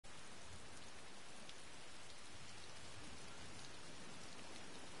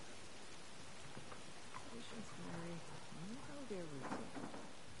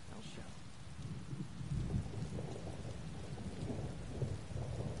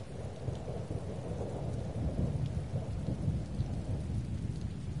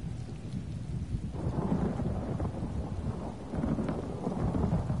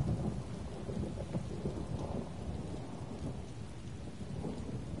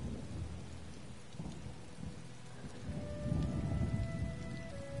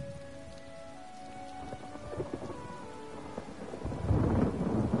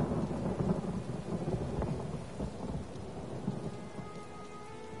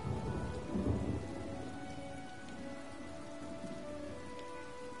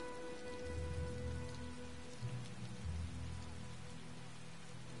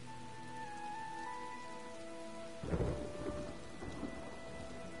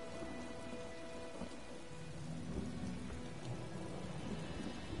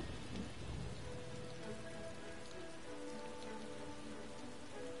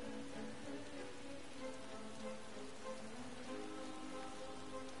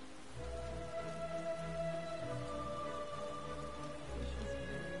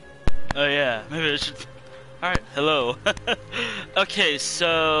Oh yeah, maybe I should. Alright, hello. Okay,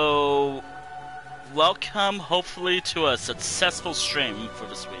 so welcome hopefully to a successful stream for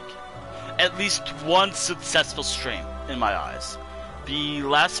this week. At least one successful stream, in my eyes. The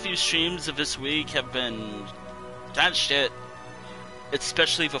last few streams of this week have been kinda shit.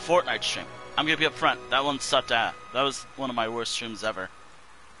 Especially the Fortnite stream. I'm gonna be up front. That one sucked ass. That was one of my worst streams ever.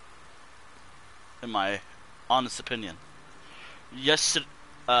 In my honest opinion. Yesterday,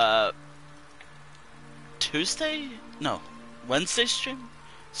 Wednesday stream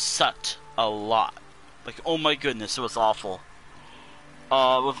sucked a lot. Like, oh my goodness, it was awful.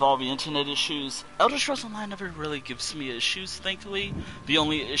 With all the internet issues. Elder Scrolls Online never really gives me issues, thankfully. The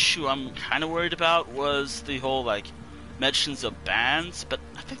only issue I'm kind of worried about was the whole, like, mentions of bans, but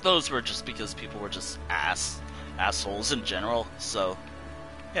I think those were just because people were just assholes in general, so,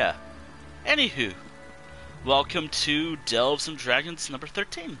 yeah. Anywho, welcome to Delves and Dragons number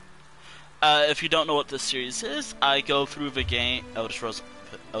 13. If you don't know what this series is, I go through the game Elder Scrolls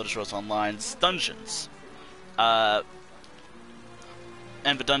Online's dungeons. And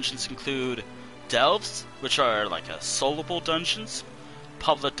the dungeons include Delves, which are like soloable dungeons,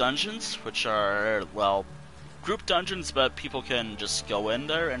 public dungeons, which are, well, group dungeons, but people can just go in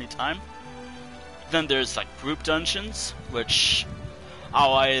there anytime. Then there's like group dungeons, which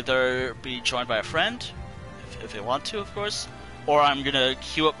I'll either be joined by a friend, if they want to, of course, or I'm gonna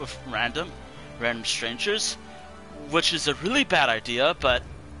queue up with random strangers, which is a really bad idea, but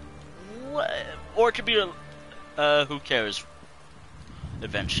or it could be a who cares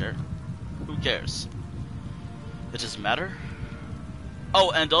adventure. Who cares? It doesn't matter.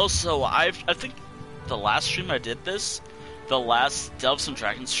 Oh, and also I think the last stream I did this, the last Delves and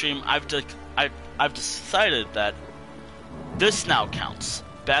Dragons stream, I've decided that this now counts.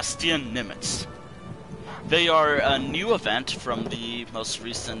 Bastion Nymics. They are a new event from the most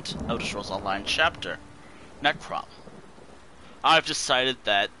recent Elder Scrolls Online chapter, Necrom. I've decided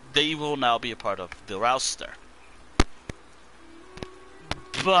that they will now be a part of the roster.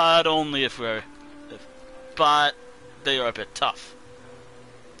 But only but they are a bit tough.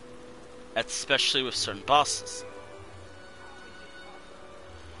 Especially with certain bosses.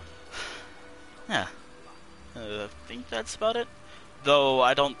 Yeah. I think that's about it. Though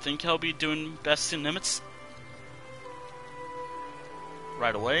I don't think I'll be doing Bastion Nymics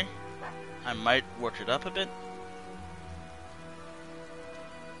right away. I might work it up a bit.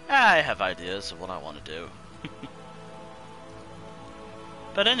 I have ideas of what I want to do.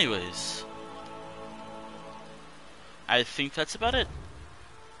 But anyways, I think that's about it.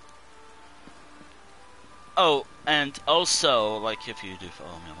 Oh, and also, like, if you do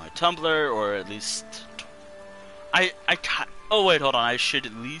follow me on my Tumblr, or at least... oh wait, hold on, I should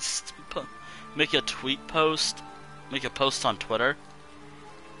at least make a post on Twitter.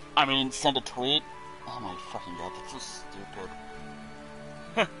 I mean, send a tweet. Oh my fucking god, that's so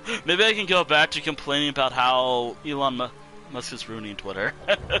stupid. Maybe I can go back to complaining about how Elon Musk is ruining Twitter.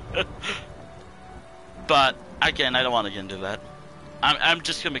 But, again, I don't want to get into that. I'm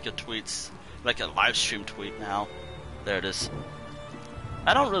just gonna make a tweet, like a live stream tweet now. There it is.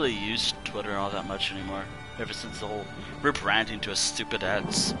 I don't really use Twitter all that much anymore, ever since the whole rebranding to a stupid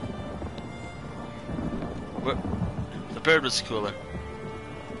ads. The bird was cooler.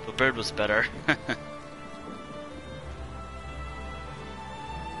 The bird was better.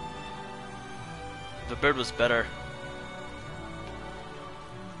 The bird was better.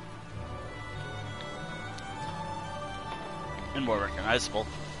 And more recognizable.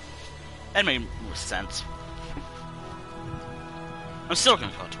 And made more sense. I'm still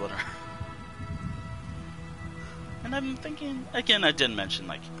gonna call it Twitter. And I'm thinking, again, I didn't mention,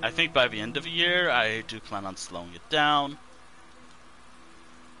 like, I think by the end of the year, I do plan on slowing it down.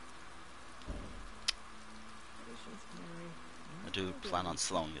 I do plan on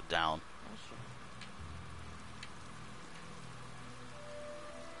slowing it down.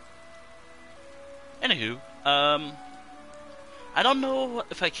 Anywho, I don't know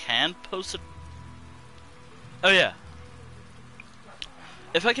if I can post it. Oh yeah.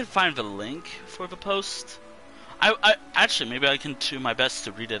 If I can find the link for the post, I actually, maybe I can do my best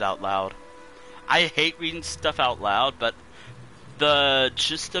to read it out loud. I hate reading stuff out loud, but the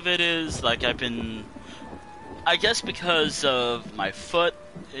gist of it is, like, I guess because of my foot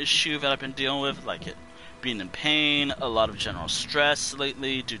issue that I've been dealing with, like it being in pain, a lot of general stress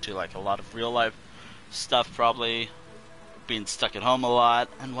lately due to, like, a lot of real life stuff, probably being stuck at home a lot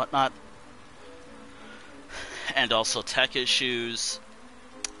and whatnot, and also tech issues.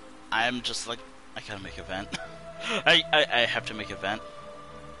 I'm just like, I gotta make a vent. I have to make a vent.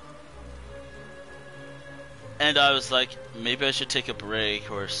 And I was like, maybe I should take a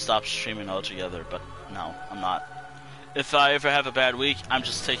break or stop streaming altogether, but no, I'm not. If I ever have a bad week, I'm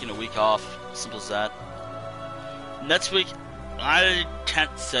just taking a week off. Simple as that. Next week, I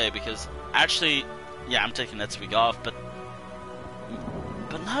can't say because actually, yeah, I'm taking next week off, but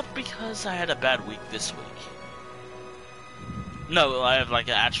not because I had a bad week this week. No, I have like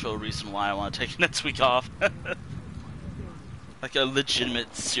an actual reason why I want to take next week off. Like a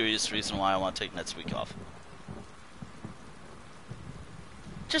legitimate, serious reason why I want to take next week off.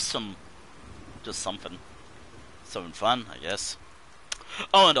 Just something fun, I guess.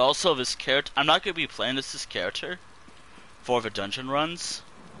 Oh, and also this character, I'm not going to be playing as this character for the dungeon runs.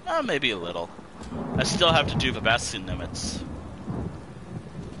 Maybe a little. I still have to do the Bastion Nymics.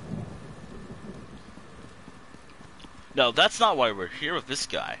 No, that's not why we're here with this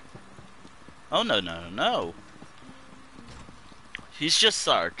guy. Oh, no, no, no. He's just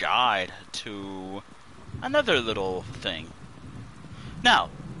our guide to another little thing. Now,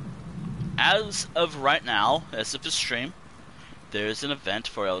 as of right now, as of this stream, there's an event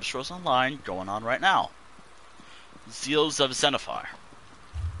for Elder Scrolls Online going on right now. Seals of Zenithar.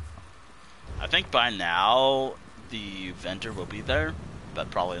 I think by now the vendor will be there, but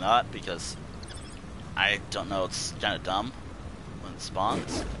probably not because I don't know, it's kind of dumb when it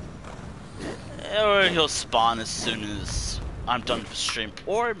spawns. Or he'll spawn as soon as I'm done with the stream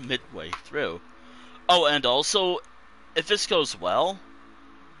or midway through. Oh, and also, if this goes well,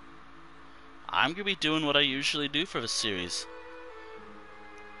 I'm gonna be doing what I usually do for the series.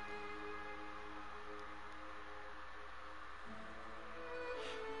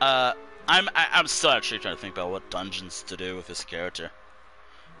 I'm still actually trying to think about what dungeons to do with this character.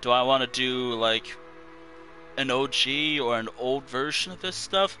 Do I want to do like an OG or an old version of this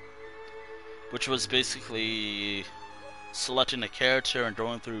stuff, which was basically selecting a character and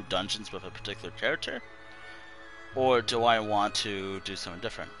going through dungeons with a particular character? Or do I want to do something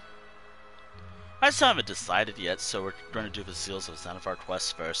different? I still haven't decided yet, so we're going to do the Seals of Zenithar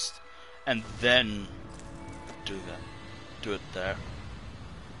quest first, and then do it there.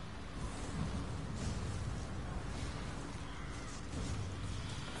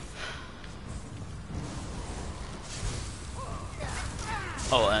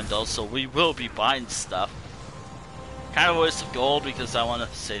 Oh, and also we will be buying stuff. Kind of a waste of gold because I want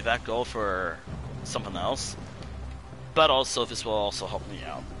to save that gold for something else. But also this will also help me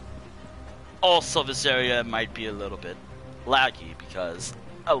out. Also, this area might be a little bit laggy because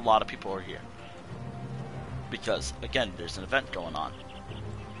a lot of people are here. Because, again, there's an event going on.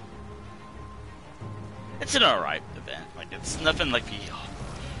 It's an alright event. Like, it's nothing like the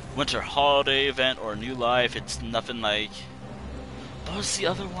Winter Holiday event or New Life. It's nothing like... What was the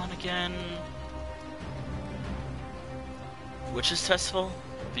other one again? Witches Festival?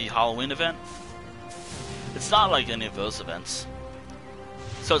 The Halloween event? It's not like any of those events.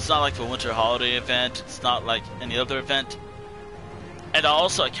 So it's not like the Winter Holiday event, it's not like any other event. And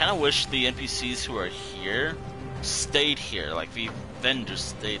also, I kind of wish the NPCs who are here stayed here, like the vendors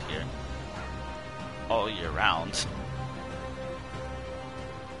stayed here all year round.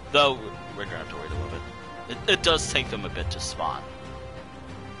 Though, we're gonna have to wait a little bit. It does take them a bit to spawn.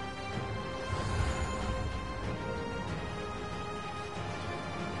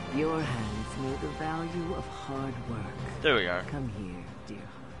 Your hands know the value of hard work. There we are. Come here, dear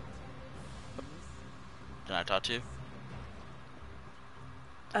heart. Can I talk to you?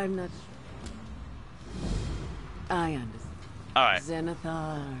 I'm not... I understand. Alright.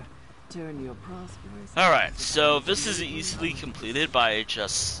 Zenithar, turn your prosperous... Alright, so this is easily completed by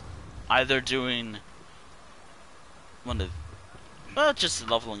just either doing just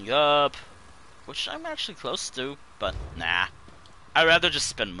leveling up, which I'm actually close to, but nah. I'd rather just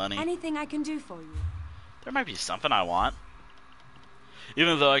spend money. Anything I can do for you? There might be something I want.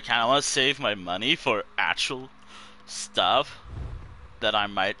 Even though I kind of want to save my money for actual stuff that I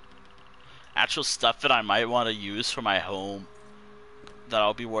might want to use for my home that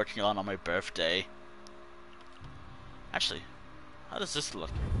I'll be working on my birthday. Actually, how does this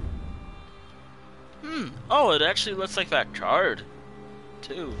look? Oh, it actually looks like that card,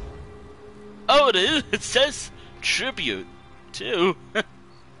 too. Oh, it is. It says tribute, too.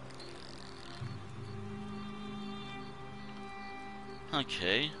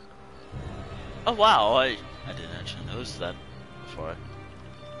 Okay. Oh wow, I didn't actually notice that before.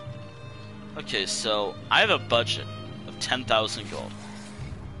 Okay, so I have a budget of 10,000 gold.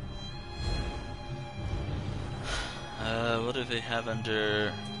 What do they have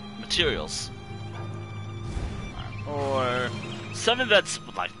under materials? Or something that's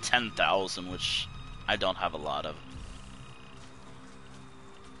like 10,000, which I don't have a lot of.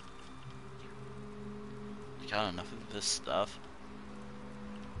 got enough of this stuff.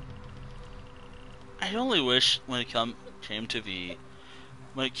 I only wish when it came to the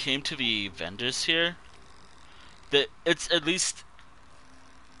vendors here that it's at least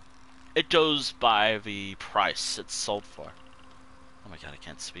it goes by the price it's sold for. Oh my god, I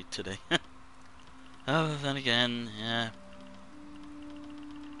can't speak today. Oh, then again, yeah.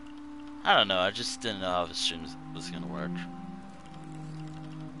 I don't know, I just didn't know how the stream was gonna work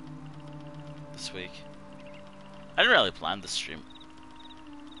this week. I didn't really plan the stream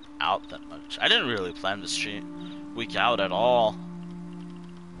out that much. I didn't really plan the stream week out at all.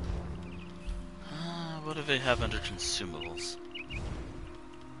 What do they have under consumables?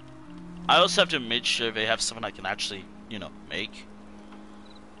 I also have to make sure they have something I can actually, you know, make.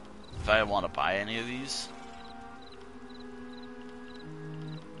 If I want to buy any of these.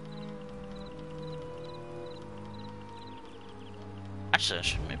 Actually, I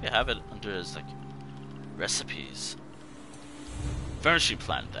should maybe have it under as, like, recipes. Furnishing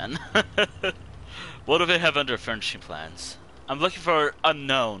plan, then. What do they have under furnishing plans? I'm looking for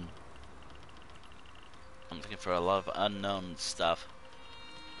unknown. I'm looking for a lot of unknown stuff.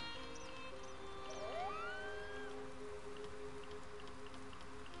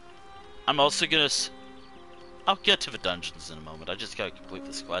 I'm also gonna... I'll get to the dungeons in a moment. I just gotta complete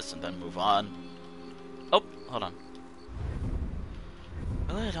this quest and then move on. Oh, hold on.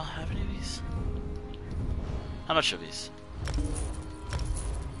 Really? I don't have any of these? How much are these?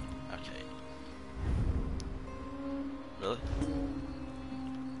 Okay. Really?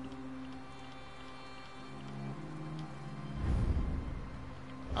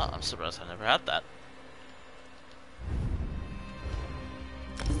 Oh, I'm surprised I never had that.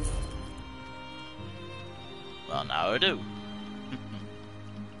 Well, now I do.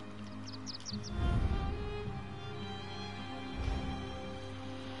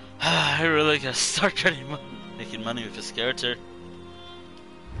 I really gotta start making money with this character.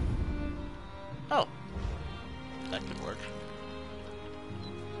 Oh, that could work.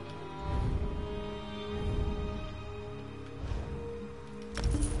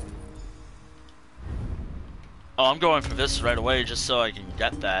 Oh, I'm going for this right away just so I can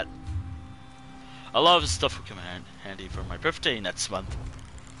get that. A lot of this stuff will come in handy for my birthday next month.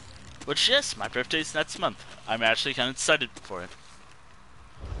 Which, yes, my birthday's next month. I'm actually kind of excited for it.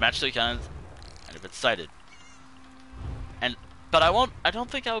 I'm actually kind of excited. But I don't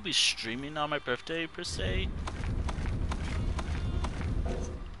think I will be streaming on my birthday, per se.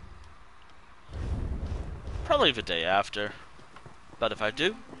 Probably the day after. But if I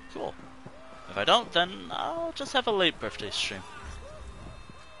do, cool. If I don't, then I'll just have a late birthday stream.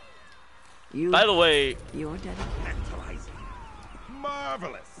 By the way... You're dedicated. Tantalizing.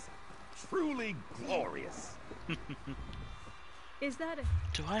 Marvelous. Truly glorious. Is that a...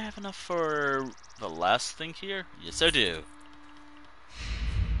 Do I have enough for the last thing here? Yes, I do.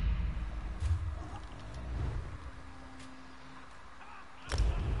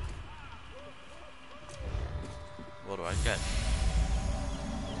 What do I get?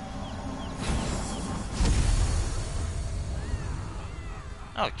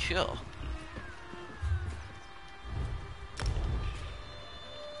 Oh, kill.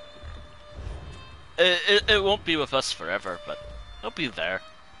 It won't be with us forever, but it'll be there.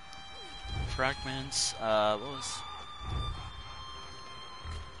 Fragments, what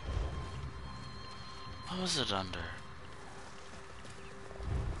was it under?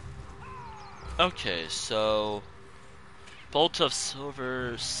 Okay, so bolt of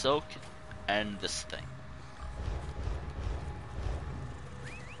silver silk and this thing.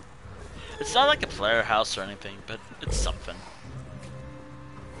 It's not like a player house or anything, but it's something.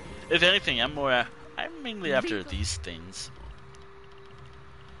 If anything, I'm mainly after these things.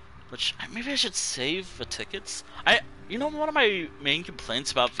 Which, maybe I should save the tickets? You know, one of my main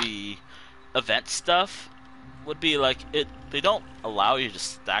complaints about the event stuff would be like, they don't allow you to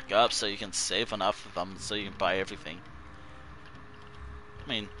stack up so you can save enough of them so you can buy everything. I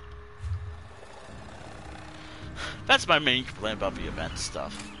mean, that's my main complaint about the event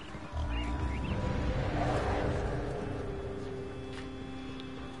stuff.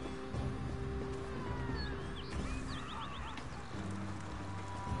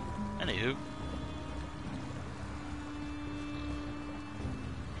 Anywho.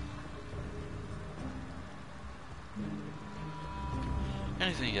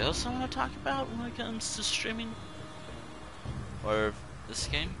 Anything else I want to talk about when it comes to streaming? Or this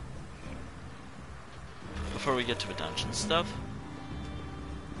game? Before we get to the dungeon stuff?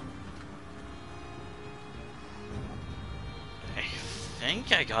 I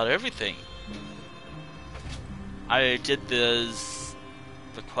think I got everything. I did this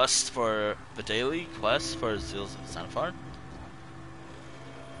the quest for the daily quest for Seals of Sanfar.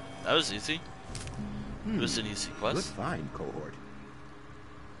 That was easy. It was an easy quest. Good find, cohort.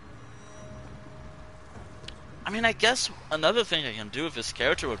 I mean, I guess another thing I can do with this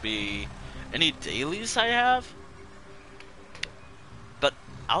character would be any dailies I have. But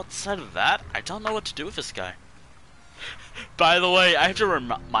outside of that, I don't know what to do with this guy. By the way, I have to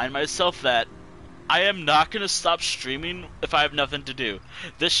remind myself that I am not going to stop streaming if I have nothing to do.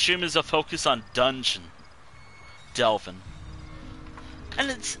 This stream is a focus on dungeon delving. And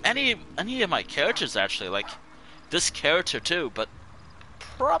it's any of my characters, actually. Like, this character too, but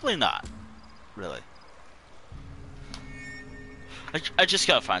probably not. Really. I just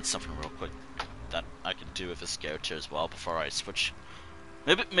gotta find something real quick that I can do with this character as well before I switch.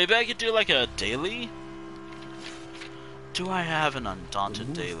 Maybe I could do like a daily? Do I have an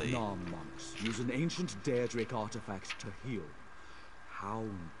Undaunted daily? Monks use an ancient Daedric artifact to heal. How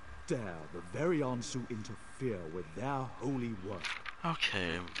dare the very Ansu interfere with their holy work?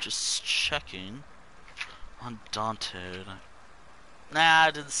 Okay, just checking. Undaunted. Nah,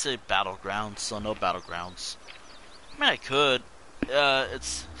 I didn't say battlegrounds, so no battlegrounds. I mean, I could.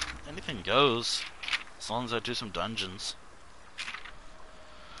 It's anything goes, as long as I do some dungeons.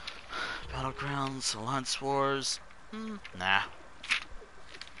 Battlegrounds, Alliance Wars. Nah.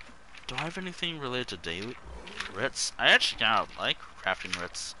 Do I have anything related to daily writs? I actually kind of like crafting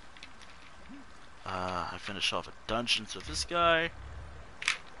writs. I finish off at dungeons with this guy.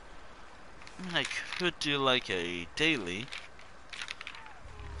 I mean, I could do like a daily.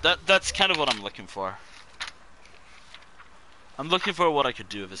 That's kind of what I'm looking for. I'm looking for what I could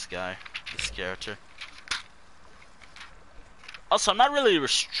do with this guy, this character. Also, I'm not really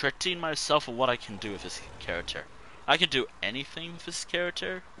restricting myself on what I can do with this character. I can do anything with this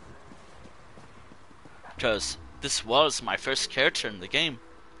character. Because this was my first character in the game.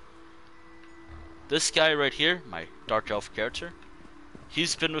 This guy right here, my Dark Elf character,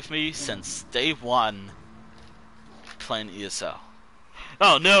 he's been with me since day one playing ESL.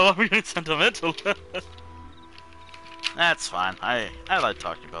 Oh no, I'm getting sentimental. That's fine. I like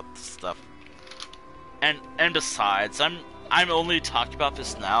talking about this stuff. And besides, I'm only talking about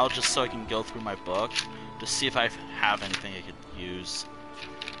this now just so I can go through my book to see if I have anything I could use.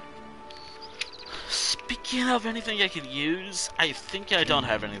 Speaking of anything I could use, I think I don't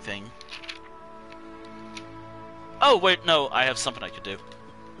have anything. Oh wait, no, I have something I could do.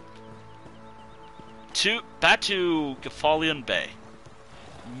 Back to Gaffalian Bay.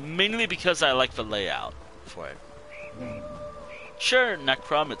 Mainly because I like the layout for it. Sure,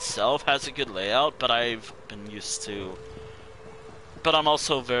 Necrom itself has a good layout, but I've been used to... But I'm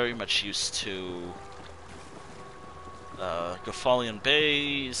also very much used to Gaffalian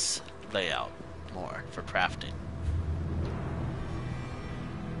Bay's layout more for crafting.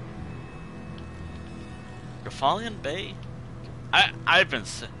 Gaffalian Bay? I've been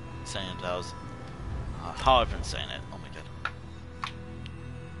saying that was... how I've been saying it. Oh my god.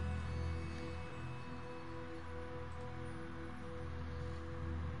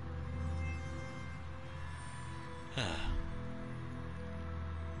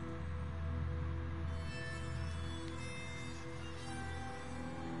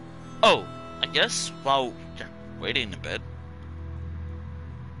 Oh, I guess while waiting a bit.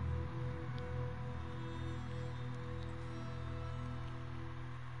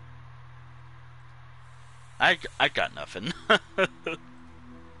 I got nothing. I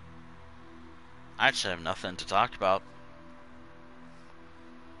actually have nothing to talk about.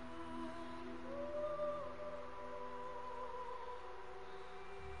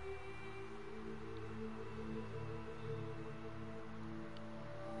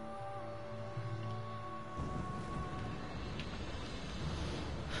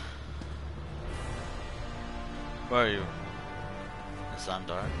 Where are you?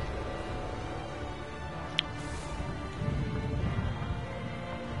 Zandar?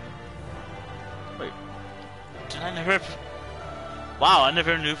 Wait. Did I never... Wow, I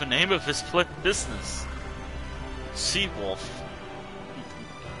never knew the name of this business. Seawolf.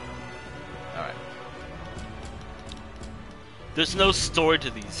 Alright. There's no story to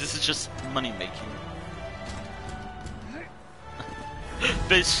these. This is just money making.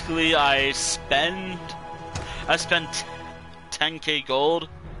 Basically, I spend 10k gold,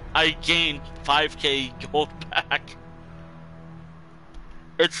 I gain 5k gold back.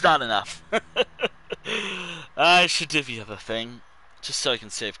 It's not enough. I should do the other thing, just so I can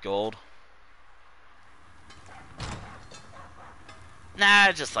save gold. Nah,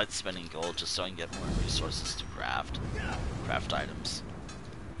 I just like spending gold just so I can get more resources to craft items.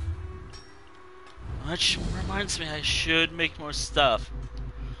 Which reminds me, I should make more stuff.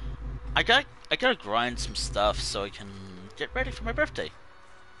 I gotta grind some stuff so I can get ready for my birthday.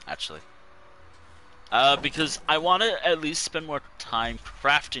 Actually, because I want to at least spend more time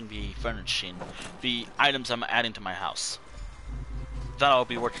crafting the furnishing, the items I'm adding to my house. That I'll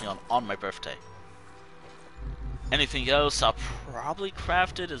be working on my birthday. Anything else, I'll probably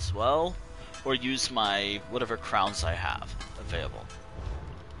craft it as well, or use my whatever crowns I have available.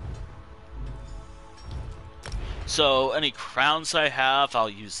 So any crowns I have, I'll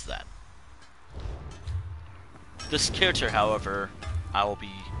use that. This character, however, I will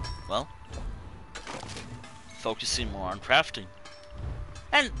be, well, focusing more on crafting,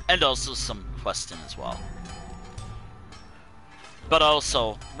 and also some questing as well. But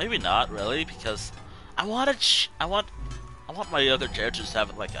also, maybe not really, because I want my other characters to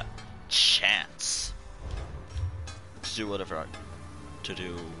have like a chance to do whatever, to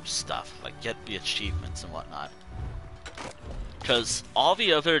do stuff, like get the achievements and whatnot. Because all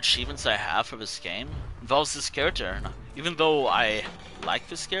the other achievements I have for this game involves this character, and even though I like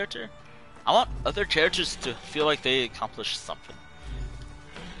this character, I want other characters to feel like they accomplished something.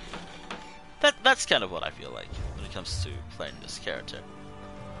 That's kind of what I feel like when it comes to playing this character.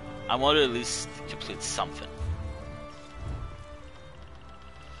 I want to at least complete something.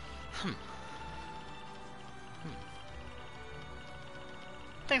 I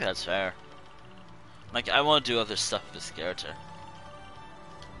think that's fair. Like, I want to do other stuff with this character.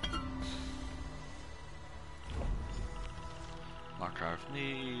 Marker of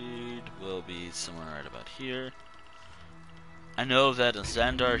need will be somewhere right about here. I know that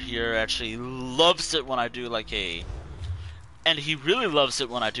Xandar here actually loves it when I do like a... And he really loves it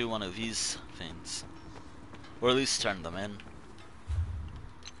when I do one of these things. Or at least turn them in.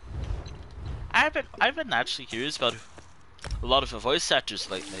 I've been actually curious about a lot of the voice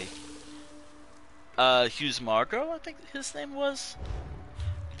actors lately. Hughes Margot, I think his name was.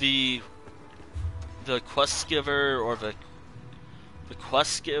 The quest giver, or the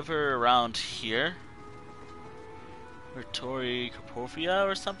quest giver around here. Or Tori Kaporfia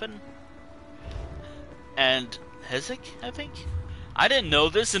or something. And Hezek, I think? I didn't know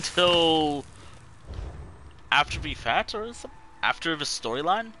this until after BFAT or something, after the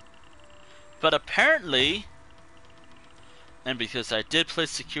storyline. But apparently, and because I did play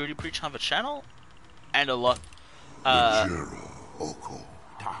Security Breach on the channel, and a lot,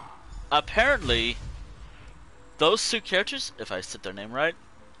 apparently, those two characters, if I said their name right,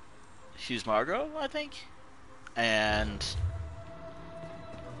 Hughes Margot, I think, and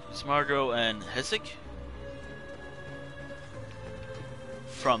Hughes Margot and Hezek,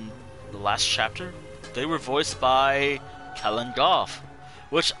 from the last chapter, they were voiced by Kellen Goff,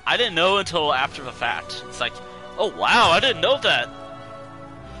 which I didn't know until after the fact. It's like, oh wow, I didn't know that.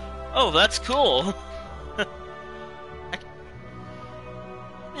 Oh, that's cool.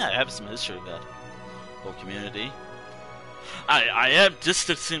 Yeah, I have some history of that whole community. I am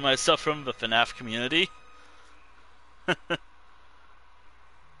distancing myself from the FNAF community.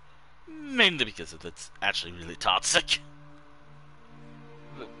 Mainly because it's actually really toxic.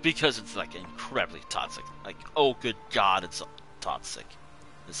 Because it's like incredibly toxic. Like, oh good god, it's toxic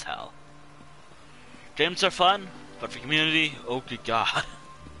as hell. Games are fun, but for community, oh good god.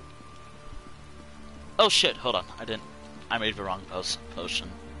 Oh shit, hold on, I made the wrong potion.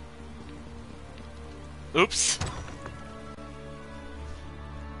 Oops.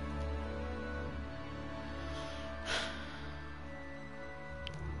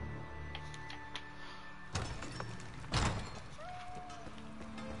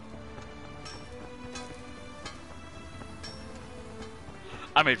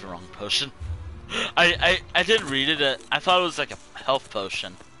 I made the wrong potion. I didn't read it. I thought it was like a health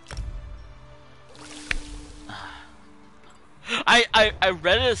potion. I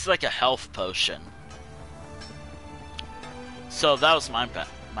read it as like a health potion. So that was my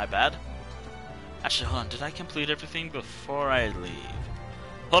bad. Actually, hold on. Did I complete everything before I leave?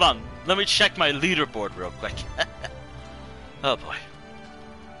 Hold on. Let me check my leaderboard real quick. Oh boy.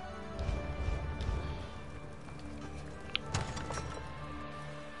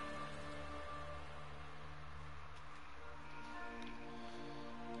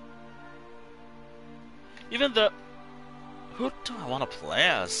 Even the... Who do I want to play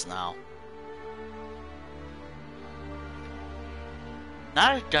as now?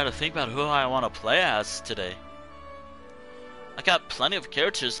 Now I gotta think about who I want to play as today. I got plenty of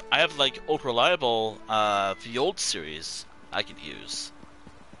characters. I have like Old Reliable, the old series I could use.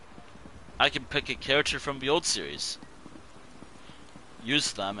 I can pick a character from the old series.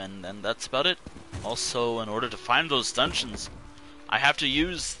 Use them, and that's about it. Also, in order to find those dungeons, I have to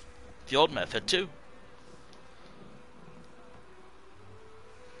use the old method too.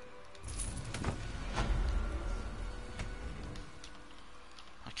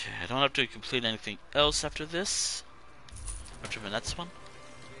 don't have to complete anything else after this. After the next one.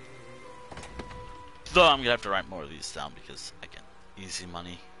 Though I'm gonna have to write more of these down because, again, easy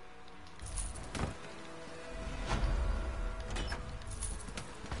money.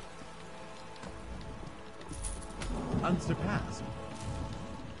 Unsurpassed.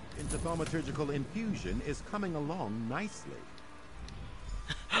 Interthaumaturgical infusion is coming along nicely.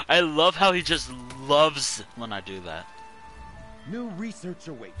 I love how he just loves when I do that. New research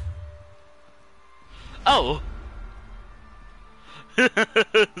awaits. Oh! Did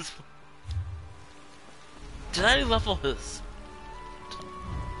I level his?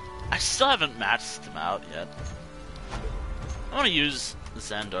 I still haven't maxed him out yet. I want to use the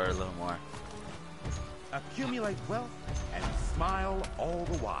Xandar a little more. Accumulate wealth and smile all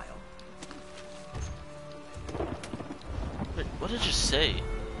the while. Wait, what did you say?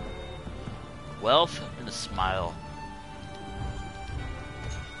 Wealth and a smile.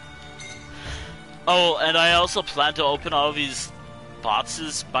 Oh, and I also plan to open all of these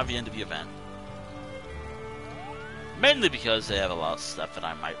boxes by the end of the event. Mainly because they have a lot of stuff that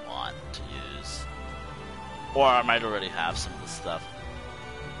I might want to use. Or I might already have some of the stuff.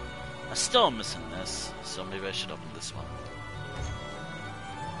 I still am missing this, so maybe I should open this one.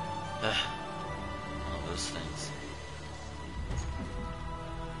 One of those things.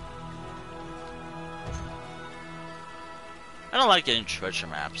 I don't like getting treasure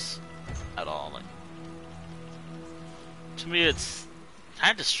maps at all. Like, to me, it's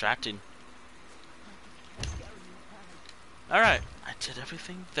kind of distracting. Alright, I did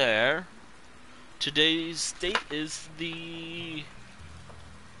everything there. Today's date is the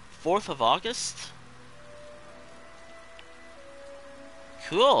 4th of August.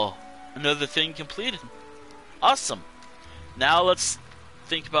 Cool. Another thing completed. Awesome. Now let's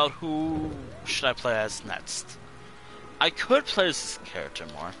think about who should I play as next. I could play as this character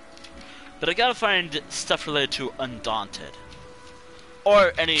more, but I gotta find stuff related to Undaunted.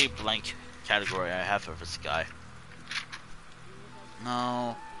 Or any blank category I have for this guy.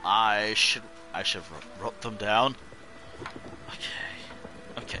 No, I should have wrote them down.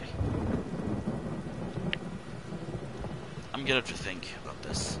 Okay. I'm gonna have to think about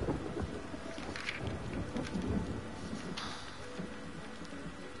this.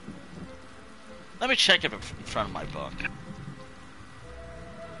 Let me check if it's in front of my book.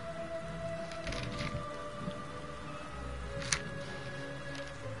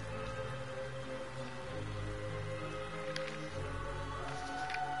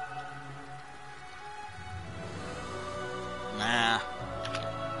 Nah.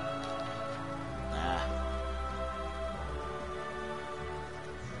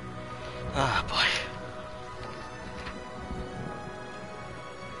 Ah, boy.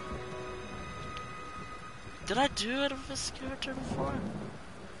 Did I do it with this character before?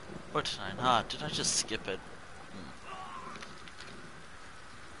 Or did I not? Did I just skip it?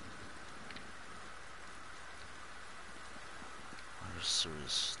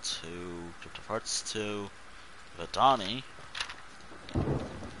 Series 2, Crypt of Hearts 2, Vidani.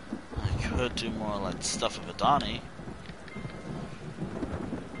 I could do more like stuff with Vidani.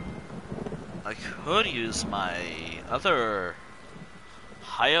 I could use my other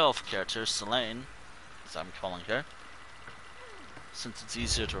high elf character, Selene, as I'm calling her, since it's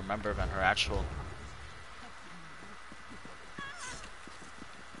easier to remember than her actual.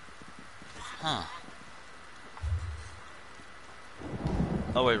 Huh.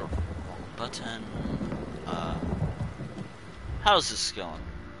 Oh wait, wrong button. How's this going?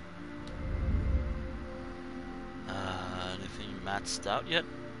 Anything maxed out yet?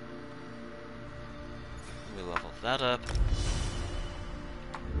 We level that up.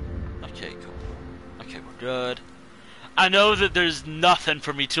 Okay, cool. Okay, we're good. I know that there's nothing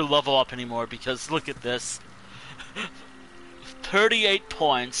for me to level up anymore because look at this. 38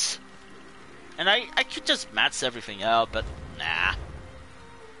 points. And I could just max everything out, but nah.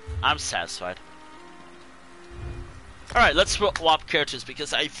 I'm satisfied. Alright, let's swap characters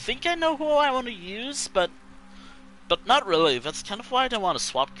because I think I know who I want to use, but not really. That's kind of why I don't want to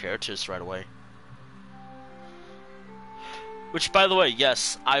swap characters right away. Which, by the way,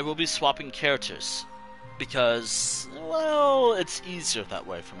 yes, I will be swapping characters. Because, well, it's easier that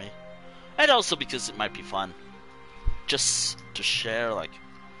way for me. And also because it might be fun. Just to share, like,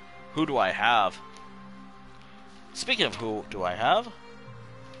 who do I have? Speaking of who do I have?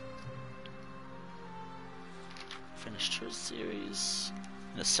 Finished her series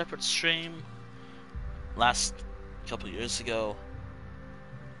in a separate stream last couple years ago.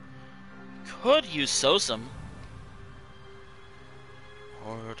 Could use Sosum.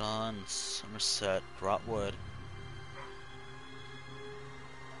 Hordon, Somerset, Grotwood.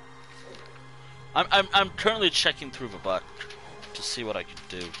 I'm currently checking through the book to see what I can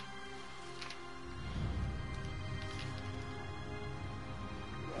do.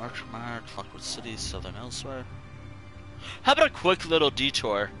 Marchmire, Clockwood City, Southern Elsewhere. How about a quick little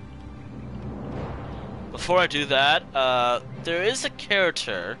detour? Before I do that, there is a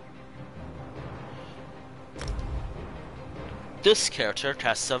character. This character,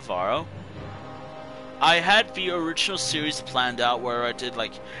 Kastav. I had the original series planned out where I did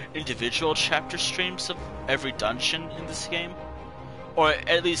like individual chapter streams of every dungeon in this game. Or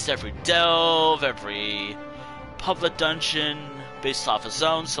at least every delve, every public dungeon based off a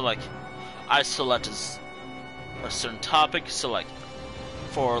zone. So like, I select a certain topic. So like,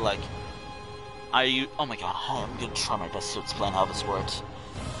 for like, oh my god, I'm gonna try my best to explain how this works.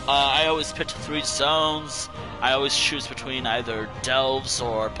 I always pick 3 zones. I always choose between either delves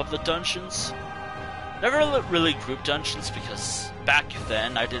or public dungeons. Never really group dungeons because back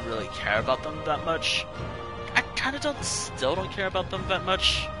then I didn't really care about them that much. I kinda still don't care about them that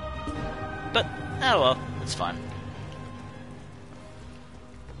much. But, oh well, it's fine.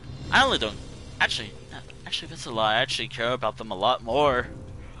 I only don't... Actually, that's a lie. I actually care about them a lot more.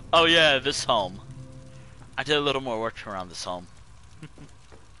 Oh yeah, this home. I did a little more work around this home.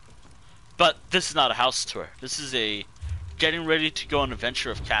 But this is not a house tour. This is a getting ready to go on an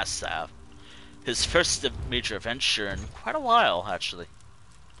adventure of Kastav. His first major adventure in quite a while, actually.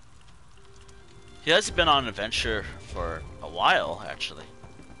 He hasn't been on an adventure for a while, actually.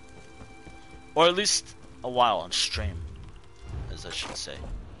 Or at least a while on stream, as I should say.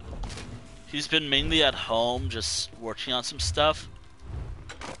 He's been mainly at home, just working on some stuff.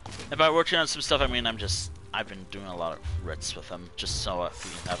 And by working on some stuff, I mean I've been doing a lot of writs with him, just so he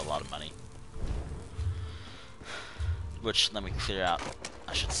can have a lot of money. Which, let me clear out.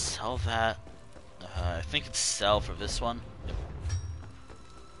 I should sell that. I think it's sell for this one. Yep.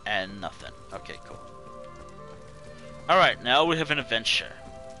 And nothing. Okay, cool. Alright, now we have an adventure.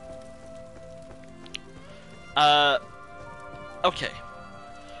 Okay.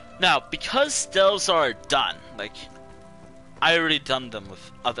 Now, because delves are done, like, I already done them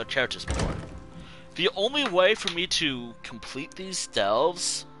with other characters before. The only way for me to complete these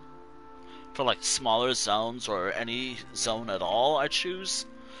delves, for like smaller zones or any zone at all I choose,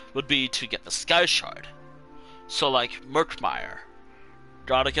 would be to get the skyshard. So like Merkmire,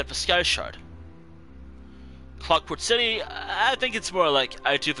 gotta get the skyshard. Clockwood City, I think it's more like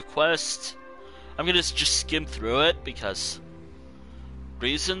I do the quest. I'm gonna just skim through it because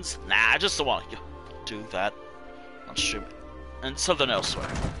reasons. Nah, I just don't want to do that on stream. And Southern Elsewhere.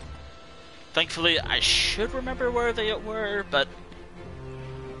 Thankfully, I should remember where they were, but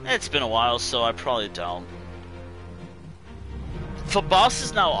it's been a while, so I probably don't. For boss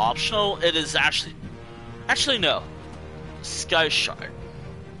is now optional. It is actually no. Skyshard,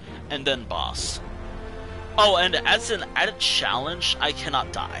 and then boss. Oh, and as an added challenge, I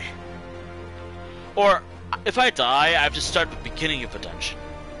cannot die. Or if I die, I have to start at the beginning of a dungeon,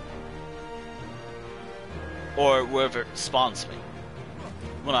 or wherever it spawns me.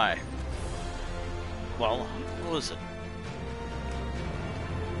 When well, what was it?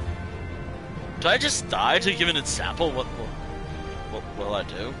 Do I just die to give an example? What will I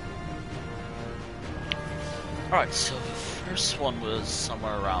do? Alright, so the first one was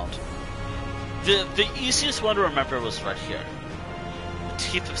somewhere around. The easiest one to remember was right here. The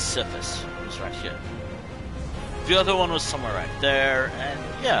Teeth of Sisyphus was right here. The other one was somewhere right there, and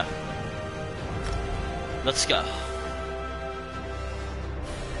yeah. Let's go.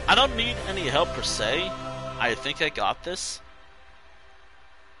 I don't need any help per se. I think I got this.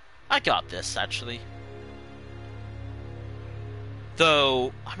 I got this, actually.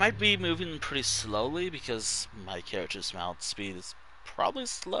 Though, I might be moving pretty slowly because my character's mount speed is probably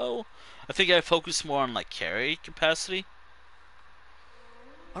slow. I think I focus more on, like, carry capacity.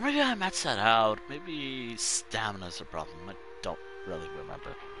 Or maybe I maxed that out. Maybe stamina's a problem. I don't really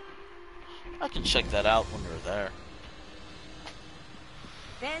remember. I can check that out when we're there.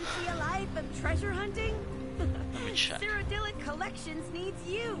 Fancy a life of treasure hunting? Let me check. Cyrodiilic Collections needs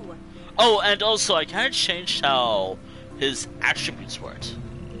you. Oh, and also I kind of changed how his attributes worked.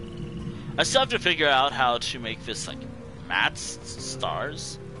 I still have to figure out how to make this like matte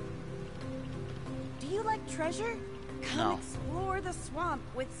stars. Do you like treasure? Come No. explore the swamp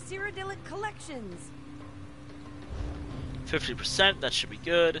with Cyrodiilic Collections. 50%, that should be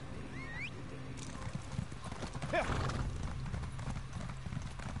good.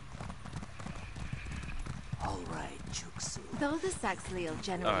 All right, Juxu. Though the Saxleal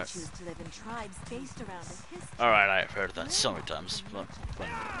generally Alright. choose to live in tribes based around a history. Alright, I've heard that so many times.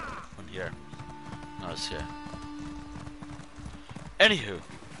 When here. No, it's here. Anywho.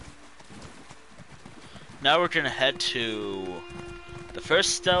 Now we're gonna head to the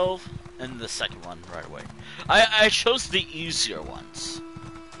first delve and the second one right away. I chose the easier ones.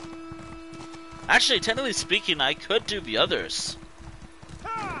 Actually, technically speaking, I could do the others.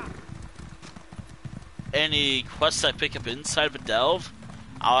 Any quests I pick up inside of a delve,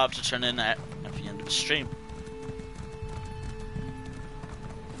 I'll have to turn in at the end of the stream.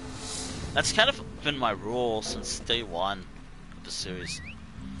 That's kind of been my rule since day one of the series.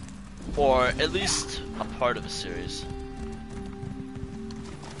 Or at least a part of the series.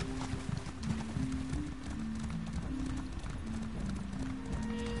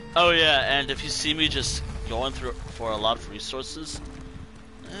 Oh yeah, and if you see me just going through for a lot of resources,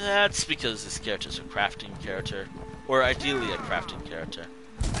 that's because this character's a crafting character. Or ideally a crafting character.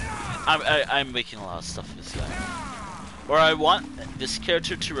 I'm making a lot of stuff with this guy. Or I want this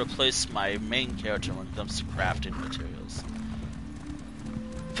character to replace my main character when it comes to crafting materials.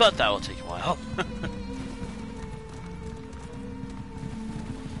 But that will take a while.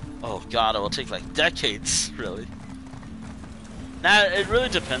 Oh god, it will take like decades, really. Now, it really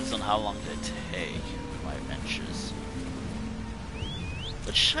depends on how long they take my adventures.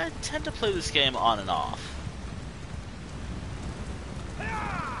 Which I tend to play this game on and off.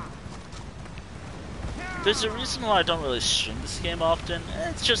 There's a reason why I don't really stream this game often,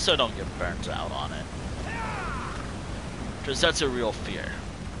 and it's just so I don't get burnt out on it. Because that's a real fear.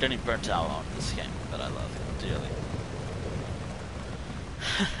 Getting burnt out on this game that I love dearly.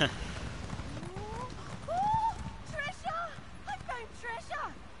 Treasure! I found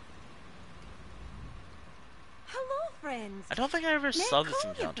treasure! Hello, friends. I don't think I ever saw this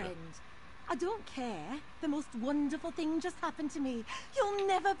May I call you encounter. friend? I don't care. The most wonderful thing just happened to me. You'll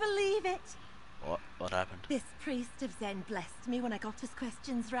never believe it. What happened? This priest of Zen blessed me when I got his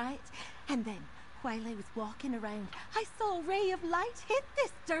questions right. And then, while I was walking around, I saw a ray of light hit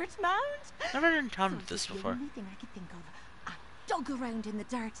this dirt mound. Never encountered So this the before. only thing I could think of, I dug around in the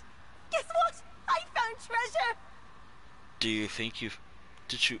dirt. Guess what? I found treasure. Do you think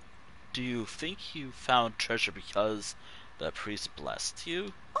you found treasure because the priest blessed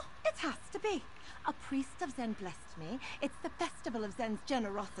you? Oh, it has to be. A priest of Zen blessed me. It's the festival of Zen's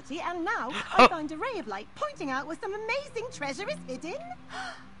generosity, and now I found a ray of light pointing out where some amazing treasure is hidden.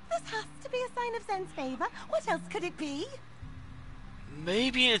 This has to be a sign of Zen's favor. What else could it be?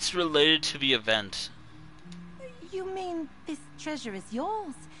 Maybe it's related to the event. You mean this treasure is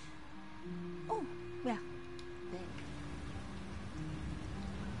yours? Oh, well, then.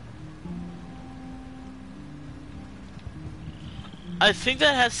 I think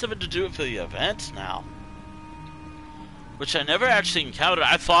that has something to do with the event now. Which I never actually encountered.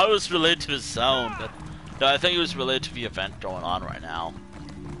 I thought it was related to the zone, but no, I think it was related to the event going on right now.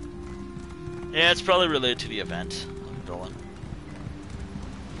 Yeah, it's probably related to the event going.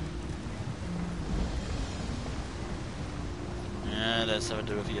 Yeah, that's something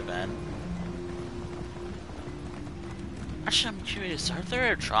to do with the event. Actually, I'm curious, are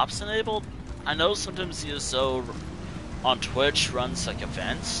there drops enabled? I know sometimes ESO on Twitch runs like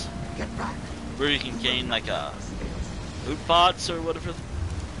events where you can gain like a loot bots or whatever,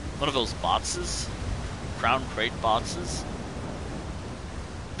 one of those boxes, crown crate boxes.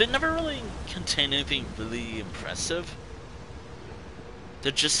 They never really contain anything really impressive.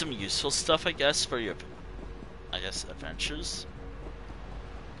 They're just some useful stuff, I guess, for your, adventures.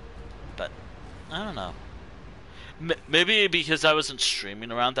 But I don't know. Maybe because I wasn't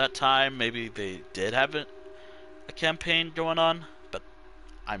streaming around that time, maybe they did have a campaign going on, but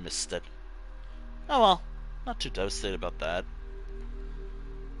I missed it. Oh well, not too devastated about that.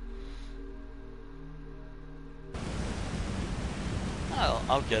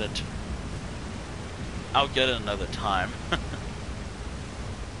 I'll get it. I'll get it another time.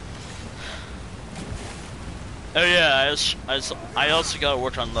 Oh yeah, I also gotta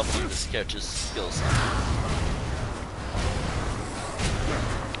work on leveling this character's skills.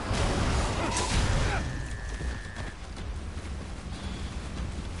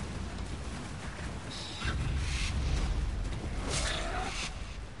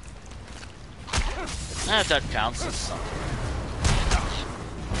 That counts as something.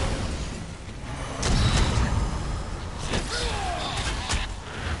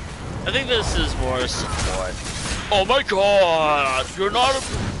 I think this is more support. Oh my god! You're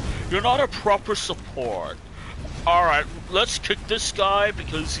not a proper support. Alright, let's kick this guy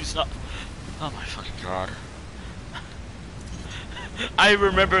because he's not. Oh my fucking god. I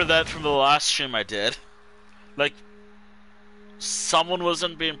remember that from the last stream I did. Like, someone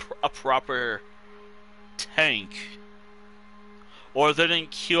wasn't being a proper tank, or they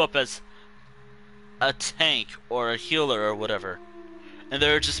didn't queue up as a tank or a healer or whatever, and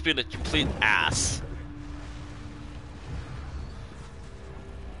they were just being a complete ass.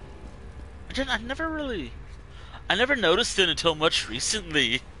 I never noticed it until much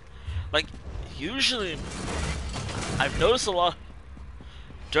recently. Like, usually, I've noticed a lot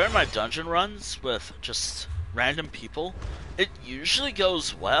during my dungeon runs with just random people. It usually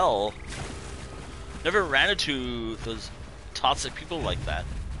goes well. Never ran into those toxic people like that.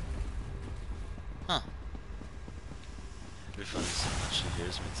 Huh. It'd be funny if someone actually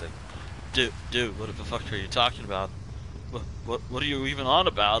hears me and say, dude, what the fuck are you talking about? What are you even on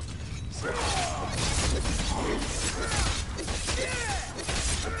about? Should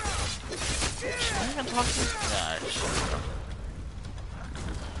I even talk to this guy?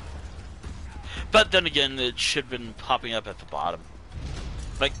 But then again, it should have been popping up at the bottom.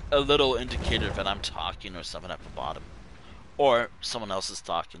 Like a little indicator that I'm talking or something at the bottom. Or someone else is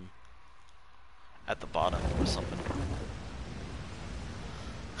talking at the bottom or something.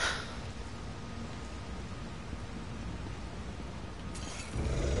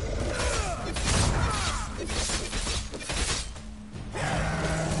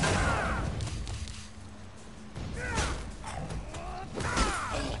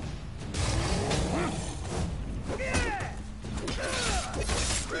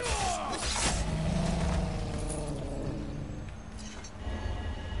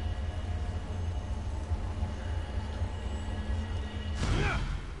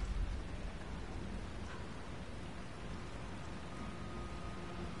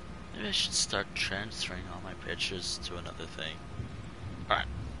 Maybe I should start transferring all my pictures to another thing. Alright.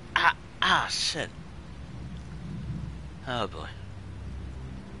 Shit. Oh boy.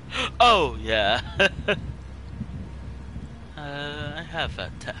 Oh, yeah. I have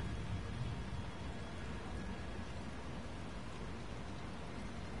that tab.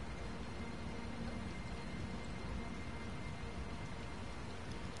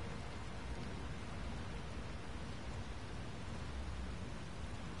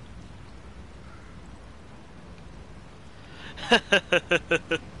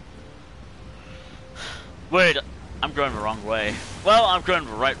 Wait, I'm going the wrong way. Well, I'm going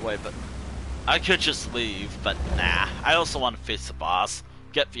the right way, but I could just leave, but nah. I also want to face the boss,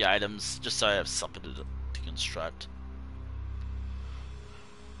 get the items, just so I have something to construct.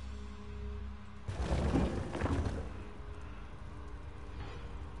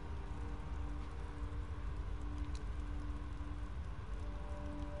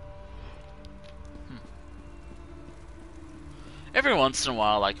 Every once in a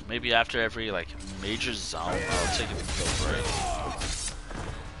while, like maybe after every like major zone, I'll take a go break.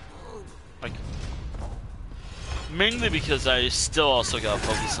 Like, mainly because I still also gotta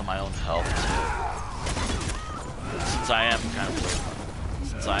focus on my own health too. Since I am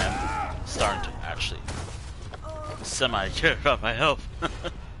starting to actually semi-care about my health.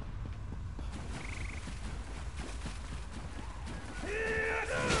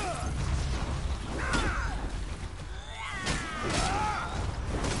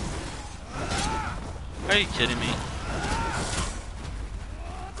 Are you kidding me?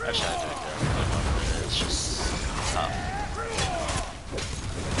 Actually, I do care. It's just tough.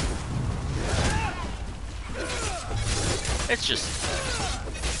 It's just.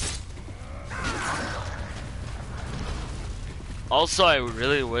 Also, I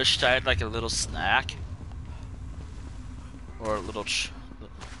really wished I had like a little snack. Or a little.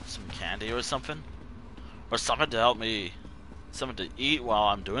 Some candy or something. Or something to help me. Something to eat while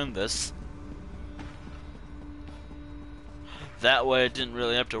I'm doing this. That way I didn't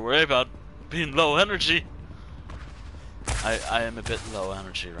really have to worry about being low energy. I am a bit low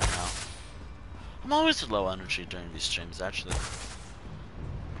energy right now. I'm always low energy during these streams, actually.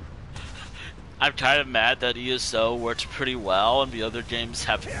 I'm kind of mad that ESO works pretty well and the other games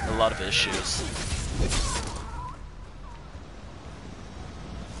have a lot of issues.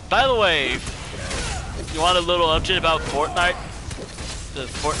 By the way, you want a little update about Fortnite? The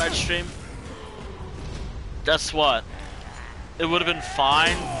Fortnite stream? Guess what? It would have been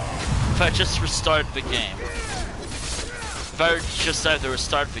fine if I just restarted the game. If I just either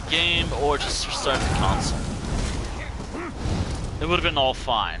restart the game or just restart the console. It would have been all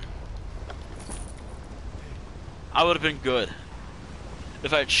fine. I would have been good.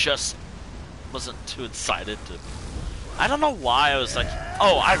 If I just wasn't too excited to... I don't know why I was like,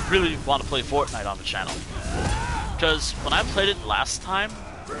 oh, I really want to play Fortnite on the channel. Because when I played it last time,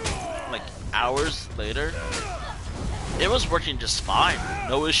 like hours later, it was working just fine,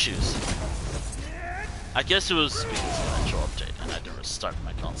 no issues. I guess it was because of the intro update and I didn't restart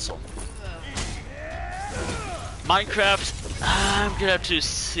my console. Minecraft, I'm gonna have to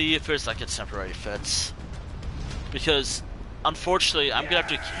see if there's like a temporary fix. Because, unfortunately, I'm gonna have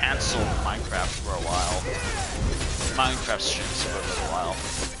to cancel Minecraft for a while. Minecraft streams for a little while.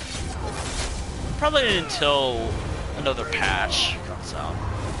 Probably until another patch comes out.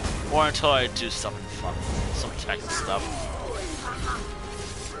 Or until I do something fun. Some tech stuff.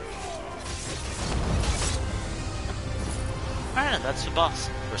 Alright, that's the boss.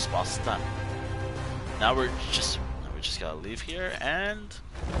 First boss done. Now we just gotta leave here and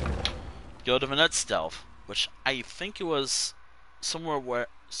go to the next delve, which I think it was somewhere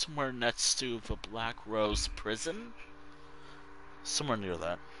next to the Black Rose prison. Somewhere near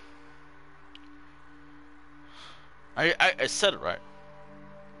that. I said it right.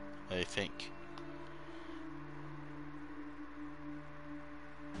 I think.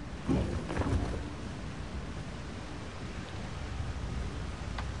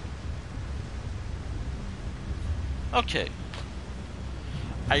 Okay.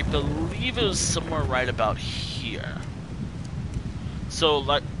 I believe it was somewhere right about here. So,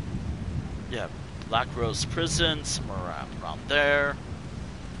 like, yeah, Black Rose Prison, somewhere around there.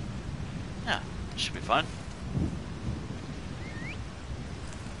 Yeah, should be fine.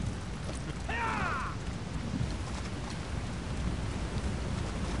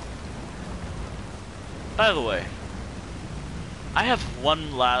 By the way, I have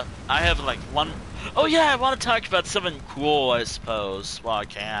one. Oh yeah, I want to talk about something cool, I suppose, while I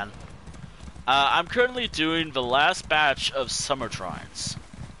can. I'm currently doing the last batch of summer trines,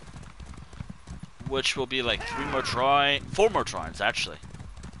 which will be like 4 more trines actually.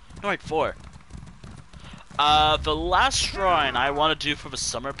 No, wait, 4. The last shrine I want to do for the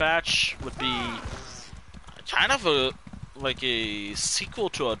summer batch would be kind of like a sequel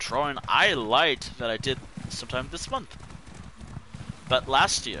to a drawing I liked that I did sometime this month. But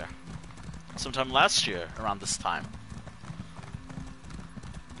sometime last year, around this time.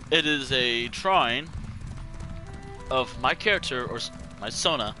 It is a drawing of my character, or my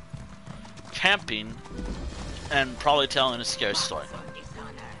Sona, camping and probably telling a scary story.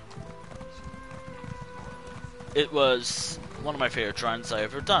 It was one of my favorite drawings I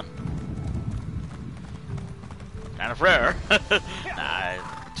ever done. Kind of rare. I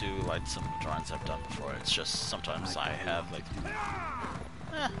do like some of the drawings I've done before. It's just sometimes I have like,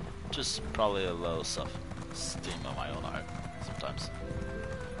 just probably a low self-esteem of my own art sometimes.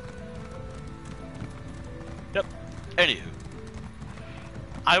 Yep. Anywho,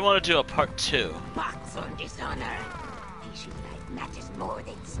 I want to do a part 2. Pox on dishonor. Issue life matters more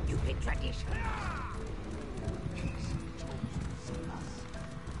than stupid tradition.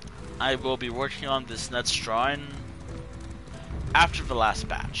 I will be working on this next drawing after the last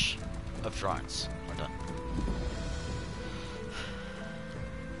batch of drawings are done.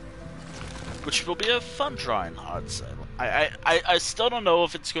 Which will be a fun drawing, I'd say. I still don't know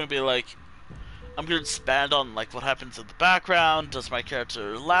if it's going to be like, I'm going to expand on like what happens in the background, does my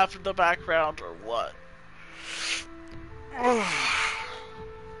character laugh in the background, or what? Oh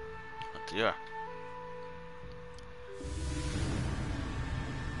dear.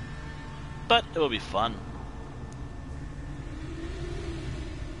 But it will be fun.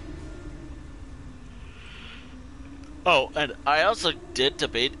 Oh, and I also did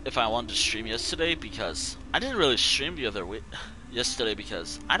debate if I wanted to stream yesterday, because I didn't really stream the other week yesterday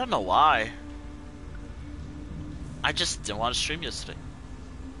because I don't know why. I just didn't want to stream yesterday.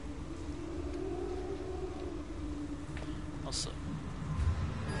 Also,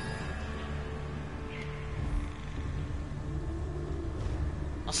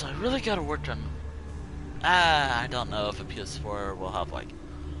 I really gotta work on. I don't know if a PS4 will have like.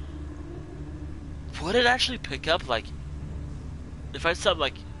 Would it actually pick up like if I set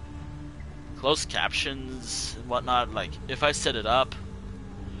like closed captions and whatnot? Like if I set it up,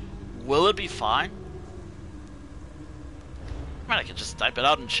 will it be fine? I mean, I could just type it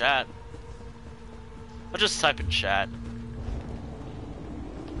out in chat. I'll just type in chat.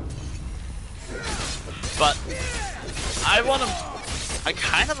 But I want to. I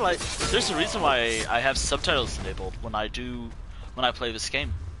kind of like. There's a reason why I have subtitles enabled when I play this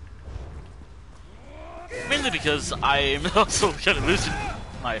game. Mainly because I'm also kind of losing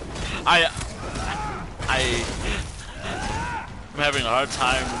my. I'm having a hard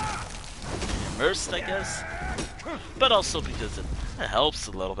time immersed, I guess. But also because it helps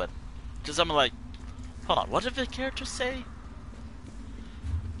a little bit. Because I'm like, hold on, what did the character say?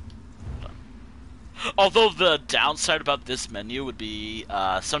 Although the downside about this menu would be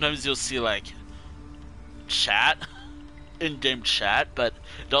sometimes you'll see like chat, in-game chat, but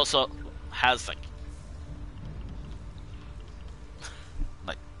it also has like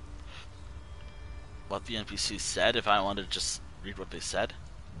what the NPC said if I wanted to just read what they said.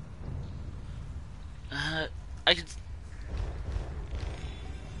 I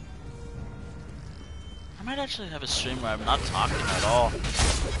might actually have a stream where I'm not talking at all.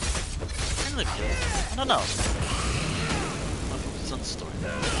 mainly because I don't know. I'll focus on the story.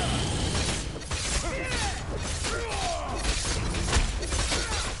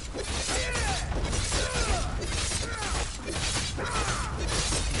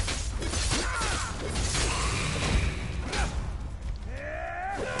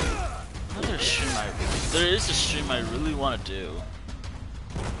 Another stream there is a stream I really want to do.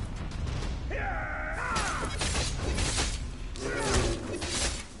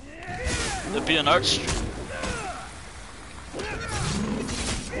 It'd be an art stream.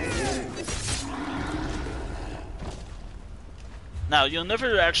 Now, you'll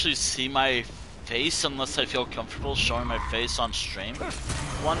never actually see my face unless I feel comfortable showing my face on stream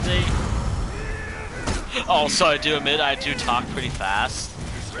one day. Also, I do admit I do talk pretty fast.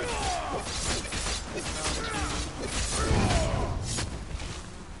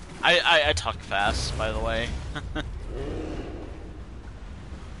 I talk fast, by the way.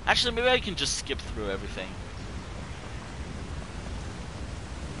 Actually, maybe I can just skip through everything.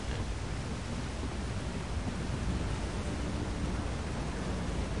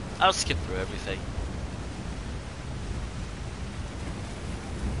 I'll skip through everything.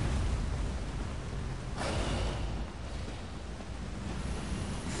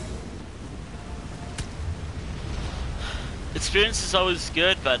 Experience is always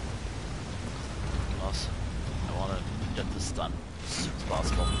good, but also, I want to get this done as soon as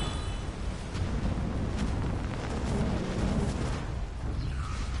possible.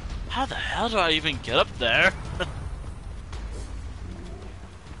 How the hell do I even get up there?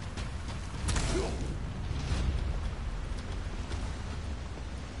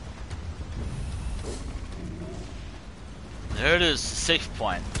 There it is, safe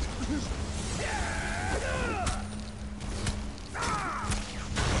point.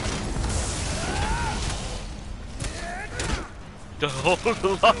 The whole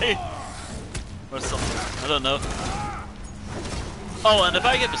line, or something. I don't know. Oh, and if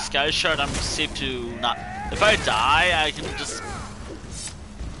I get the skyshard, I'm safe to not. If I die, I can just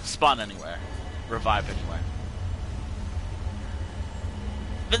spawn anywhere, revive anywhere.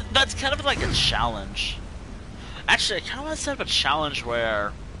 But that's kind of like a challenge. Actually, I kind of want to set up a challenge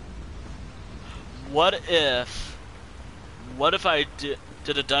where, what if I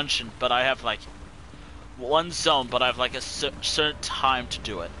did a dungeon, but I have like one zone, but I have like a certain time to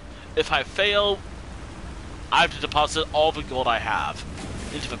do it. If I fail, I have to deposit all the gold I have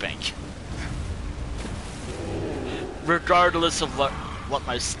into the bank, regardless of what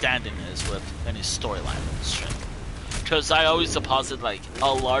my standing is with any storyline in the stream. Because I always deposit like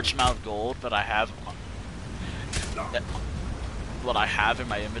a large amount of gold that I have, what I have in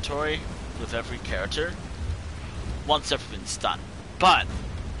my inventory with every character, once everything's done. But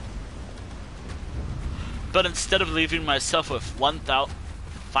instead of leaving myself with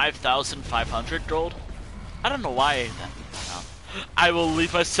 5,500 gold, I don't know why I will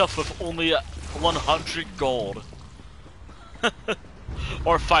leave myself with only 100 gold.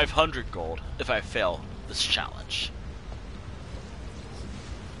 Or 500 gold if I fail this challenge.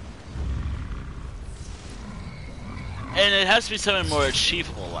 And it has to be something more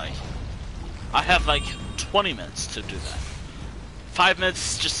achievable, like I have like 20 minutes to do that. 5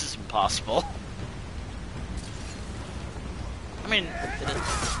 minutes just isn't possible. I mean,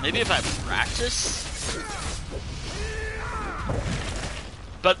 maybe if I practice?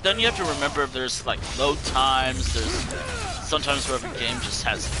 But then you have to remember there's like load times, there's sometimes where the game just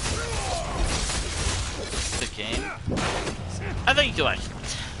has the game. I think like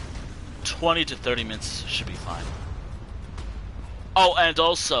 20 to 30 minutes should be fine. Oh, and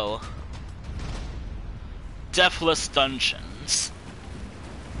also Deathless Dungeons.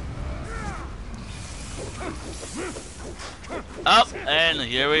 Up, and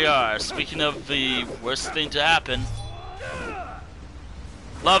here we are. Speaking of the worst thing to happen.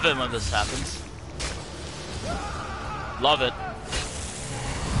 Love it when this happens. Love it.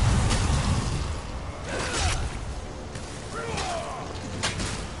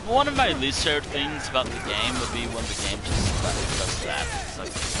 One of my least favorite things about the game would be when the game just does that. It's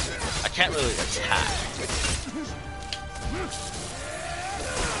like, I can't really attack.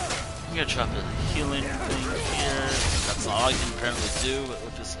 I'm gonna drop a healing thing here. That's all I can apparently do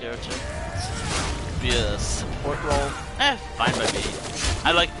with this character. Be a support role. Fine by me.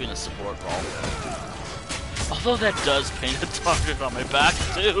 I like being a support role. Although that does paint a target on my back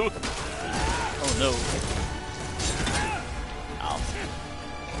too. Oh no. Ow.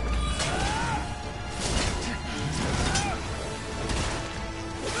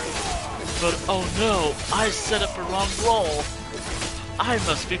 But oh no, I set up a wrong roll. I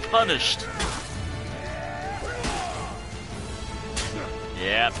must be punished.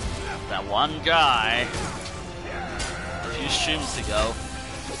 Yep. that one guy a few streams ago.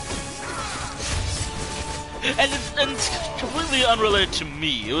 And it's completely unrelated to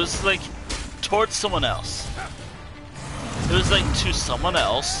me. It was like towards someone else. It was like to someone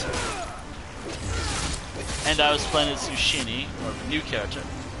else. And I was playing as Zushini, or a new character.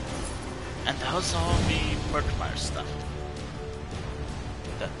 And that was all me Murkmire stuff.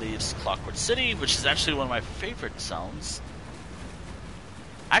 That leaves Clockwork City, which is actually one of my favorite zones.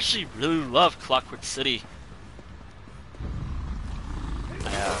 I actually really love Clockwork City.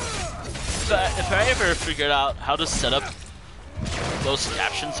 If I ever figured out how to set up those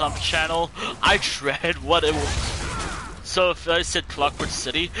captions on the channel, I dread what it will. So if I said Clockwork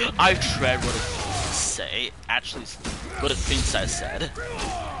City, I dread what it will say. Actually, what it thinks I said.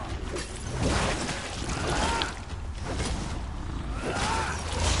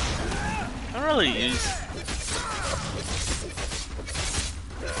 I don't really use.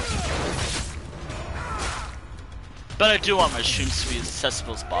 But I do want my streams to be as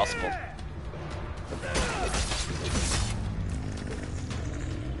accessible as possible.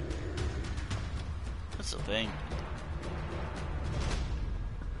 That's the thing.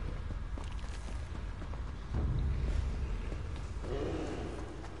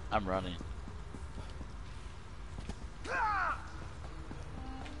 I'm running.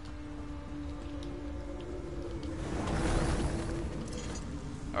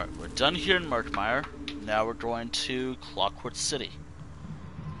 Alright, we're done here in Murkmire. Now we're going to Clockwork City.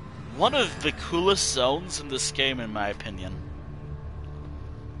 One of the coolest zones in this game, in my opinion.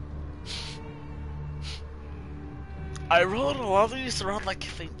 I wrote a lot of these around, like, I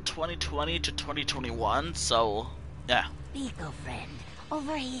think 2020 to 2021, so, yeah. Beagle friend,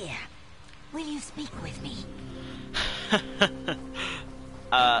 over here. Will you speak with me?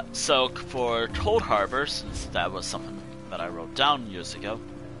 So for Cold Harbor, since that was something that I wrote down years ago,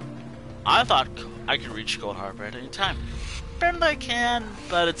 I thought I could reach Cold Harbor at any time. And I can,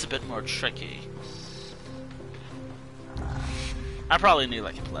 but it's a bit more tricky. I probably need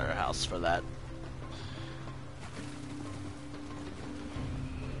like a player house for that.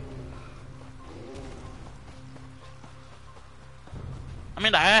 I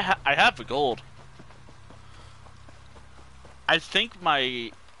mean, I have the gold. I think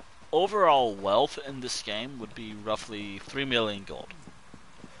my overall wealth in this game would be roughly 3 million gold.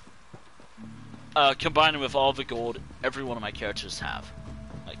 Combining with all the gold every one of my characters have.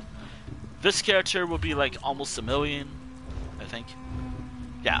 Like, this character will be like almost 1 million, I think.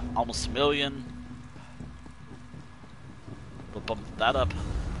 Yeah, almost 1 million. We'll bump that up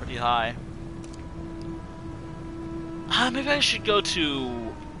pretty high. Maybe I should go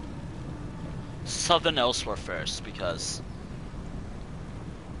to Southern Elsewhere first, because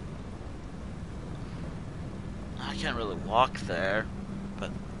I can't really walk there,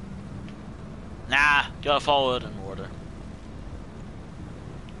 but nah, gotta follow it in order.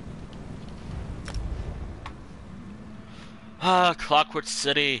 Clockwork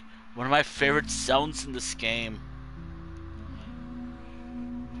City, one of my favorite zones in this game.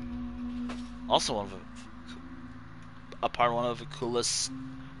 Also one of the coolest,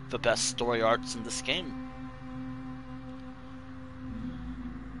 the best story arcs in this game.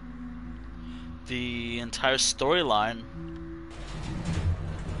 The entire storyline,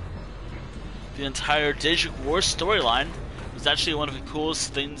 the entire Daedric War storyline was actually one of the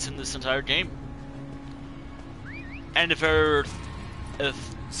coolest things in this entire game. And if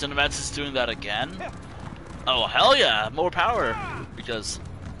Cinemats is doing that again, oh hell yeah, more power! Because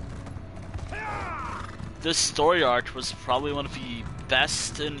this story arc was probably one of the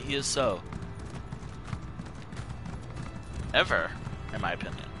best in ESO ever, in my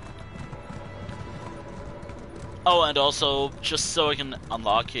opinion. Oh, and also, just so I can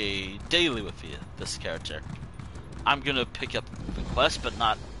unlock a daily with this character, I'm gonna pick up the quest, but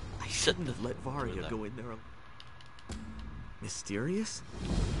not I shouldn't have let Varia go in there. Mysterious?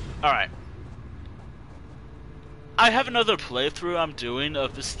 Alright. I have another playthrough I'm doing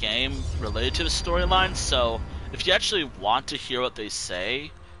of this game related to the storyline, so if you actually want to hear what they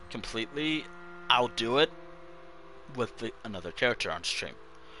say completely, I'll do it with another character on stream.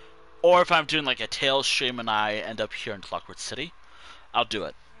 Or if I'm doing like a Tales stream and I end up here in Clockwork City, I'll do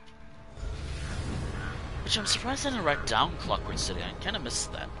it. Which I'm surprised I didn't write down Clockwork City. I kind of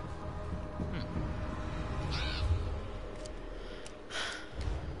missed that.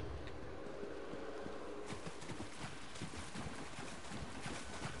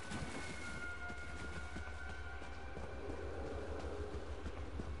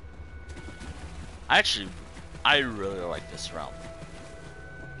 I really like this realm.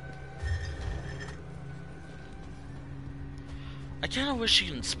 I kind of wish you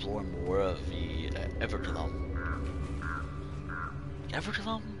can explore more of the Everglade.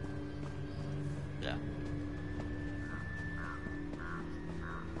 Everglade? Yeah.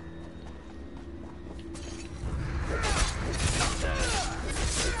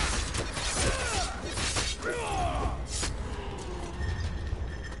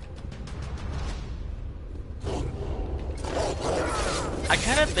 I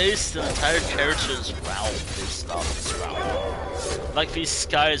kind of based the entire character's realm based off this realm. Like these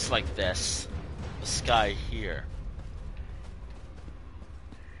skies like this. The sky here.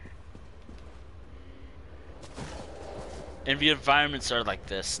 And the environments are like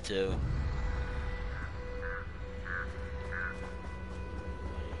this too.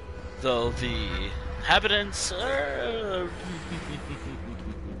 Though the inhabitants are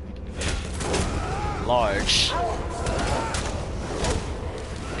large.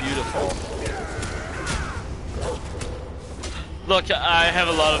 Beautiful. Look, I have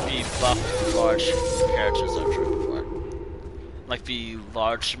a lot of the buff, large characters I've drew before. Like the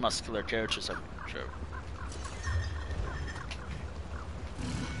large, muscular characters I've drew.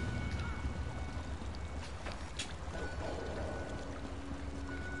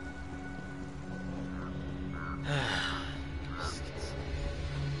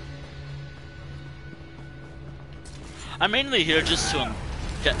 I'm mainly here just to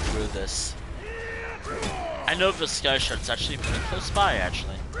get through this. I know the skyshard's actually pretty close by,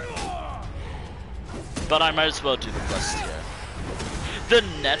 actually. But I might as well do the quest here. The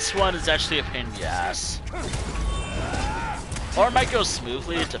next one is actually a pain in the ass. Or it might go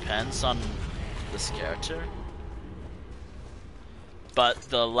smoothly, it depends on this character. But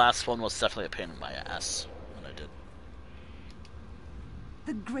the last one was definitely a pain in my ass when I did.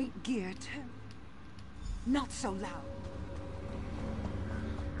 The great gear, too. Not so loud.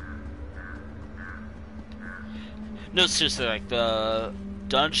 No, seriously, like the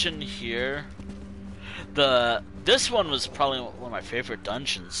dungeon here, this one was probably one of my favorite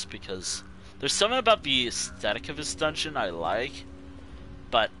dungeons because there's something about the aesthetic of this dungeon I like,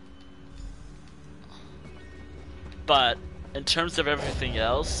 but in terms of everything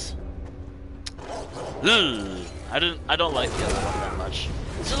else, I don't like the other one that much.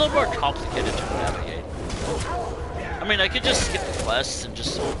 It's a little more complicated to navigate. I mean, I could just skip the quests and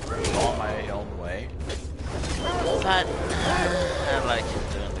just go on my own way. But I like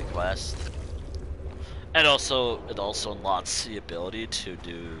doing the quest. And also, it also unlocks the ability to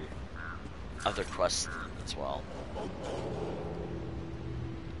do other quests as well.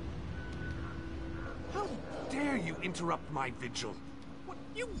 How dare you interrupt my vigil? What,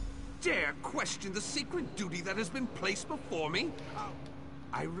 you dare question the sacred duty that has been placed before me?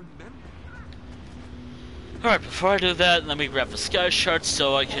 I remember. Alright, before I do that, let me grab the skyshard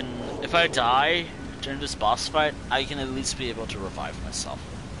so I can, if I die during this boss fight, I can at least be able to revive myself.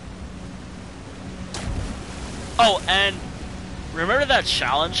 Oh, and remember that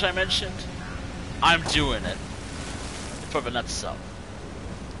challenge I mentioned? I'm doing it for the next sub.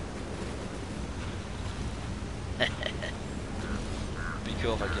 Be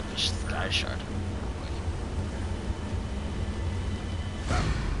cool if I get the skyshard.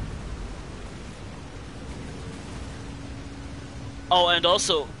 Oh, and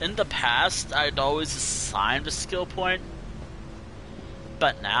also, in the past, I'd always assigned a skill point.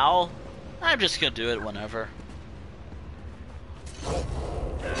 But now, I'm just gonna do it whenever.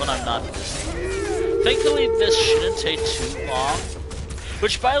 When I'm not busy. Thankfully, this shouldn't take too long.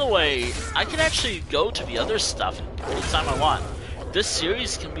 Which, by the way, I can actually go to the other stuff anytime I want. This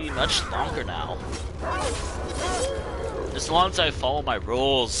series can be much longer now. As long as I follow my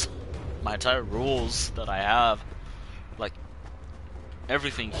rules. My entire rules that I have. Like,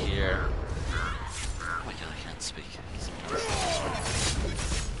 everything here. Oh my god, I can't speak.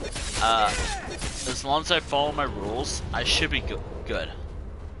 As long as I follow my rules, I should be good.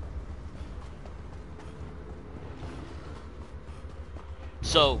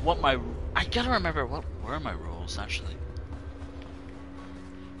 So, I gotta remember what were my rules actually.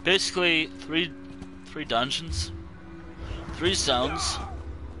 Basically, three dungeons, 3 zones,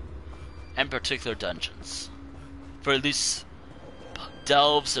 and particular dungeons. For at least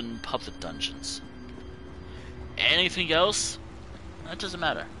delves and public dungeons. Anything else, that doesn't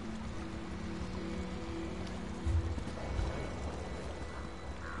matter.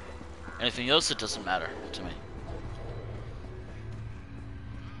 Anything else, it doesn't matter to me.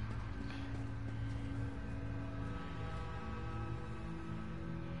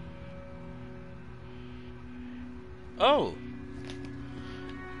 Oh!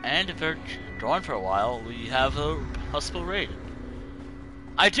 And if they're going for a while, we have a possible raid.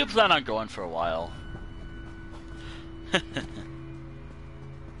 I do plan on going for a while.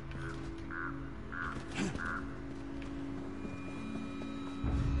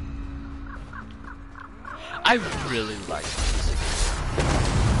 I really like the music.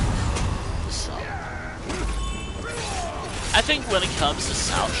 So, I think when it comes to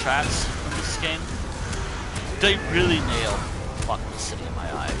soundtracks from this game, they really nail fucking City in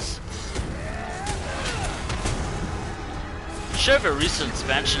my eyes. Sure, the recent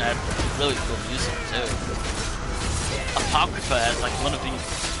expansion had really cool music too. Apocrypha has like one of the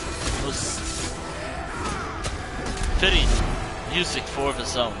most fitting music for the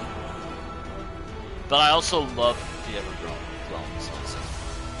zone. But I also love the Evergrown music.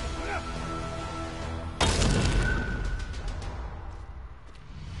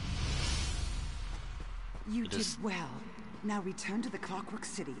 You did well. Now return to the Clockwork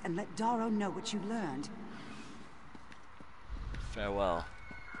City and let Darrow know what you learned. Farewell.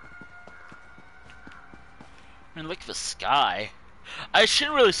 I mean, look at the sky. I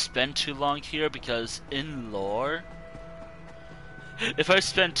shouldn't really spend too long here because in lore, if I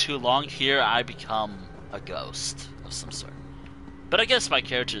spend too long here, I become a ghost of some sort. But I guess my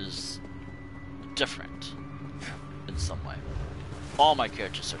character is different in some way. All my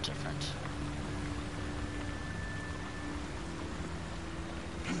characters are different.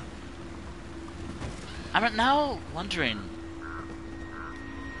 I'm now wondering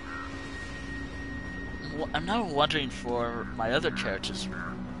for my other character's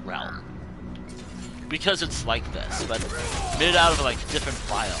realm. Because it's like this, but made out of like different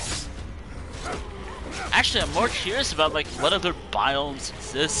biomes. Actually, I'm more curious about like what other biomes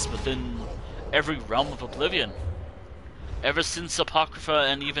exist within every realm of Oblivion. Ever since Apocrypha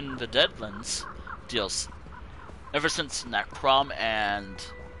and even the Deadlands deals. Ever since Necrom and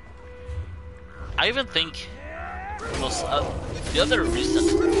I even think most the other recent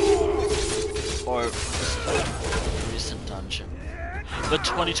dungeon, the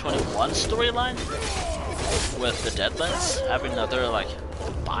 2021 storyline with the Deadlands having another like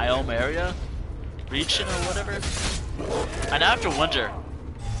biome area, region or whatever. And I have to wonder,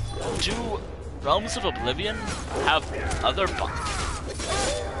 do Realms of Oblivion have other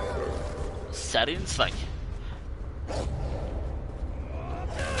settings? Like,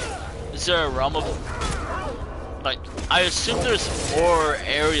 is there a realm of, like, I assume there's more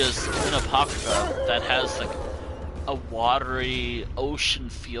areas in Apocrypha that has like a watery ocean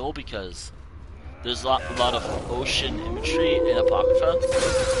feel because there's a lot of ocean imagery in Apocrypha.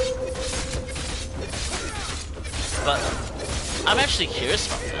 But I'm actually curious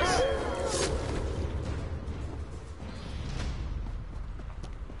about this.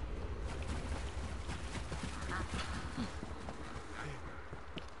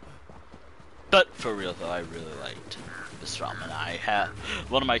 But for real though, I really liked this realm, and I have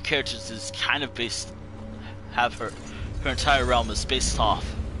one of my characters is kind of based, her entire realm is based off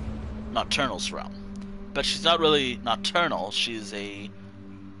Nocturnal's realm, but she's not really nocturnal. She's I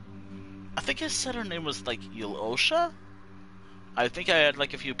think I said her name was like Yulosha. I think I had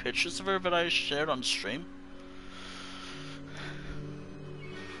like a few pictures of her that I shared on stream.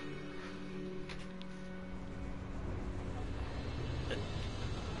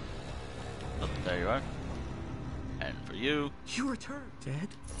 Oh, there you are. And for you... You returned. Dead?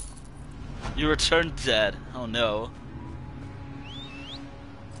 You returned dead. Oh no.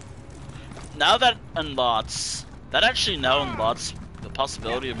 Now that unlocks... That actually now unlocks the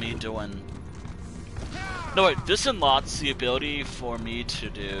possibility of me doing... No wait, this unlocks the ability for me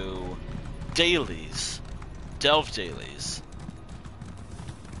to do... dailies. Delve dailies.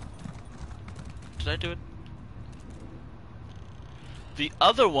 Did I do it? The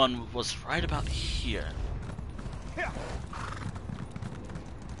other one was right about here.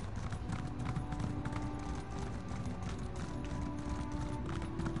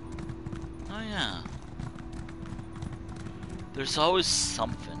 Oh yeah. There's always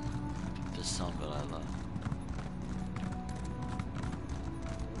something with this song that I love.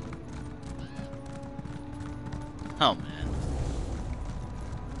 Oh man.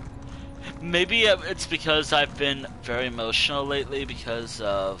 Maybe it's because I've been very emotional lately because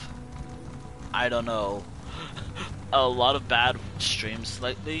of, I don't know, a lot of bad streams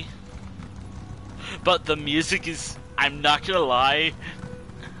lately. But the music is, I'm not gonna lie,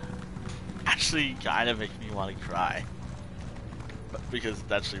 actually kind of makes me want to cry. Because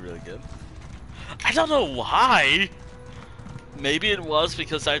it's actually really good. I don't know why. Maybe it was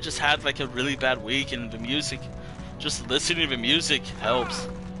because I just had like a really bad week and the music, just listening to the music helps.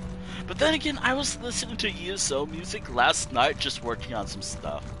 But then again, I was listening to ESO music last night just working on some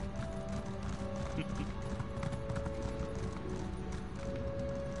stuff.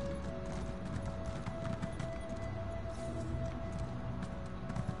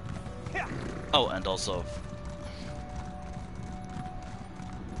 Oh, and also...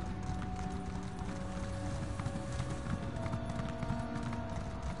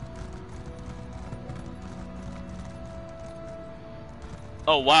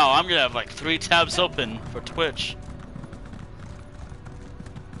 Oh wow, I'm gonna have like 3 tabs open for Twitch.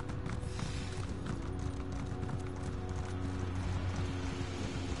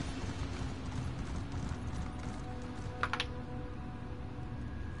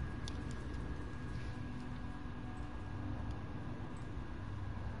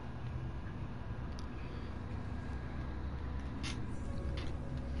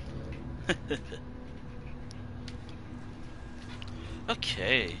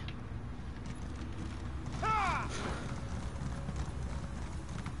 Okay.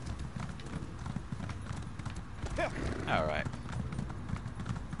 Alright.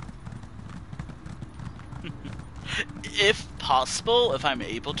 If possible, if I'm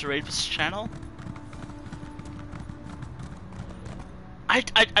able to raid this channel, I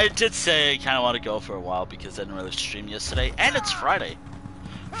did say I kind of want to go for a while because I didn't really stream yesterday, and it's Friday.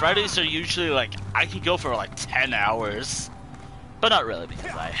 Fridays are usually like, I can go for like 10 hours, but not really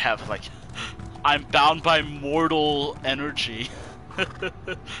because I have like, I'm bound by mortal energy.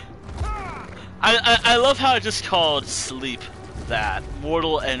 I love how I just called sleep that,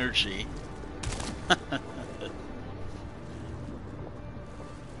 mortal energy.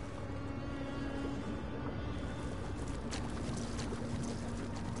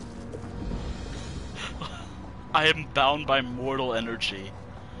 I am bound by mortal energy.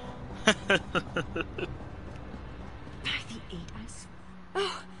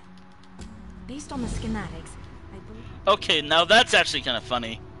 Oh. Based on the schematics, I believe... Okay, now that's actually kind of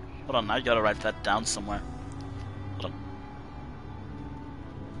funny. Hold on, I gotta write that down somewhere. Hold on.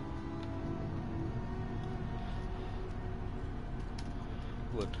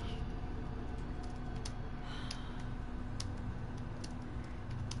 Wood.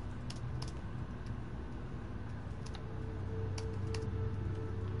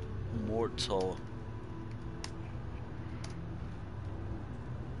 Mortal.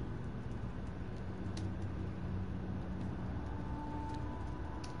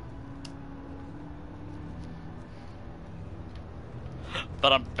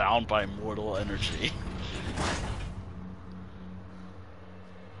 But I'm bound by mortal energy.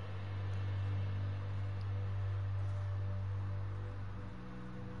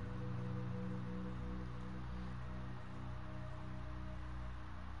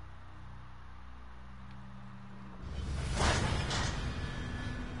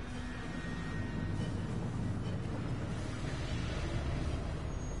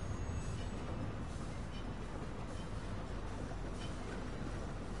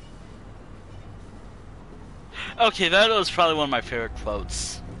 Okay, that was probably one of my favorite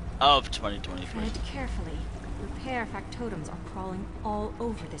quotes of 2023. Tread carefully. Repair factotums are crawling all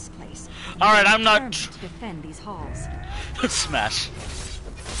over this place. Alright, I'm not... to defend these halls. Smash.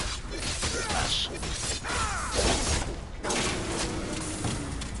 Smash.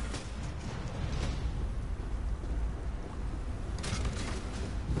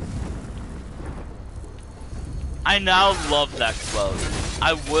 I now love that quote.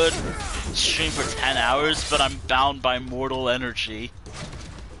 I would stream for 10 hours, but I'm bound by mortal energy.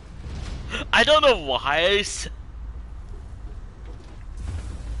 I don't know why I said...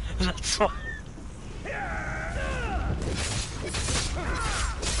 That's why...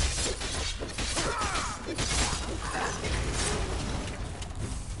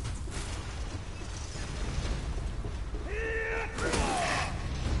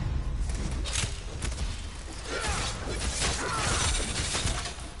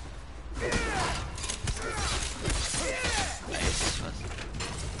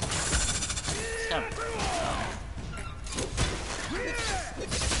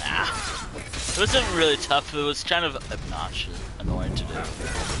 It wasn't really tough, it was kind of obnoxious, annoying to do. I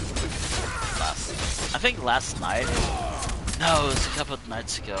think last night? No, it was a couple of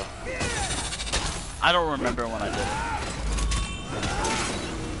nights ago. I don't remember when I did it.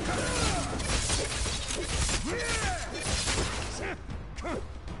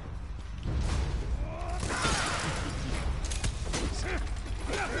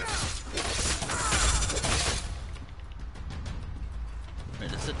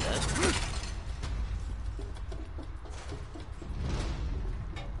 Wait, is it dead?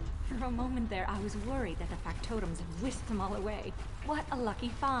 For a moment there, I was worried that the factotums had whisked them all away. What a lucky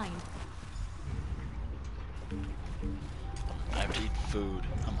find. I have to eat food.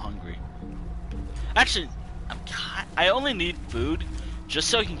 I'm hungry. Actually, I only need food just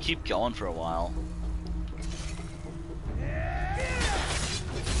so I can keep going for a while.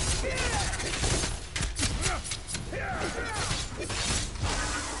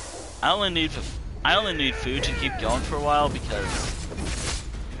 I only need food to keep going for a while because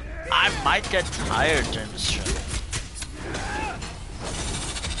I might get tired during the stream.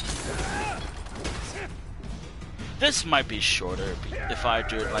 this might be shorter if I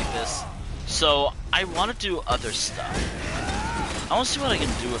do it like this. So I want to do other stuff. I want to see what I can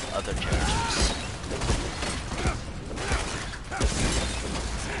do with other characters.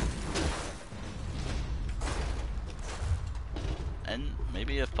 And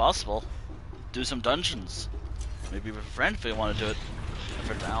maybe, if possible, do some dungeons. Maybe with a friend if they want to do it. If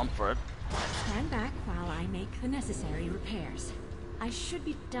they're down for it. Stand back while I make the necessary repairs. I should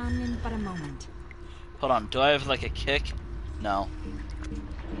be done in but a moment. Hold on, do I have like a kick? No.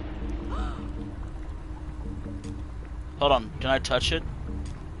 Hold on, can I touch it?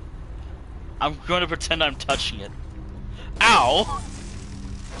 I'm going to pretend I'm touching it. Ow!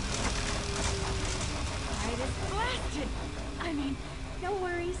 Right, it's blasted! I mean, no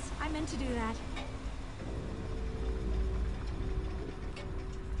worries. I meant to do that.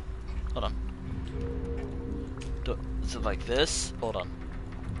 Hold on. Is it like this? Hold on.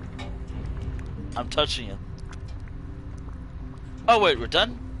 I'm touching it. Oh wait, we're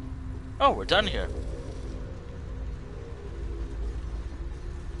done? Oh, we're done here.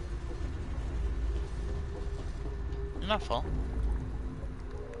 You're not full.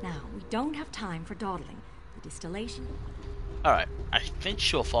 Now, we don't have time for dawdling. The distillation... Alright, I think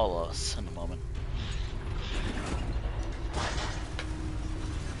she'll follow us in a moment.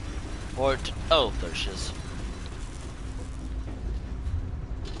 Or oh, there she is.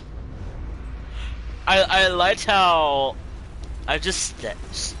 I liked how I just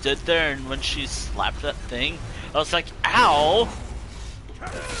stood there, and when she slapped that thing, I was like, ow!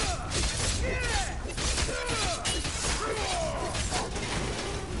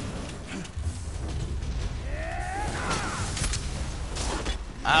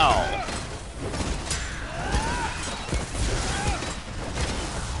 Ow.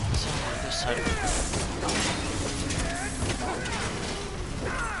 It's on this side of it.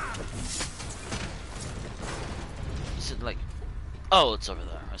 Is it like... Oh, it's over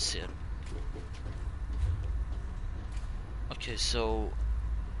there. I see it. Okay, so...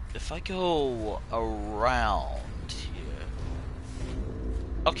 if I go around here...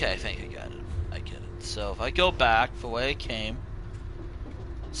 Okay, I think I got it. I get it. So if I go back the way I came...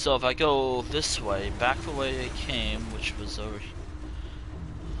 So if I go this way, back the way I came, which was over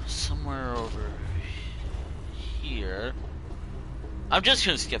somewhere over here. I'm just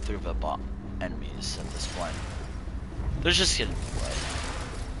gonna skip through the enemies at this point. They're just getting in the way.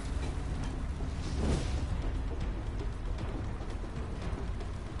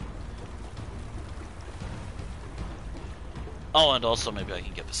 Oh, and also maybe I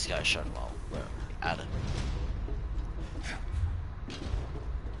can get the skyshard while we're at it.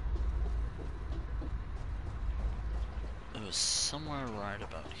 It was somewhere right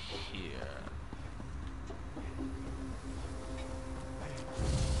about here.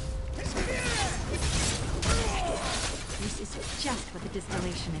 This is just what the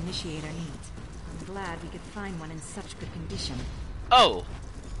distillation initiator needs. I'm glad we could find one in such good condition. Oh!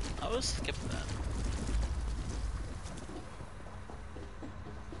 I was skipping that.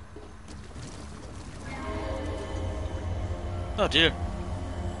 Oh dear.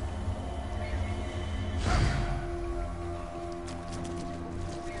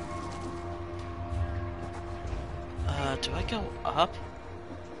 Do I go up?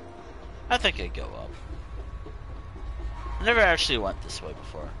 I think I go up. I never actually went this way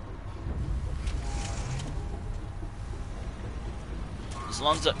before. As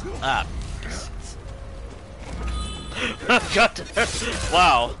long as I... God,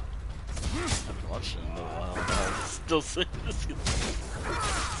 wow. I've been watching it in a while, but I'm still saying this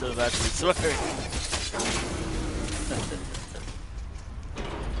instead of actually swearing.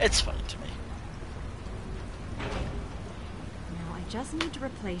 It's funny to me. Now I just need to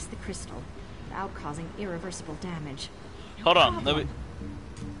replace the crystal without causing irreversible damage. No Hold on, problem. let me...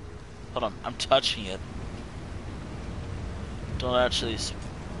 Hold on, I'm touching it. Don't actually...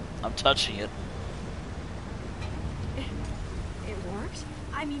 I'm touching it. It worked?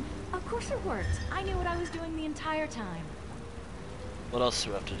 I mean, of course it worked. I knew what I was doing the entire time. What else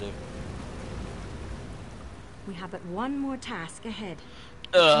do we have to do? We have but one more task ahead.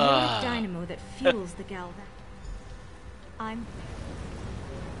 The dynamo that fuels the galvan.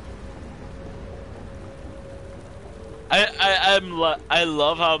 I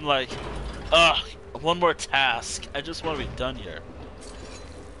love how I'm like, ugh, one more task. I just want to be done here.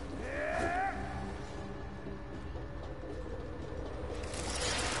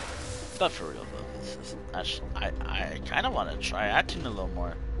 But for real though, this is actually, I kind of want to try acting a little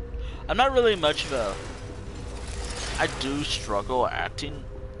more. I'm not really much of a... I do struggle acting,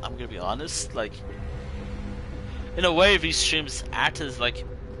 I'm gonna be honest. Like, in a way, these streams act as like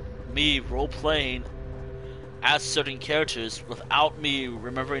me role-playing as certain characters without me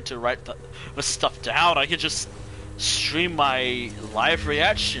remembering to write the stuff down. I could just stream my live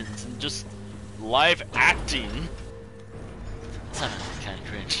reactions and just live acting. It's kind of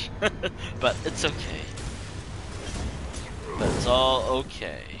cringe, but it's okay. But it's all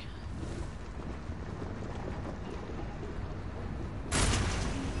okay.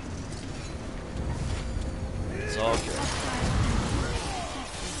 It's all good.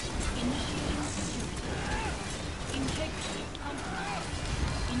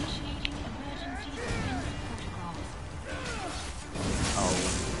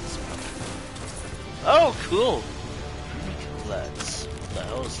 Oh, cool! Let's. What the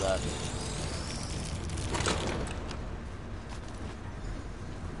hell is that?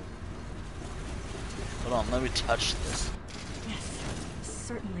 Hold on, let me touch this. Yes,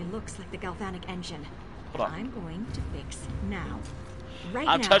 certainly looks like the galvanic engine. Hold on. I'm going to fix now. Right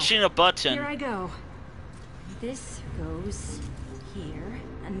I'm now. touching a button. Here I go. This goes here,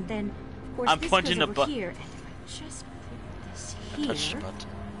 and then, of course, I'm this pointing goes a over button. here. And if I just put this Touch the here, button.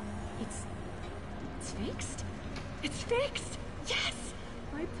 it's fixed. It's fixed. Yes,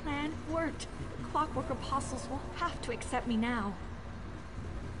 my plan worked. Clockwork Apostles will have to accept me now.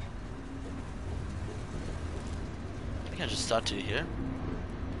 I think I just start to here.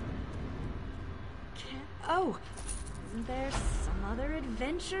 Oh, isn't there some other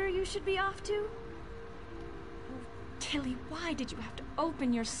adventure you should be off to? Oh, Tilly, why did you have to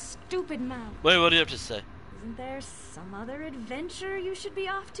open your stupid mouth? Wait, what do you have to say? Isn't there some other adventure you should be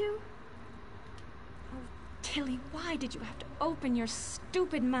off to? Oh, Tilly, why did you have to open your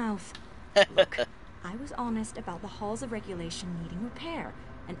stupid mouth? Look, I was honest about the halls of regulation needing repair,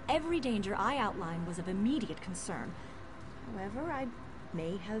 and every danger I outlined was of immediate concern. However, I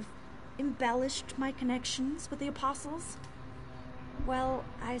may have embellished my connections with the Apostles. Well,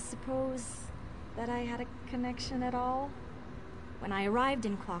 I suppose that I had a connection at all. When I arrived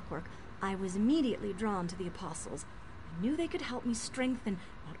in Clockwork, I was immediately drawn to the Apostles. I knew they could help me strengthen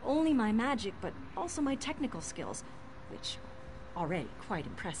not only my magic, but also my technical skills, which are already quite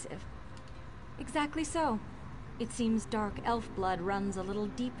impressive. Exactly so. It seems dark elf blood runs a little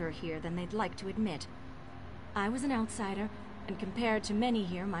deeper here than they'd like to admit. I was an outsider, and compared to many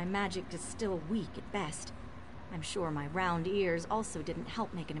here, my magic is still weak at best. I'm sure my round ears also didn't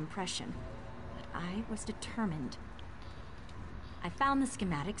help make an impression, but I was determined. I found the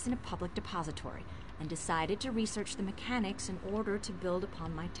schematics in a public depository and decided to research the mechanics in order to build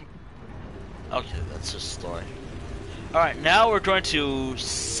upon my technical. Okay, that's just story. Alright, now we're going to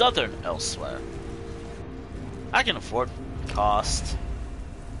Southern Elsewhere. I can afford cost.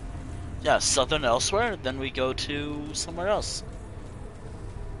 Yeah, Southern Elsewhere, then we go to somewhere else.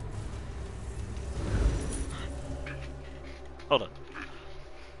 Hold on.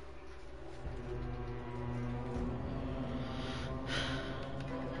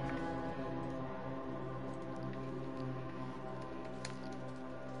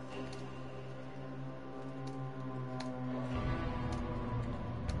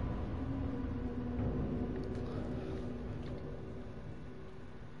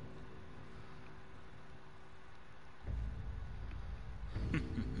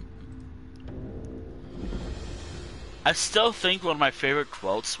 I still think one of my favorite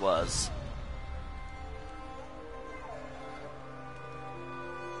quotes was,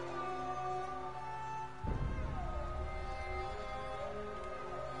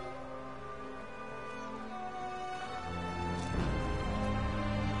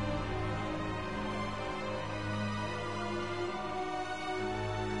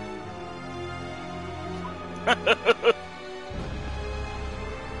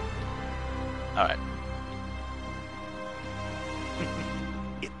 alright.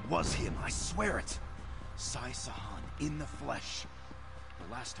 It was him, I swear it. Sai Sahan in the flesh.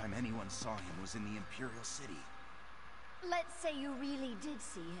 The last time anyone saw him was in the Imperial City. Let's say you really did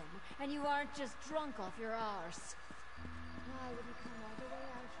see him, and you aren't just drunk off your arse. Why would he come all the way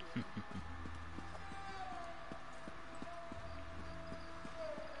out here?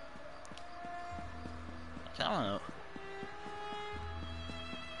 I don't know.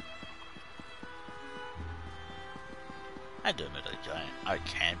 I don't know that I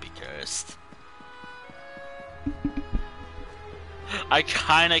can be cursed. I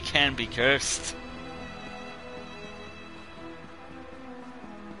kinda can be cursed.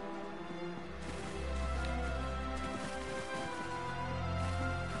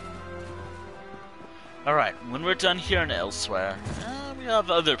 Alright, when we're done here and elsewhere, we have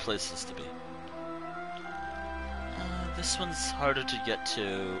other places to be. This one's harder to get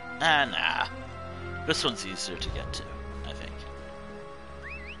to. Nah. This one's easier to get to, I think.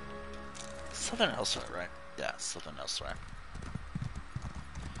 Southern elsewhere, right? Yeah, Southern Elsewhere.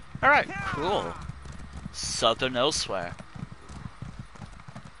 Alright, cool. Southern Elsewhere.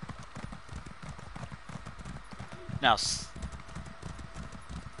 Now,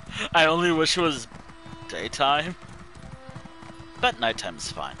 I only wish it was daytime, but nighttime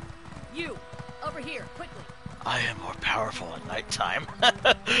is fine. You, over here, quickly. I am more powerful at nighttime.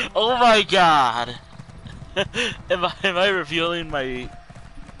 Oh my god! am I revealing my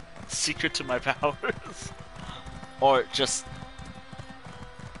secret to my powers? Or just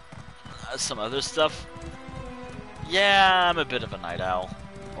some other stuff? Yeah, I'm a bit of a night owl.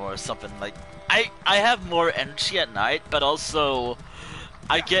 Or something like... I have more energy at night, but also...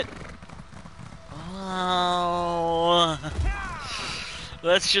 I get... Oh...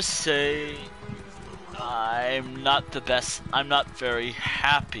 Let's just say... I'm not the best... I'm not very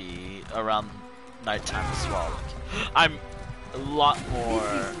happy around nighttime as well. Like, I'm a lot more...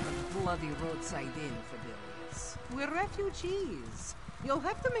 This isn't a bloody roadside inn for Billies. We're refugees. You'll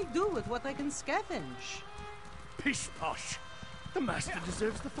have to make do with what I can scavenge. Pish posh. The master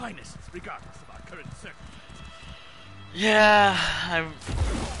deserves the finest, regardless of our current circumstances. Yeah, I'm...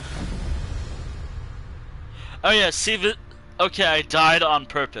 Oh yeah, see the... Okay, I died on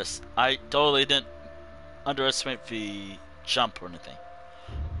purpose. I totally didn't underestimate the jump or anything.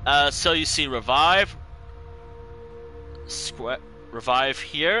 So you see revive, revive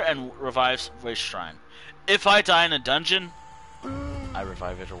here, and revive Waste Shrine. If I die in a dungeon, I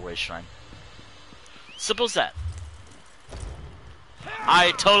revive it or Waste Shrine. Simple as that.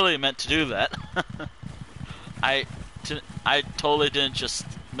 I totally meant to do that. I totally didn't just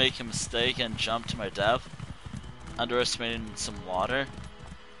make a mistake and jump to my death, underestimating some water.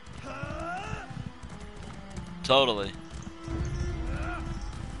 Totally.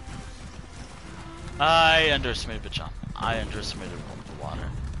 I underestimated the jump. I underestimated the water.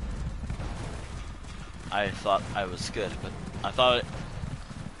 I thought I was good, but I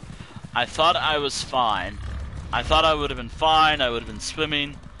thought I was fine. I thought I would have been fine, I would have been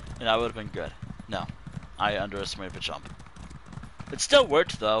swimming, and I would have been good. No. I underestimated the jump. It still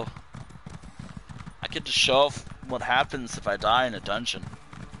worked, though. I get to show off what happens if I die in a dungeon.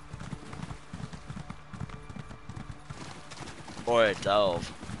 Or a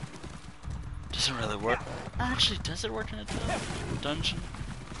delve. Doesn't really work. Actually, does it work in a dungeon?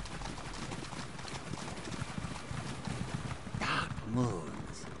 Dark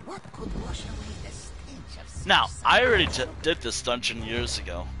moons. What could wash away the stench of... Now, I already did this dungeon years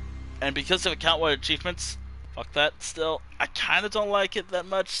ago. And because of account-wide achievements, fuck that, still. I kind of don't like it that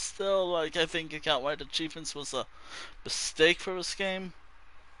much still. Like, I think account-wide achievements was a mistake for this game.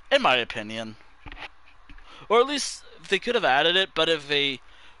 In my opinion. Or at least, they could have added it, but if they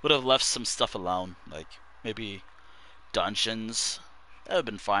would have left some stuff alone. Like, maybe dungeons. That would have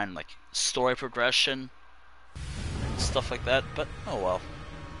been fine. Like, story progression. Stuff like that, but oh well.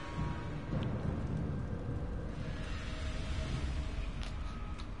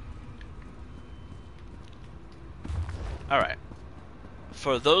 Alright.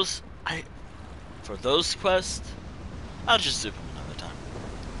 For those quests, I'll just do them another time.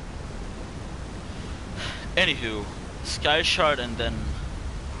 Anywho, skyshard and then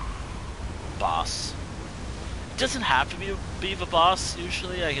boss. It doesn't have to be the boss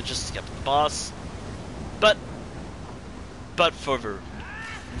usually, I could just skip the boss. But for the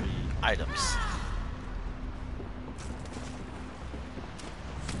items.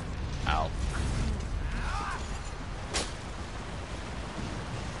 Ow.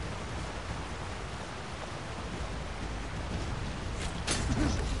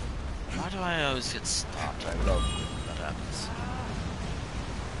 Why do I always get stopped? I love when that happens.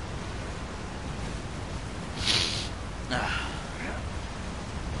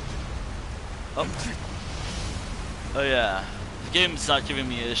 Oh. Oh yeah. The game's not giving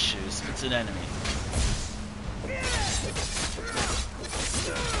me issues. It's an enemy.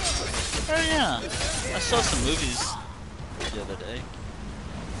 Oh yeah. I saw some movies the other day.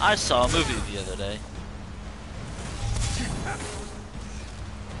 I saw a movie the other day.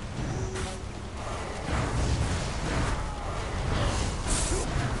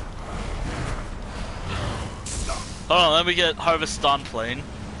 Hold on, let me get Harvest Dawn playing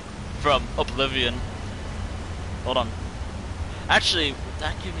from Oblivion. Hold on. Actually, would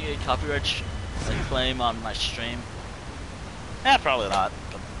that give me a copyright claim on my stream? Eh, probably not.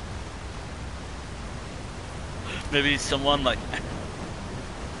 But maybe someone like...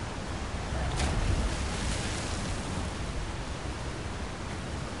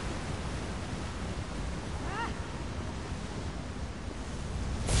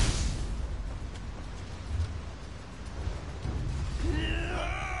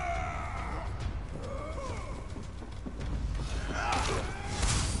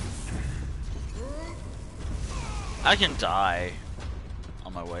 I can die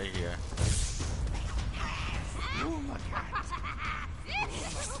on my way here.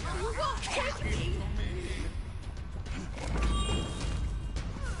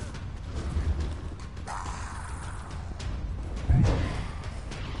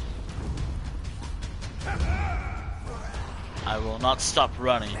 I will not stop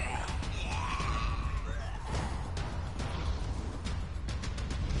running.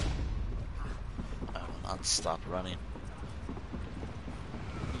 I will not stop running.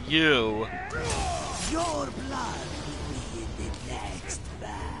 You. Your blood will be in the next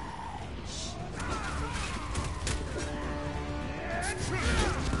batch.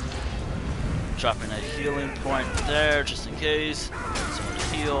 Dropping a healing point there, just in case. Someone to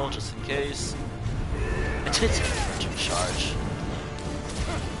heal, just in case. It takes a minute to charge.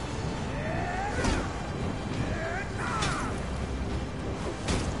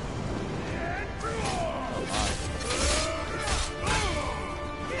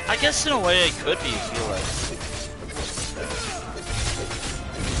 I guess in a way it could be healing.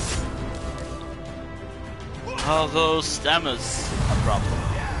 Although stamina's a problem.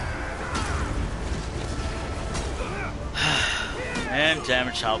 And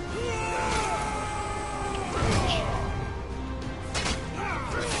damage help.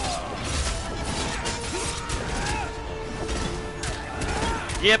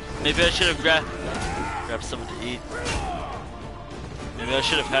 Yep, maybe I should have grabbed something to eat. Maybe I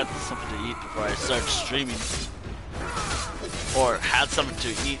should have had something to eat before I started streaming. Or had something to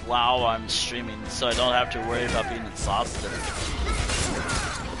eat while I'm streaming, so I don't have to worry about being exhausted.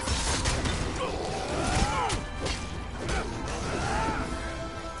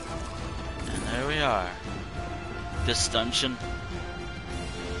 And there we are. This dungeon.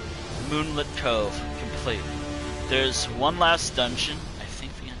 Moonlit Cove, complete. There's one last dungeon. I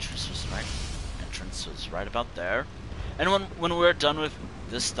think the entrance was right. Entrance was right about there. And when we're done with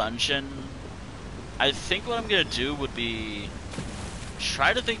this dungeon, I think what I'm gonna do would be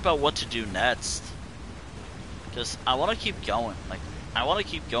try to think about what to do next. Because I want to keep going. Like, I want to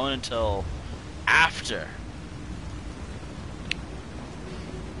keep going until after.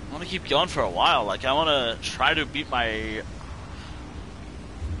 I want to keep going for a while. Like, I want to try to beat my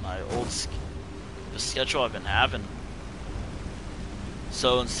the schedule I've been having.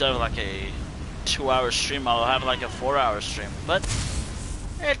 So instead of like a 2-hour stream, I'll have like a 4-hour stream. But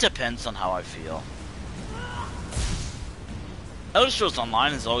it depends on how I feel. Elder Scrolls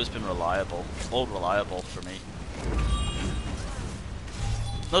Online has always been reliable for me.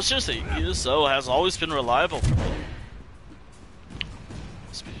 No, seriously, ESO has always been reliable for me.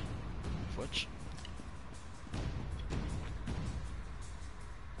 Speaking of which.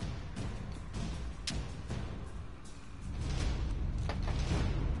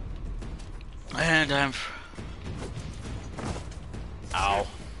 And I'm... Ow.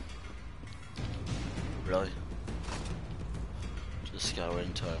 Really? Just gotta wait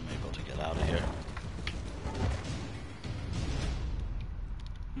until I'm able to get out of here.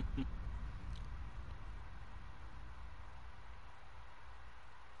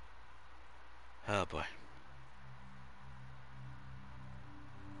 Oh boy.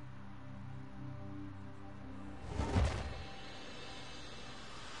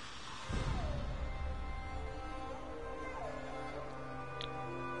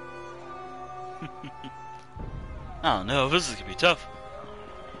 Oh no, this is gonna be tough.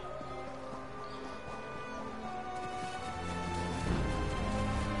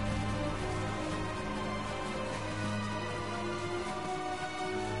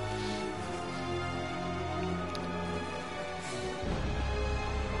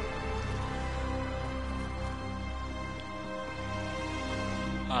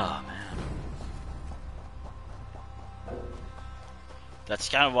 Oh man. That's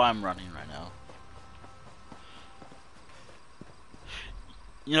kind of why I'm running right now.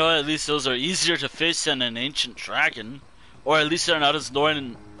 You know, at least those are easier to face than an ancient dragon. Or at least they're not as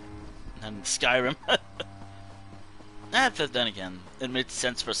annoying than Skyrim. But then again, it made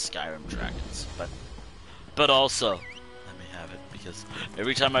sense for Skyrim dragons. But also, let me have it, because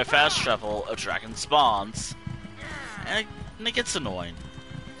every time I fast travel, a dragon spawns. And it gets annoying.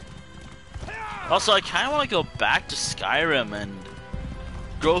 Also, I kind of want to go back to Skyrim and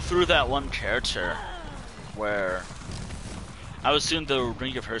go through that one character where I was doing the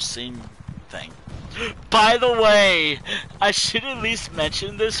Ring of Hercene thing. By the way, I should at least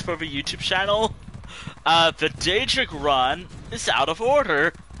mention this for the YouTube channel. The Daedric run is out of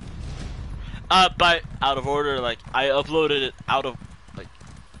order. By out of order, like, I uploaded it out of, like,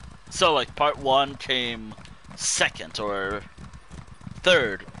 so, like, part 1 came second or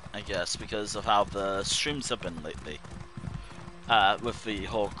third I guess, because of how the streams have been lately. With the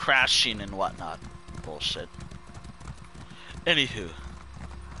whole crashing and whatnot bullshit. Anywho.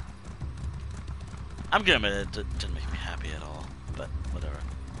 I'm gonna admit it didn't make me happy at all, but whatever.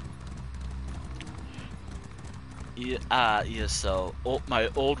 ESO, my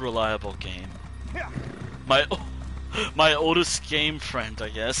old reliable game. My oldest game friend, I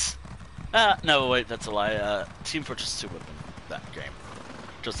guess. No, wait, that's a lie. Team Fortress 2 would have been that game.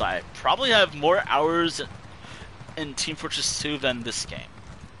 Just I probably have more hours in Team Fortress 2 than this game.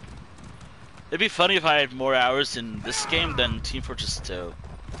 It'd be funny if I had more hours in this game than Team Fortress 2.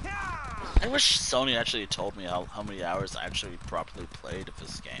 I wish Sony actually told me how many hours I actually properly played of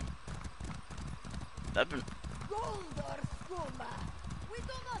this game. That'd been... Gold or skooma, we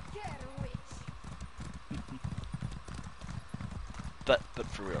do not care which. but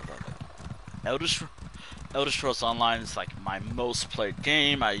for real though, Elder Scrolls Online is like my most played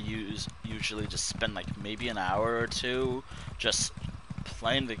game. I usually just spend like maybe an hour or two just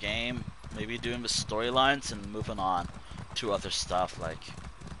playing the game, maybe doing the storylines and moving on to other stuff like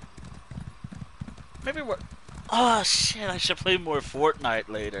maybe we're... Oh shit, I should play more Fortnite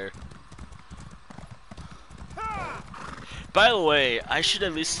later. By the way, I should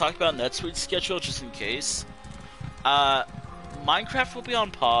at least talk about NetSuite's schedule just in case. Minecraft will be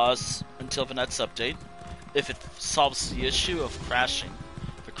on pause until the next update, if it solves the issue of crashing,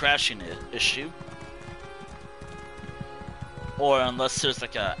 the crashing issue. Or unless there's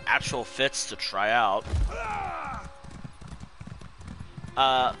like a actual fix to try out.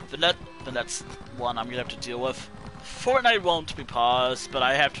 The next one I'm gonna have to deal with. Fortnite won't be paused, but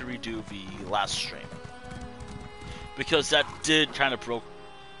I have to redo the last stream. Because that did kind of broke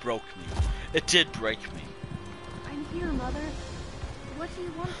me. It did break me. I'm here, Mother. What do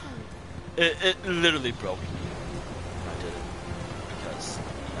you want from me? It literally broke me. I did it. Because, you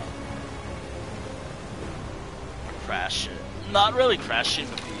know, crash it. Not really crashing,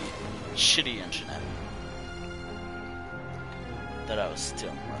 but the shitty internet that I was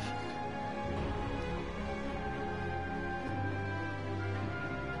dealing with.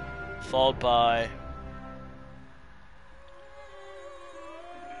 Followed by...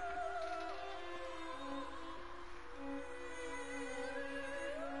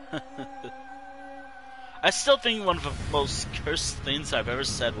 I still think one of the most cursed things I've ever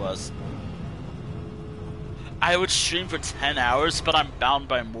said was I would stream for 10 hours, but I'm bound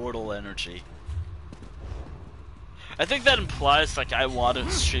by mortal energy. I think that implies like I want to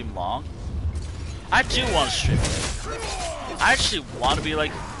stream long. I do want to stream late. I actually want to be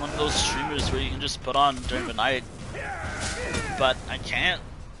like one of those streamers where you can just put on during the night, but I can't.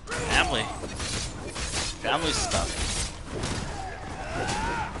 Family stuff.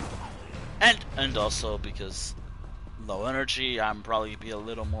 And also because low energy, I'm probably be a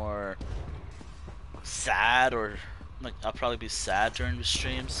little more sad, or like I'll probably be sad during the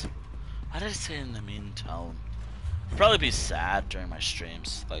streams. Why did I say it in the mean tone? I'll probably be sad during my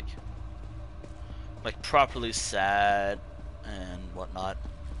streams, like properly sad and whatnot.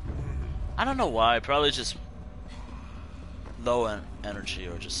 I don't know why. Probably just low energy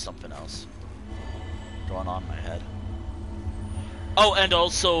or just something else going on in my head. Oh, and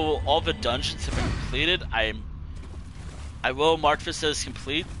also, all the dungeons have been completed. I will mark this as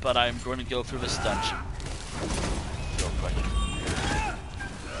complete, but I'm going to go through this dungeon real quick.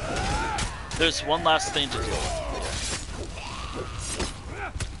 There's one last thing to deal with.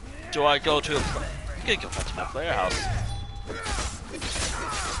 Do I go to I'm gonna go back to my player house.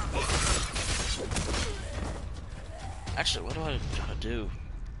 Actually, what do I gotta do?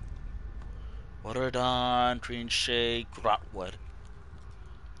 Water Dawn, Green Shake, Grotwood.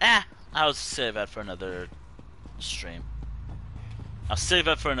 I'll save that for another stream.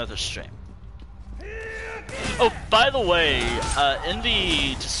 Oh, by the way, in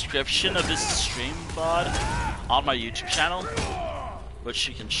the description of this stream VOD on my YouTube channel, which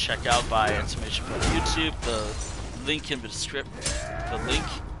you can check out by information from YouTube, the link in the the link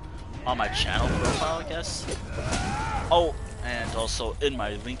on my channel profile, I guess. Oh, and also in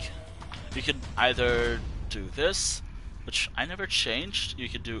my link, you can either do this, which I never changed. You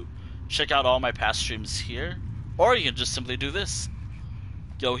could check out all my past streams here, or you can just simply do this.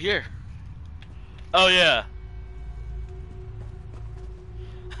 Go here. Oh yeah.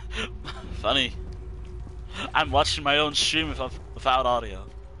 Funny. I'm watching my own stream without audio.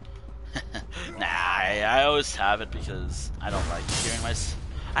 Nah, I always have it because I don't like hearing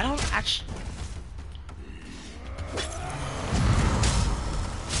I don't actually...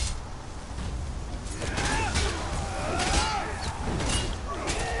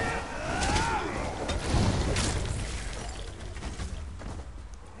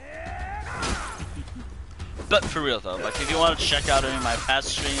 But for real though, like if you want to check out any of my past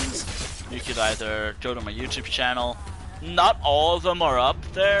streams, you could either go to my YouTube channel. Not all of them are up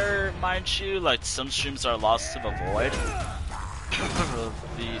there, mind you. Like some streams are lost to the void.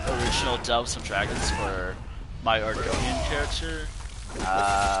 The original Delves and Dragons for my Argonian character.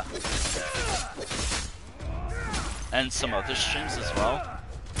 And some other streams as well.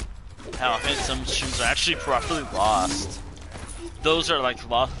 Hell, I think some streams are actually properly lost. Those are like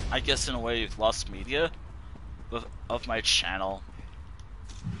lost, I guess in a way, lost media of my channel.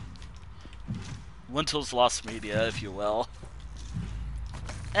 Wintel's lost media, if you will.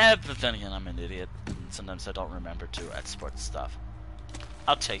 But then again, I'm an idiot. Sometimes I don't remember to export stuff.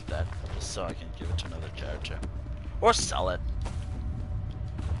 I'll take that, just so I can give it to another character. Or sell it.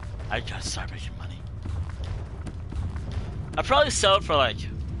 I gotta start making money. I'd probably sell it for like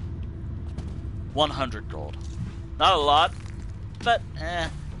 100 gold. Not a lot, but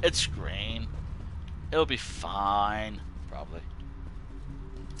it's green. It'll be fine, probably.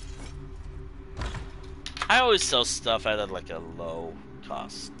 I always sell stuff at like a low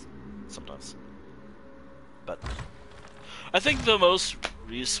cost, sometimes. But I think the most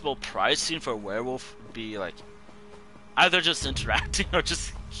reasonable pricing for a werewolf would be like either just interacting or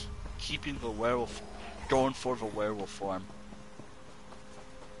just keeping the werewolf, going for the werewolf form.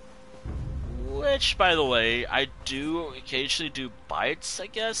 Which, by the way, I do occasionally do bites, I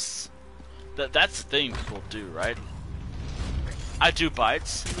guess. That's the thing people do, right? I do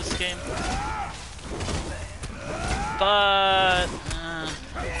bites in this game. But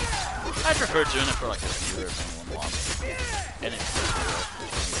I prefer doing it for like a viewer if anyone wants. And it's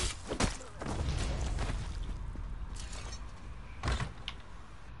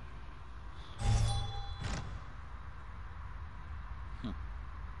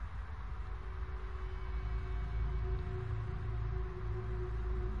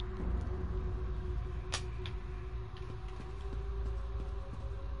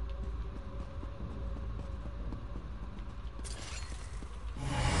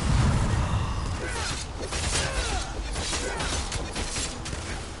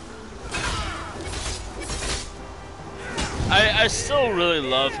I still really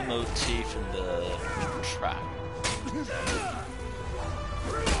love the motif in the track.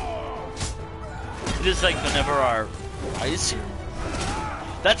 It is like whenever our rising.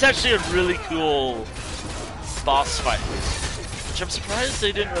 That's actually a really cool boss fight, which I'm surprised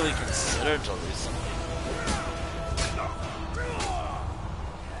they didn't really consider until recently.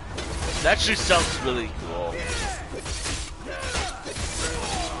 It actually sounds really cool.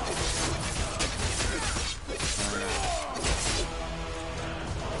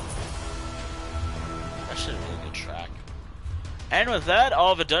 Actually a really good track. And with that,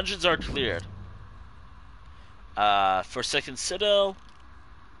 all the dungeons are cleared. For Second Citadel,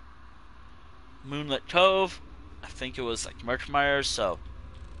 Moonlit Cove, I think it was like Merkmeyer, so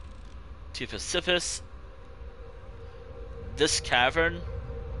Tiphysifis, this cavern,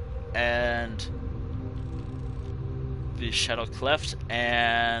 and the Shadow Cleft,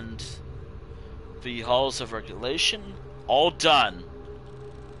 and the Halls of Regulation, all done.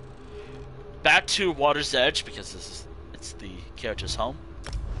 Back to Water's Edge, because it's the character's home.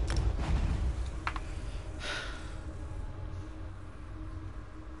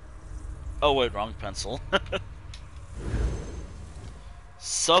 Oh wait, wrong pencil.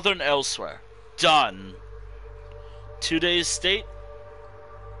 Southern Elsewhere. Done. 2 days state.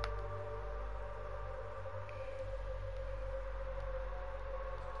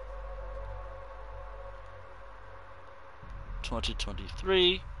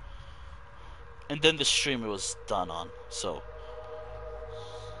 $2023. And then the stream it was done on, so.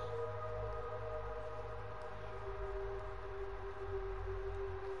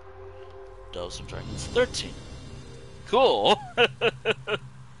 Delves and Dragons 13. Cool.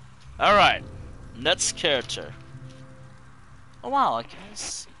 Alright. Next character. Oh wow, I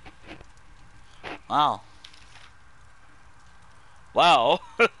guess. Wow. Wow.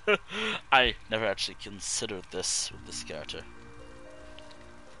 I never actually considered this with this character.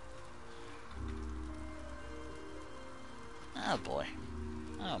 Oh boy.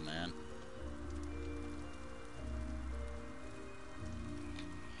 Oh man.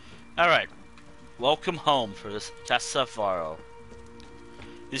 Alright. Welcome home for this Kastav.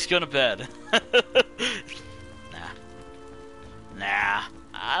 He's going to bed. Nah.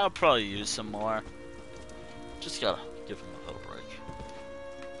 I'll probably use some more. Just gotta give him a little break.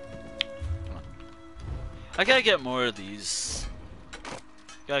 Come on. I gotta get more of these.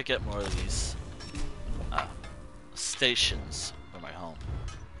 Stations for my home.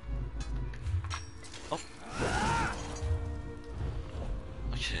 Oh.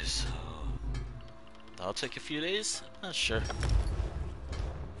 Okay, so That'll take a few days? Sure.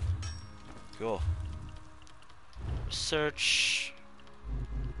 Cool. Research.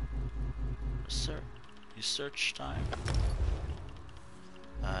 Research time.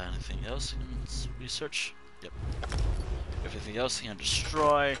 Anything else you can research? Yep. Everything else you can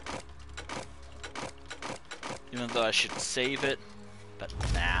destroy. Even though I should save it, but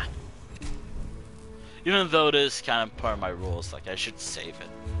nah. Even though it is kind of part of my rules, like I should save it.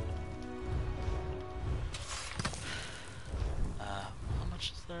 How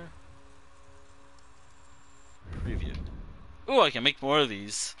much is there? Preview. Ooh, I can make more of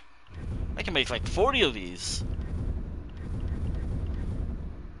these. I can make like 40 of these.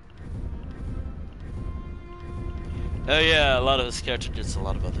 Oh yeah, a lot of this character gets a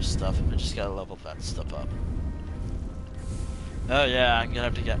lot of other stuff. I just gotta level that stuff up. Oh yeah, I'm gonna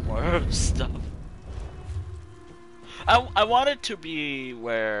have to get more stuff. I want it to be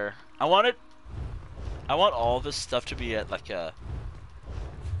where I want all this stuff to be at like a.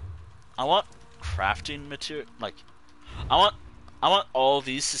 I want crafting material, like I want all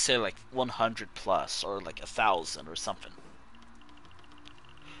these to say like 100 plus or like 1,000 or something.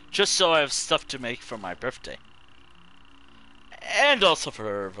 Just so I have stuff to make for my birthday. And also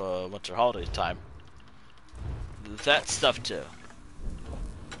for winter holiday time. That stuff too.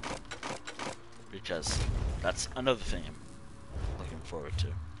 Because that's another thing I'm looking forward to.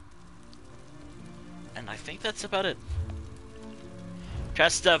 And I think that's about it.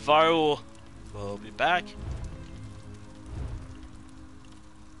 Kastav will be back.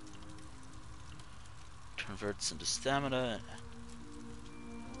 Converts into stamina.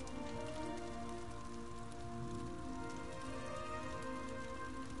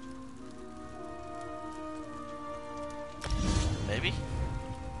 Maybe?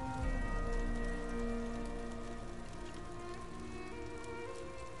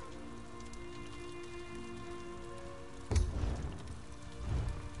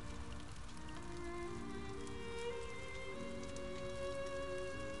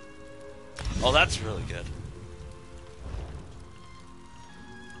 Oh, that's really good.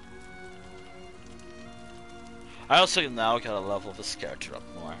 I also now gotta level this character up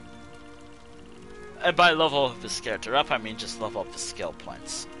more. And by level this character up, I mean just level up the skill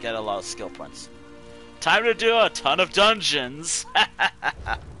points. Get a lot of skill points. Time to do a ton of dungeons!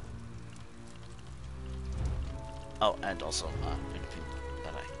 Oh, and also, anything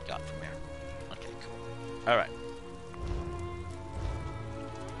that I got from here. Okay, cool. Alright.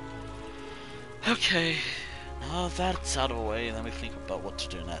 Okay, now that's out of the way, let me think about what to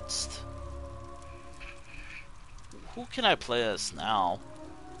do next. Who can I play as now?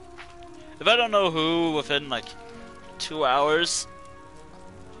 If I don't know who within like 2 hours,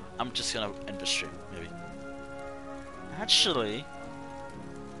 I'm just gonna end the stream, maybe. Actually,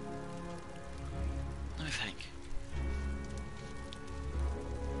 let me think.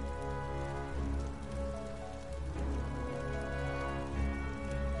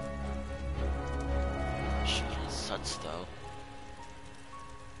 She sucks though.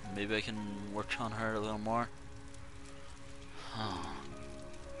 Maybe I can work on her a little more. Huh.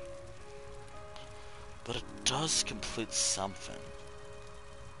 But it does complete something.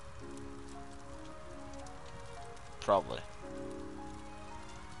 Probably.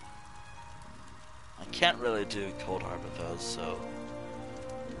 I can't really do Cold Harbor though, so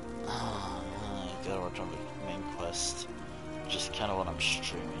I gotta work on the main quest. Just kind of what I'm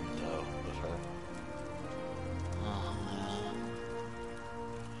streaming though with her.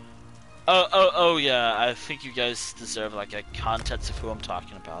 Oh yeah, I think you guys deserve like a context of who I'm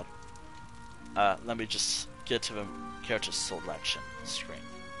talking about. Let me just get to the character selection screen.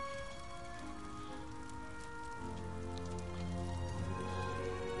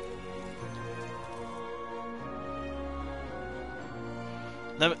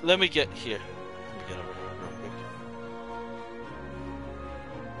 Let me get here.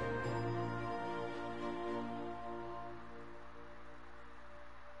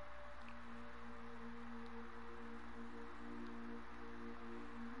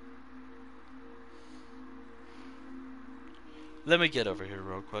 Let me get over here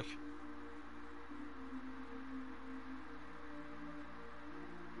real quick.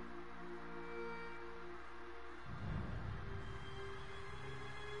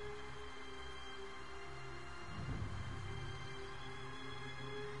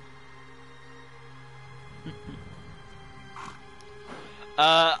 me get over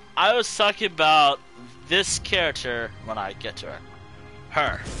here real quick. I was talking about this character when I get to her.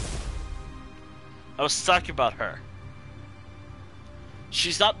 Her. I was talking about her.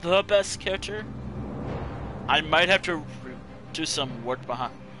 She's not the best character. I might have to do some work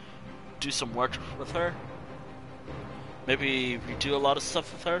behind do some work with her. Maybe redo a lot of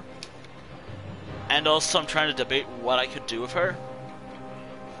stuff with her. And also I'm trying to debate what I could do with her.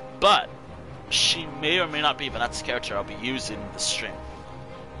 But she may or may not be Vanette's character I'll be using in the stream.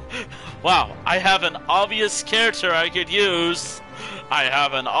 Wow, I have an obvious character I could use. I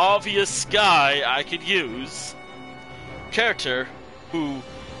have an obvious guy I could use. Character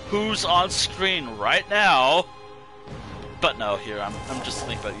who's on screen right now. But no, here I'm just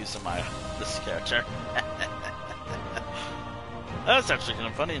thinking about using this character. That's actually kind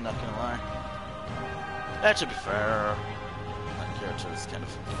of funny, not gonna lie. That should be fair. That character is kind of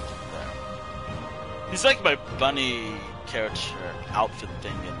fair. He's like my bunny character outfit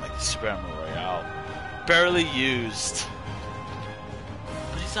thing in like Super Mario Royale. Barely used.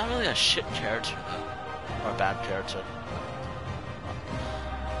 But he's not really a shit character though. Or a bad character.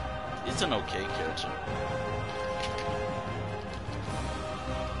 He's an okay character.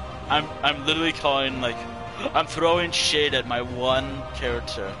 I'm literally calling like I'm throwing shade at my one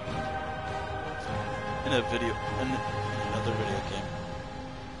character in a video in another video game.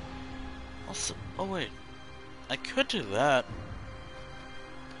 Also, oh wait, I could do that.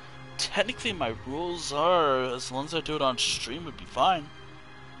 Technically, my rules are as long as I do it on stream, would be fine.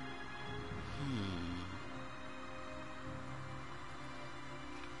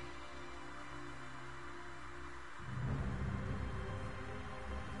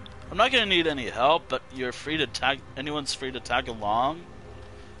 I'm not gonna need any help, but you're free to tag. Anyone's free to tag along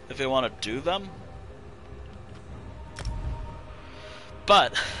if they want to do them.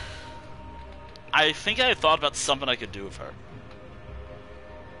 But I think I thought about something I could do with her.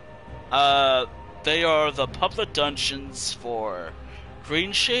 They are the public dungeons for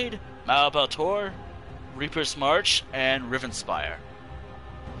Green Shade, Malabator, Reaper's March, and Rivenspire.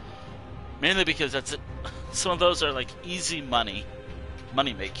 Mainly because that's it. Some of those are like easy money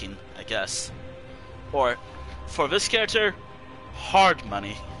making, I guess. Or for this character, hard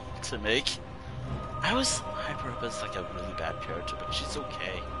money to make. I was hyper up as like a really bad character, but she's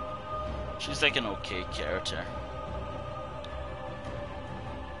okay. She's like an okay character.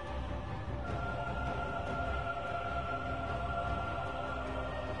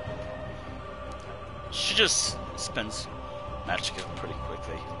 She just spends magic pretty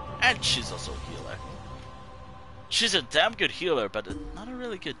quickly. And she's also a healer. She's a damn good healer, but not a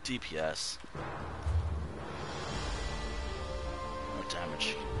really good DPS. Or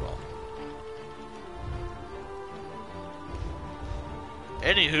damage roll.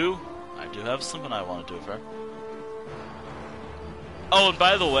 Anywho, I do have something I want to do with her. Oh, and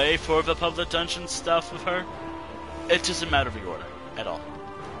by the way, for the public dungeon stuff with her, it doesn't matter the order at all.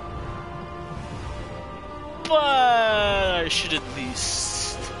 But I should at least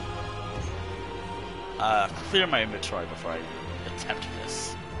clear my inventory before I attempt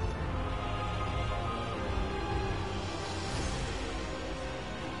this.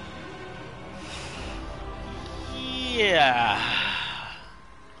 Yeah.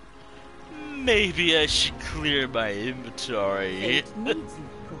 Maybe I should clear my inventory.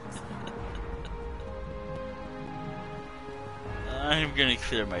 I'm gonna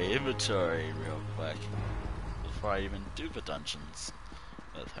clear my inventory real quick before I even do the dungeons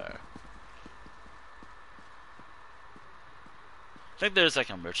with her. I think there's like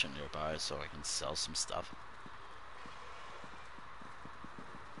a merchant nearby so I can sell some stuff.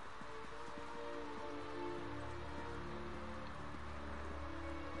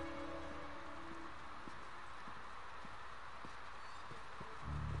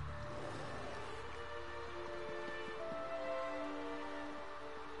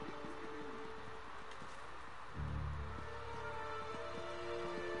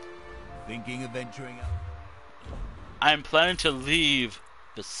 Thinking of venturing out? I'm planning to leave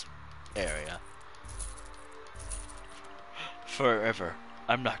this area forever.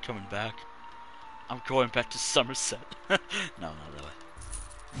 I'm not coming back. I'm going back to Somerset. No, not really.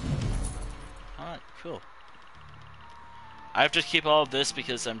 Alright, cool. I have to keep all of this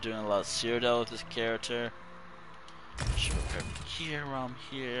because I'm doing a lot of Cyrodiil with this character. Should repair here while I'm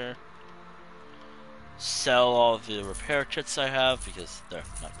here. Sell all of the repair kits I have because they're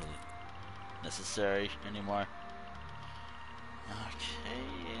not really necessary anymore.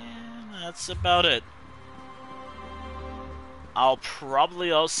 Okay, and that's about it. I'll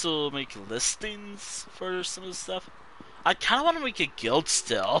probably also make listings for some of the stuff. I kind of want to make a guild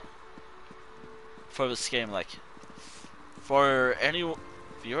still for this game, like for any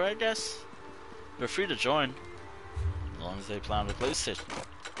viewer, I guess. They're free to join as long as they play on the PlayStation.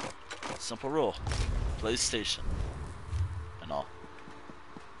 Simple rule: PlayStation and all.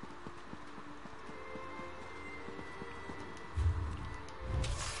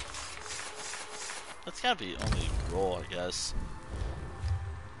 That's gotta be only roll, I guess.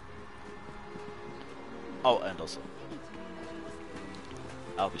 Oh, and also,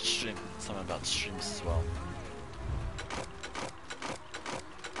 I'll be streaming something about streams as well.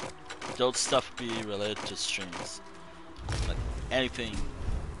 Don't stuff be related to streams, like anything.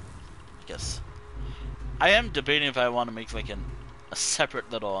 I guess I am debating if I want to make like a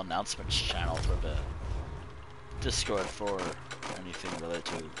separate little announcements channel for the Discord for anything related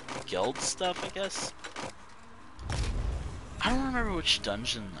to guild stuff, I guess. I don't remember which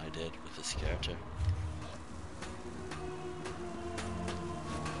dungeon I did with this character.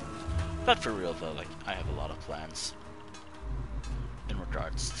 But for real though, like, I have a lot of plans in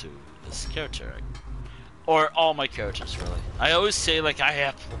regards to this character. Or all my characters, really. I always say, like,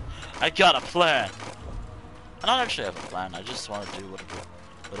 I got a plan. I don't actually have a plan, I just want to do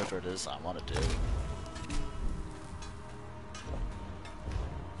whatever it is I want to do.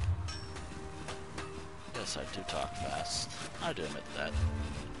 Yes, I do talk fast. I do admit that.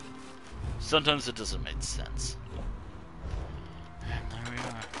 Sometimes it doesn't make sense. And there we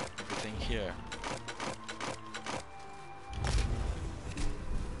are. Everything here.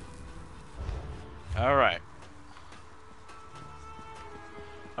 Alright.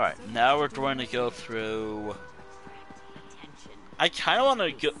 Alright, now we're going to go through... I kind of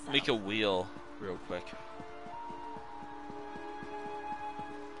want to make a wheel real quick.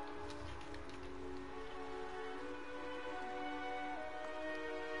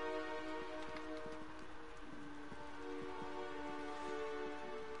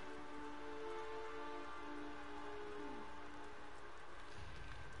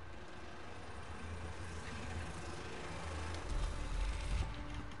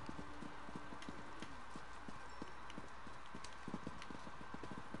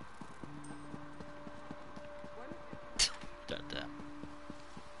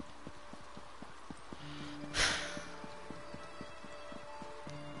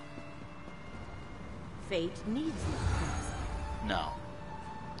 Fate needs you. No.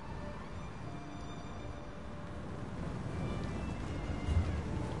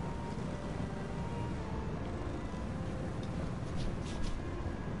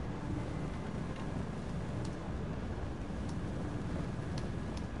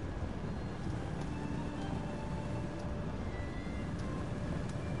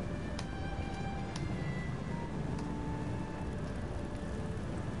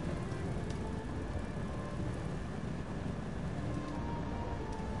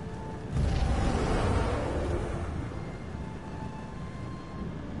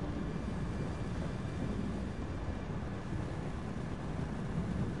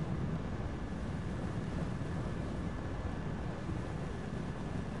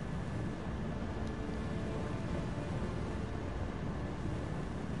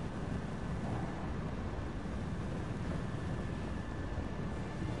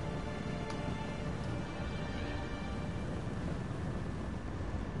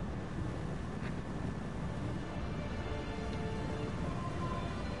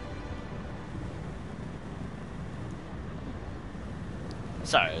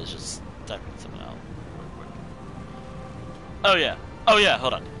 Sorry, I was just typing something out real quick. Oh yeah,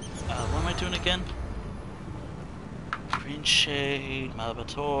 hold on. What am I doing again? Green Shade,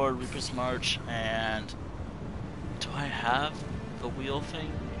 Malabator, Reaper's March, and... Do I have the wheel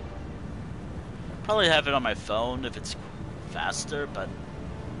thing? Probably have it on my phone if it's faster, but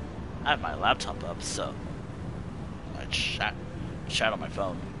I have my laptop up, so I chat on my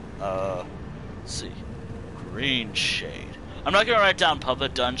phone. Let's see. Green Shade. I'm not going to write down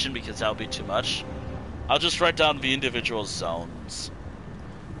public dungeon because that would be too much. I'll just write down the individual zones.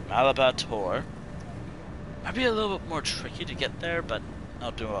 Malabator. Might be a little bit more tricky to get there, but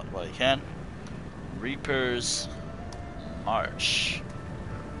I'll do what I can. Reaper's March.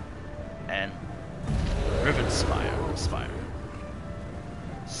 And Riven Spire.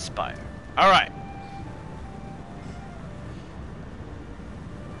 Spire. Alright.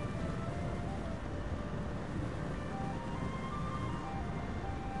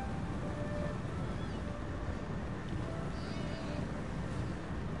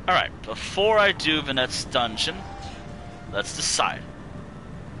 Alright, before I do the next dungeon, let's decide.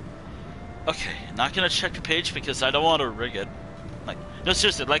 Okay, not gonna check the page because I don't want to rig it. Like, no,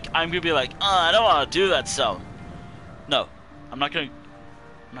 seriously, like, I'm gonna be like, I don't want to do that zone. No, I'm not gonna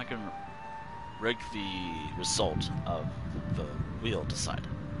rig the result of the wheel decided.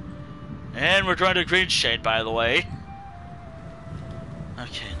 And we're going to Green Shade, by the way.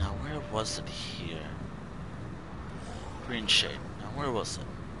 Okay, now where was it here? Green Shade. Now where was it?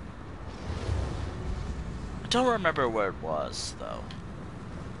 I don't remember where it was, though.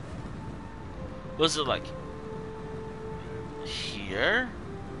 Was it like here?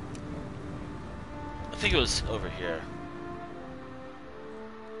 I think it was over here.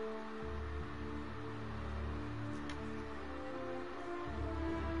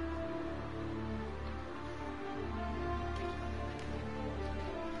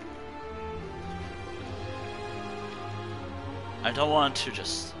 I don't want to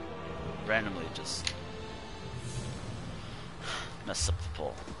just randomly just mess up the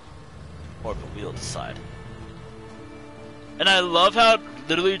pole or the wheel aside. And I love how it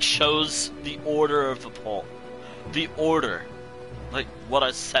literally shows the order of the pole. The order. Like what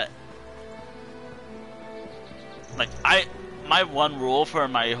I set. Like my one rule for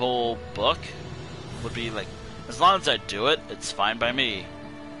my whole book would be like, as long as I do it, it's fine by me.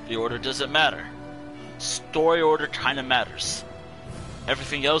 The order doesn't matter. Story order kinda matters.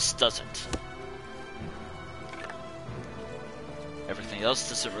 Everything else doesn't. Everything else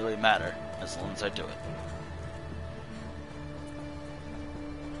doesn't really matter as long as I do it.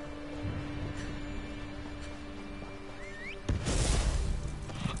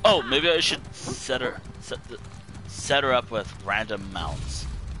 Oh, maybe I should set her up with random mounts.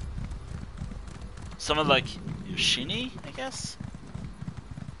 Some of like Yoshini, I guess.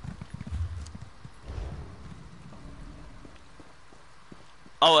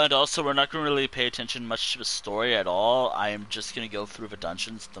 Oh, and also we're not going to really pay attention much to the story at all. I am just going to go through the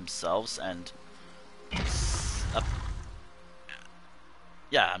dungeons themselves and...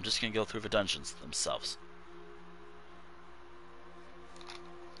 yeah, I'm just going to go through the dungeons themselves.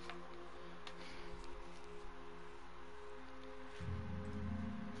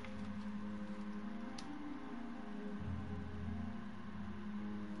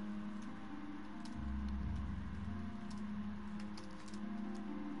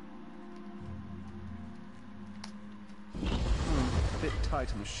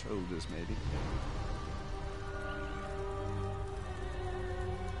 Tight on the shoulders, maybe.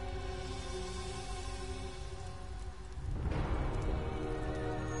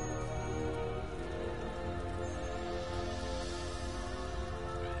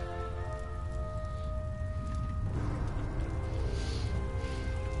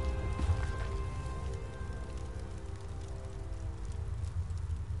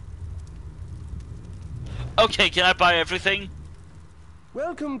 Okay, can I buy everything?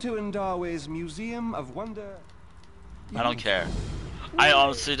 Welcome to Ndarwe's Museum of Wonder. I don't care. I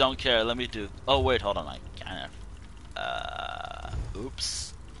honestly don't care. Let me do... oh, wait, hold on. I kind of...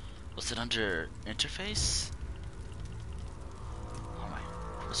 oops. Was it under interface? Alright.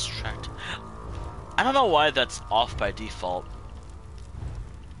 Distract. I don't know why that's off by default.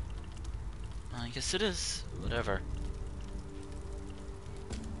 I guess it is. Whatever.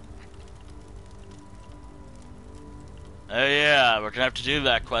 Oh yeah, we're gonna have to do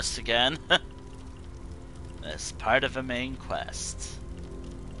that quest again. That's part of a main quest.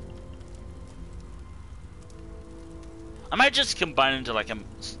 I might just combine into like an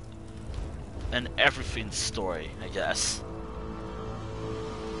everything story, I guess.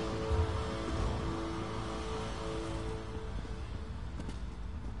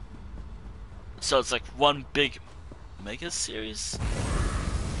 So it's like one big mega series.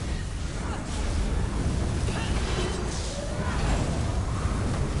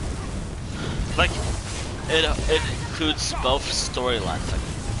 Like, it includes both storylines, like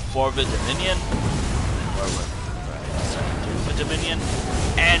for the Dominion, or through the Dominion,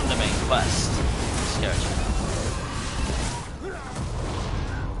 and the main quest.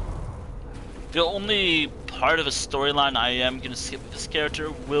 The only part of a storyline I am gonna skip with this character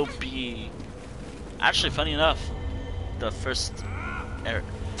will be, actually, funny enough, the first.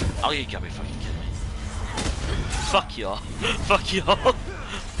 Oh, you gotta be fucking kidding me! Fuck y'all! Fuck y'all!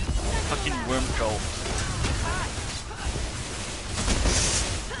 Fucking worm troll.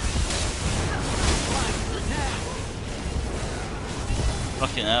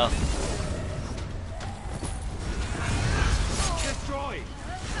 Fucking hell. Destroy.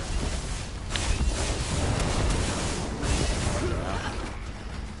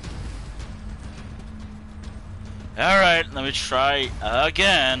 Alright, let me try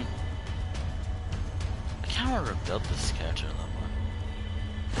again. I can't rebuild this character though.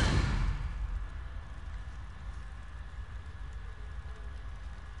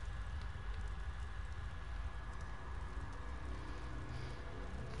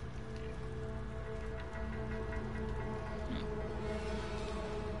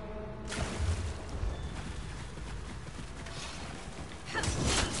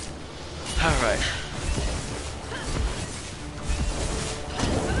 Alright.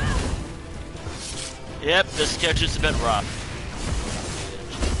 Yep, this character's a bit rough.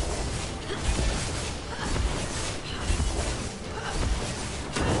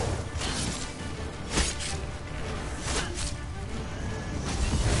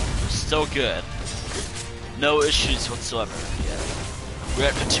 so good. No issues whatsoever. Yeah. We're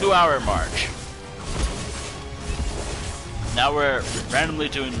at the 2-hour march. Now we're randomly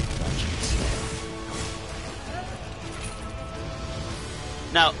doing dungeons.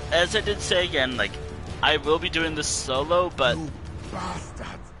 Now, as I did say again, like, I will be doing this solo, but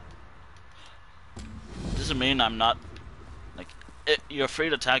doesn't mean I'm not, like, you're free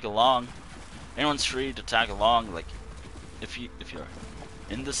to tag along. Anyone's free to tag along, like, if you're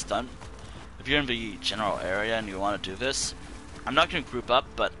in this if you're in the general area and you want to do this, I'm not going to group up,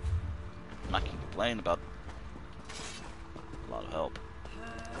 but I'm not going to complain about a lot of help.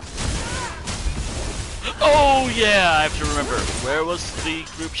 Oh yeah, I have to remember, where was the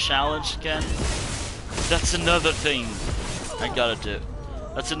group challenge again? That's another thing I gotta do.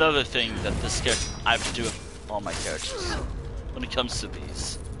 That's another thing that I have to do with all my characters when it comes to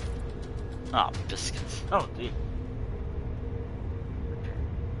these. Ah, biscuits. Oh, dude.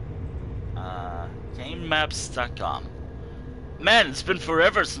 GameMaps.com. Man, it's been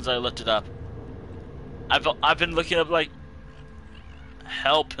forever since I looked it up. I've been looking up like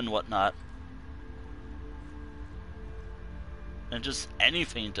help and whatnot, and just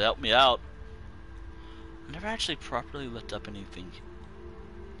anything to help me out. I never actually properly looked up anything.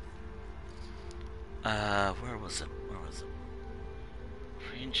 Where was it?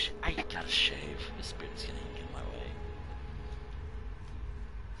 Range. I gotta shave. This beard's getting in my way.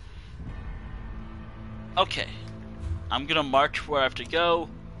 Okay. I'm gonna march where I have to go.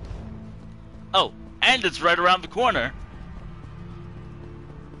 Oh, and it's right around the corner.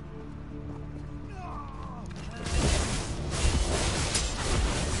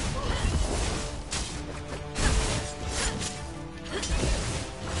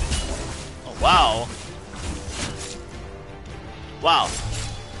 Oh, wow. Wow.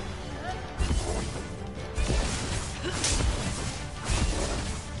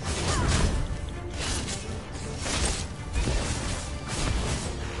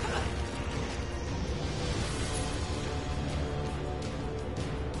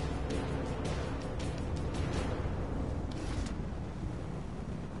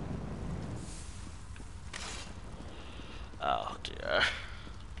 Oh dear.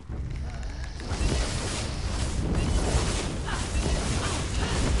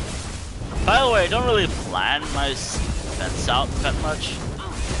 By the way, I don't really plan my events out that much.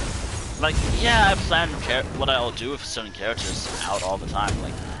 Like, yeah, I plan what I'll do with certain characters out all the time.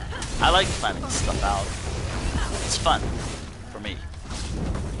 Like, I like planning stuff out. It's fun for me.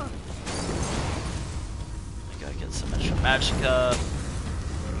 I gotta get some extra magicka.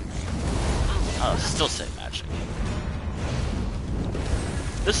 I'll still say magic.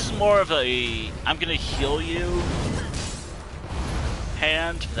 This is more of a I'm gonna heal you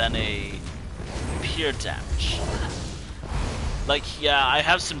hand than a pure damage. Like, yeah, I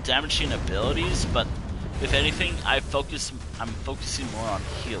have some damaging abilities, but if anything, I'm focusing more on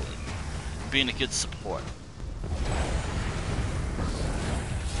healing, being a good support.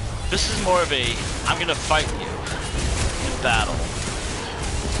 This is more of a I'm gonna fight you in battle.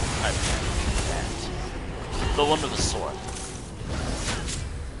 The one with the sword.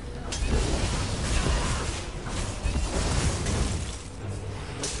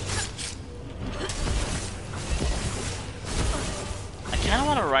 I kinda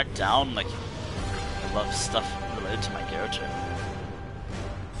wanna write down, like, a lot of stuff related to my character.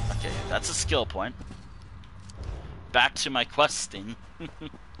 Okay, that's a skill point. Back to my questing.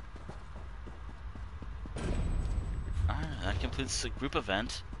 Alright, that completes the group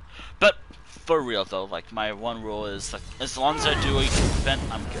event. But, for real though, like, my one rule is, like, as long as I do a group event,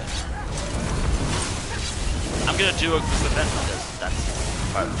 I'm good. I'm gonna do a group event because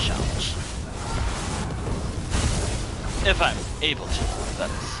that's part of the challenge. If I'm able to,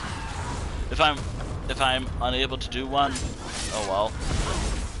 that is. If I'm unable to do one, oh well.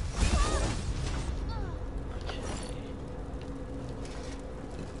 Okay.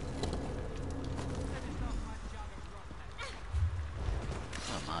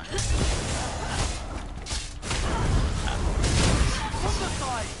 Oh my.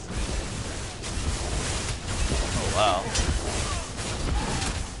 Oh wow.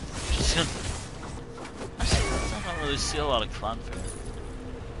 Just gonna, I don't really see a lot of clownfare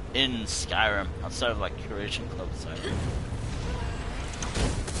in Skyrim outside of like Curation Club Skyrim.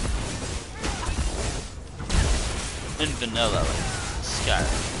 In vanilla, like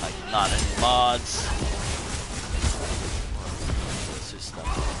Skyrim, like not any mods. Let's do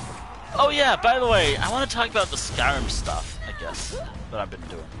stuff. Oh yeah, by the way, I want to talk about the Skyrim stuff, I guess, that I've been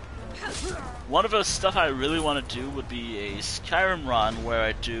doing. One of the stuff I really want to do would be a Skyrim run where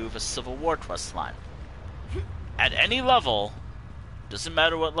I do the Civil War quest line. At any level, Doesn't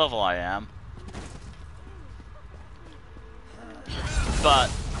matter what level I am. But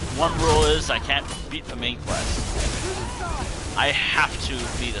one rule is I can't beat the main quest. I have to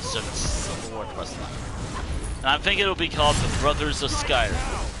beat a certain Civil War quest line. And I'm thinking it'll be called the Brothers of Skyrim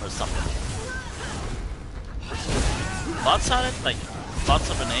or something. Thoughts on it? Like, thoughts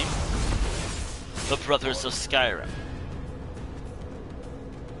of a name? The Brothers of Skyrim.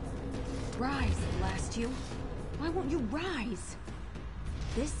 Rise, blast you. Why won't you rise?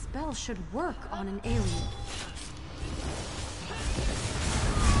 This spell should work on an alien.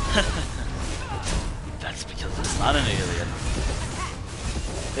 That's because it's not an alien.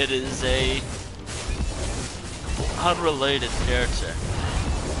 It is a unrelated character.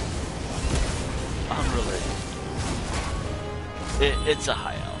 Unrelated. It's a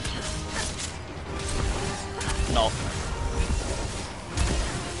high elf. No.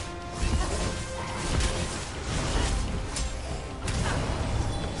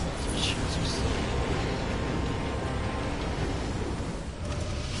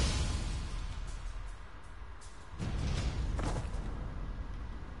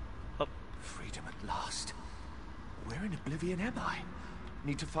 Freedom at last. Where in oblivion am I?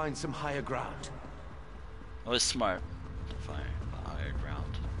 Need to find some higher ground. I was smart to find higher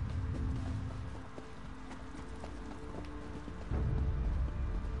ground.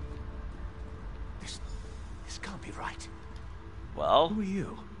 This can't be right. Well? Who are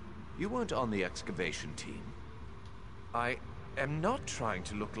you? You weren't on the excavation team. I am not trying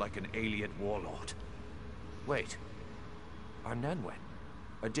to look like an alien warlord. Wait. Arnanwen,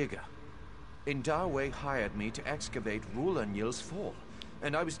 a digger. Indarwe hired me to excavate Rulanyl's fall,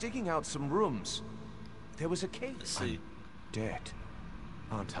 and I was digging out some rooms. There was a cave. See. I'm dead,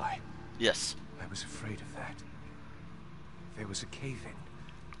 aren't I? Yes. I was afraid of that. There was a cave-in,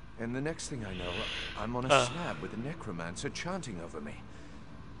 and the next thing I know, I'm on a slab with a necromancer chanting over me.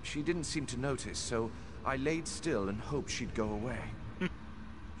 She didn't seem to notice, so I laid still and hoped she'd go away.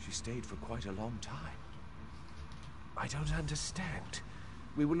 She stayed for quite a long time. I don't understand.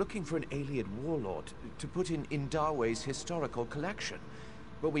 We were looking for an alien warlord to put in Indarwe's historical collection,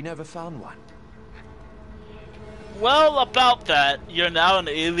 but we never found one. Well, about that, you're now an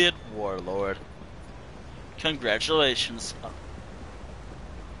alien warlord. Congratulations.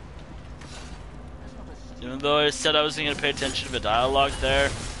 Even though I said I wasn't going to pay attention to the dialogue there.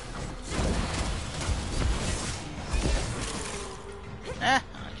 I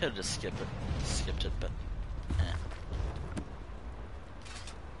could have just skipped it, but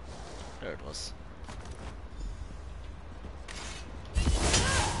there it was.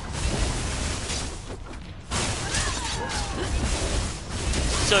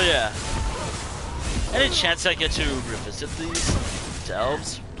 So yeah, any chance I get to revisit these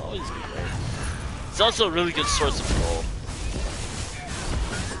delves would always be great. It's also a really good source of gold.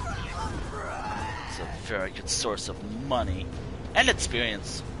 It's a very good source of money and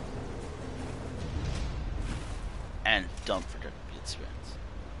experience. And don't forget the experience.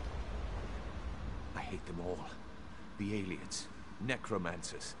 I hate them all. The aliens,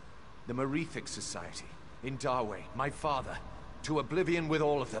 necromancers, the Malefic Society, Indarwe, my father. To oblivion with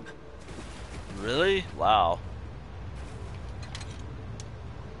all of them. Really? Wow.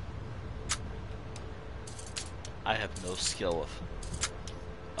 I have no skill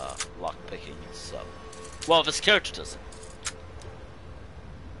with lockpicking, so... Well, this character doesn't.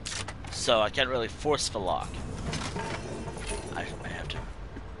 So I can't really force the lock. I have to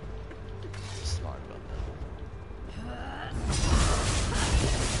be smart about that.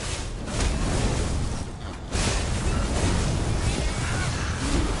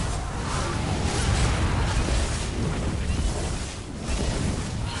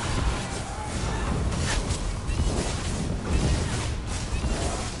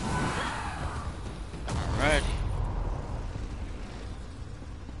 Alrighty.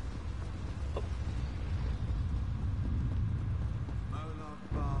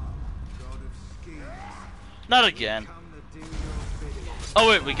 Not again. Oh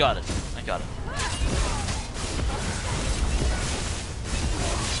wait, we got it. I got it.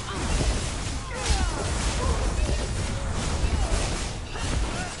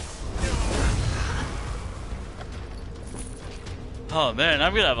 Oh man,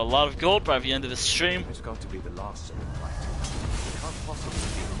 I'm gonna have a lot of gold by the end of this stream. It's got to be the last of the fight. There can't possibly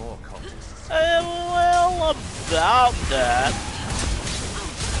be more cultists. Well, about that.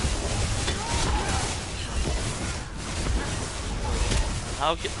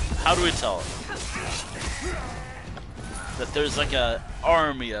 How do we tell it? That there's like a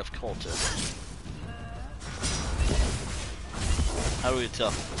army of cultists. How do we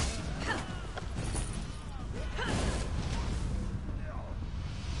tell?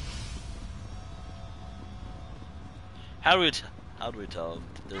 How do we tell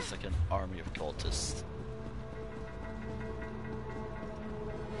there's like an army of cultists?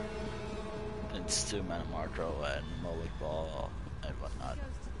 And Stu Manamarco and Molik Ball and whatnot.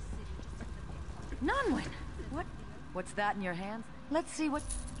 Nonwyn! What's that in your hands? Let's see what...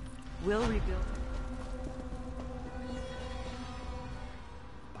 We'll rebuild.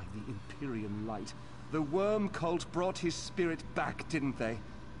 By the Imperium light, the worm cult brought his spirit back, didn't they?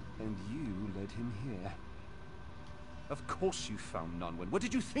 And you led him here. Of course you found Nonwyn. What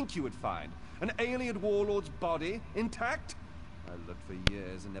did you think you would find? An alien warlord's body, intact? I looked for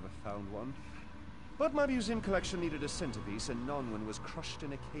years and never found one. But my museum collection needed a centerpiece, and Nonwyn was crushed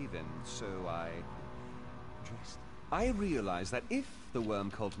in a cave-in, so I... dressed. I realized that if the worm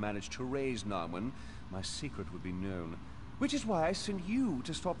cult managed to raise Nonwyn, my secret would be known. Which is why I sent you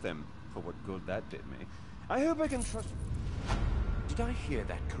to stop them. For what good that did me. I hope I can trust... Did I hear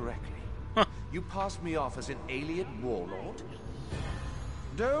that correctly? You passed me off as an alien warlord?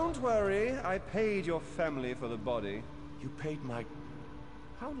 Don't worry, I paid your family for the body. You paid my...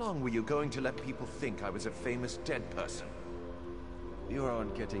 How long were you going to let people think I was a famous dead person? You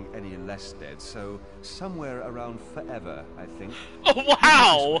aren't getting any less dead, so somewhere around forever, I think. Oh,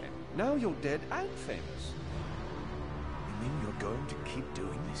 wow! Now you're dead and famous. You mean you're going to keep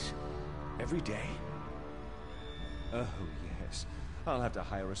doing this? Every day? Oh, yes. I'll have to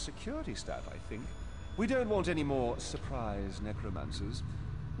hire a security staff, I think. We don't want any more surprise necromancers.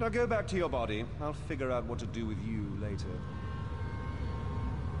 Now go back to your body. I'll figure out what to do with you later.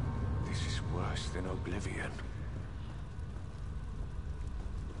 This is worse than oblivion.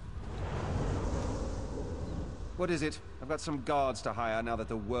 What is it? I've got some guards to hire now that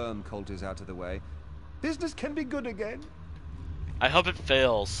the worm cult is out of the way. Business can be good again. I hope it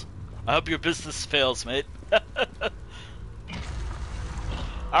fails. I hope your business fails, mate.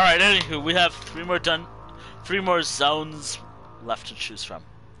 Alright, anywho, we have 3 more zones left to choose from.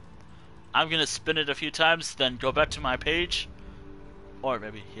 I'm gonna spin it a few times, then go back to my page. Or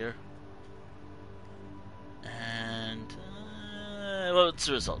maybe here. And... what's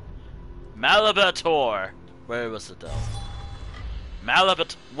the result? Malabator! Where was it though?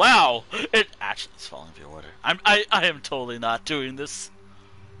 Malabat... Wow! It actually is falling in order. I am totally not doing this.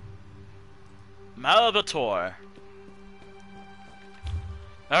 Malabator.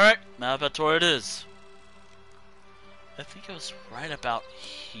 Alright, Malabator it is. I think it was right about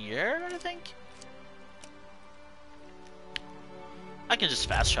here, I think? I can just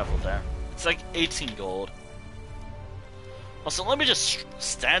fast travel there. It's like 18 gold. Also, let me just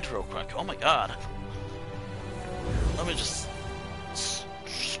stand real quick. Oh my god. Let me just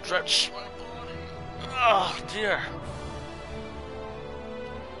stretch my body. Oh dear.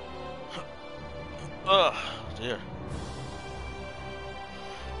 Oh dear.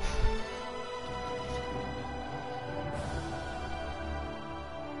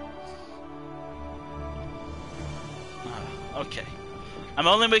 Okay. I'm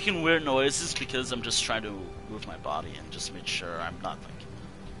only making weird noises because I'm just trying to move my body and just make sure I'm not like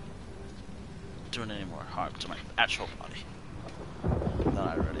doing any more harm to my actual body than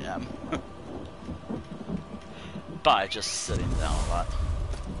I already am. By just sitting down a lot.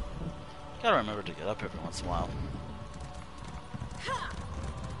 Gotta remember to get up every once in a while.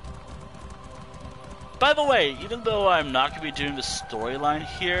 By the way, even though I'm not gonna be doing the storyline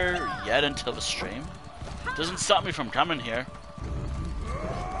here yet until the stream, doesn't stop me from coming here.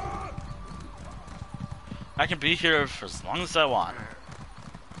 I can be here for as long as I want.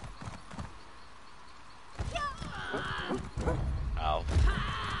 Ow.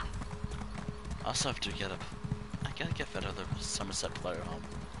 I also have to get up. I gotta get that other Somerset player home.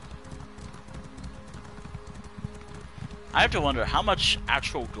 I have to wonder, how much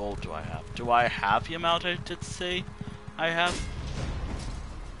actual gold do I have? Do I have the amount I did say I have?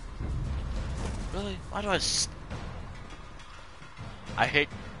 Really? Why do I hate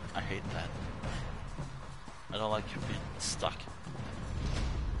that. I don't like being stuck.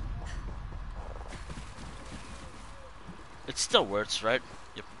 It still works, right?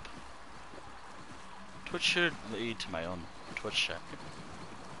 Yep. Twitch should lead to my own Twitch chat.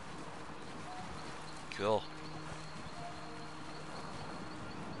 Cool.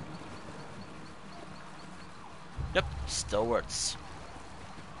 Yep, still works.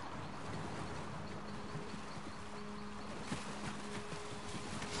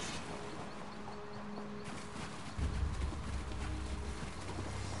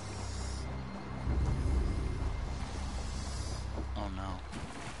 Oh no.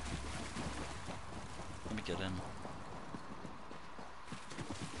 Let me get in.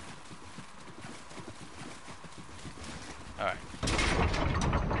 Alright.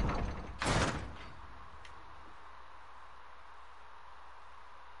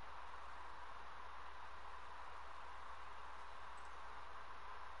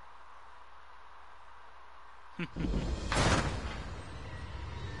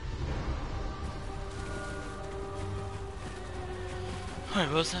 Alright,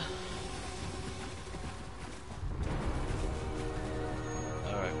 what was that?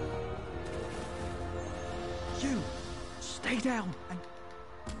 Alright. You! Stay down and...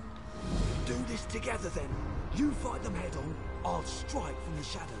 do this together then. You fight them head on, I'll strike from the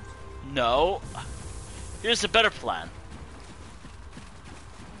shadows. No. Here's a better plan.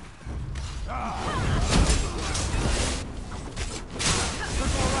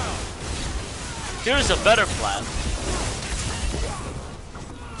 Here's a better plan.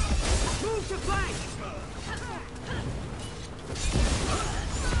 Move to flank!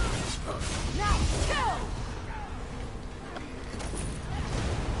 Now, kill!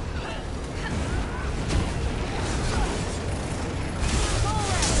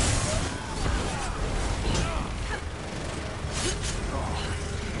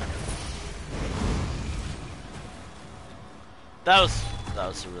 That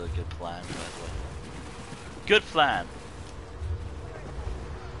was a really good plan, by the way. Good plan.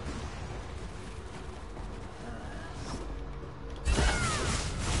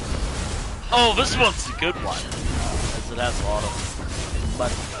 Oh, this one's a good one, as it has a lot of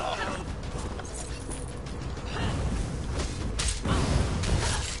money to offer.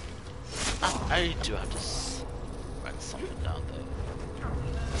 I do have to write something down though.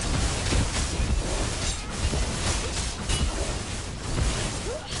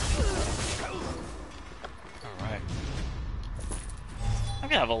 Alright. I'm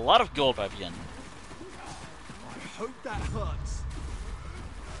gonna have a lot of gold by the end. I hope that hurts.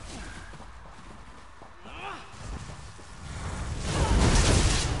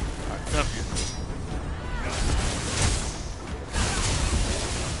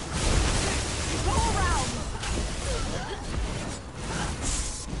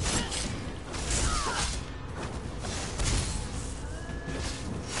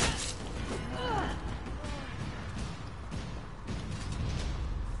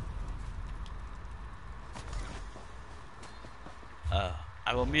 Alright,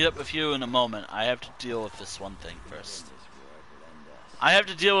 I will meet up with you in a moment. I have to deal with this one thing first.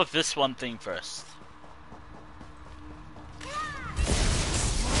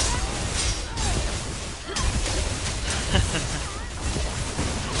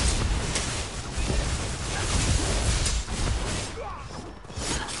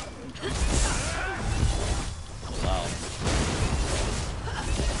 Wow.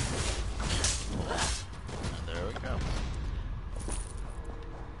 There we go.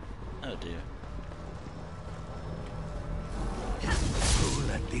 Oh dear. Who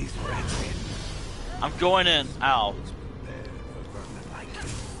let these rats in? I'm going in. Ow.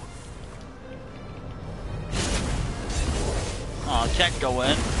 Oh, I can't go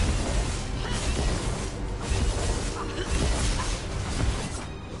in.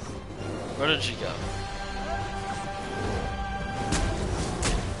 Where did she go?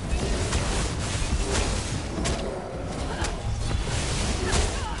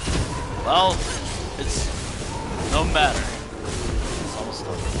 Well, it's no matter. It's almost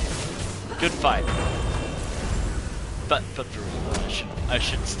over. Good fight. But for real, I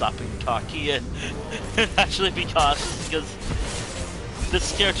should stop being cocky and actually be cautious because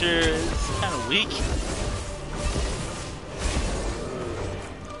this character is kind of weak.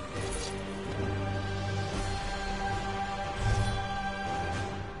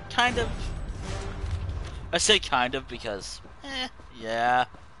 Kind of. I say kind of because, yeah.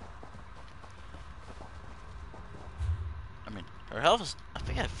 I mean, her health is, I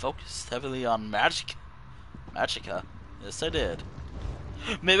think I focused heavily on Magicka. Yes, I did.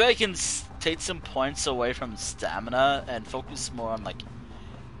 Maybe I can take some points away from stamina and focus more on, like,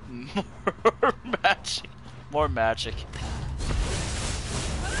 more magic.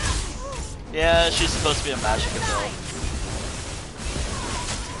 Yeah, she's supposed to be a Magicka build.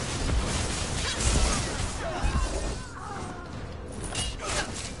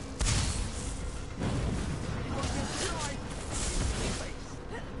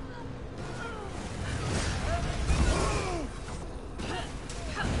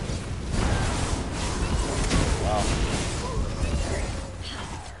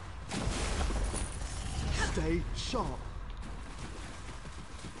 Stay sharp.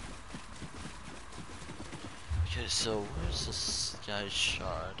 Okay, so where's the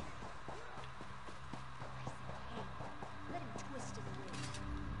skyshard?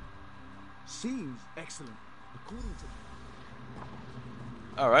 Seems excellent, according to...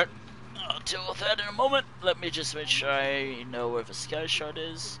 Alright, I'll deal with that in a moment. Let me just make sure I know where the skyshard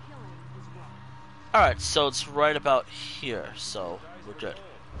is. Alright, so it's right about here, so we're good.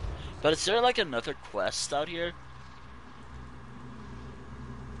 But is there like another quest out here?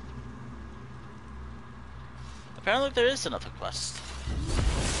 Apparently there is another quest.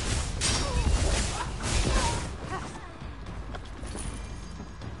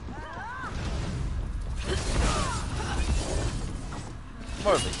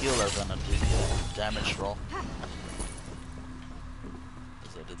 More of a healer than a damage roll.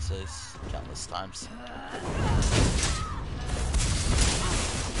 As I did say countless times.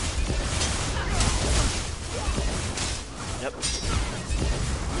 Yep.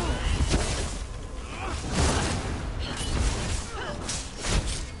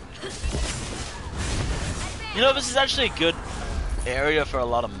 You know, this is actually a good area for a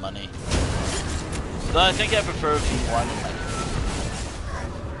lot of money. But I think I prefer V1.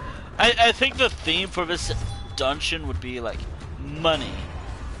 I think the theme for this dungeon would be like money.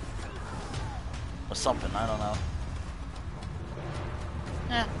 Or something, I don't know.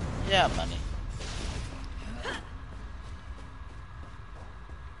 Yeah, money.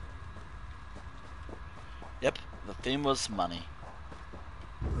 Yep, the theme was money.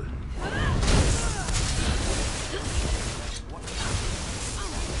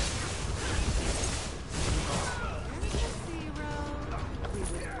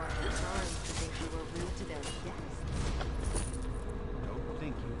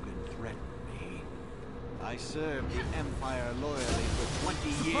 I served the Empire loyally for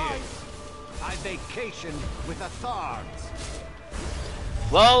 20 years. I vacationed with the Thargs.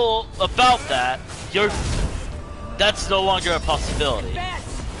 Well, about that, that's no longer a possibility.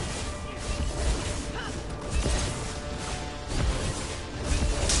 That's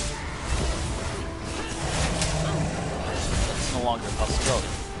no longer a possibility.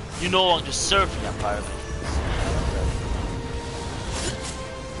 You no longer serve the Empire.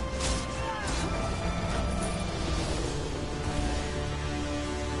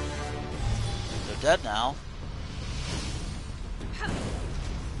 They're dead now.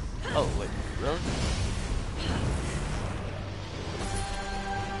 Oh, wait, really?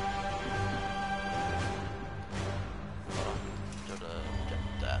 Hold on. Gotta get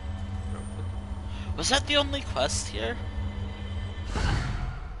that real quick. Was that the only quest here?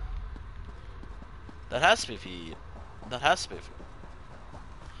 That has to be That has to be.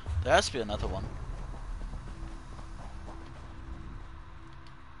 There has to be another one.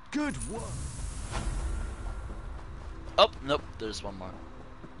 Good work. Oh, nope, there's one more.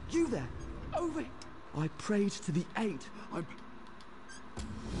 You there, over. I prayed to the Eight.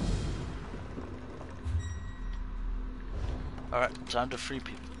 Alright, time to free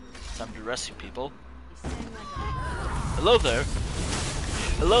people. Time to rescue people. Hello there.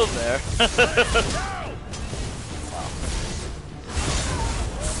 Hello there. Wow.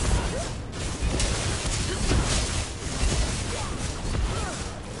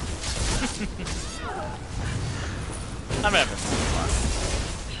 I'm having fun.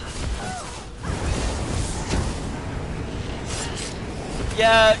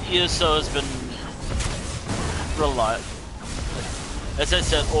 Yeah, ESO has been reliable. As I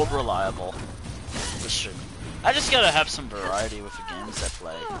said, reliable for streaming. I just gotta have some variety with the games I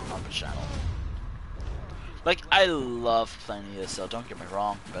play on the channel. Like, I love playing ESO, don't get me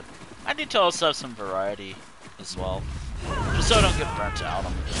wrong, but I need to also have some variety as well. Just so I don't get burnt out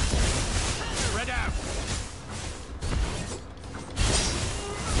on the game. Spread out!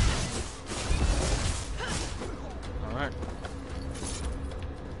 Alright.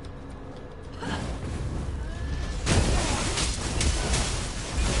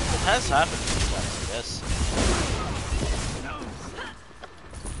 It has happened sometimes, I guess.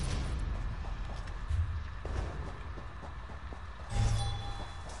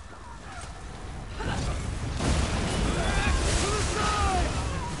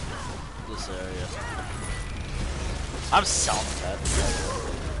 This area. I'm selling that.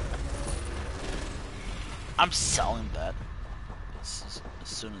 I'm selling that as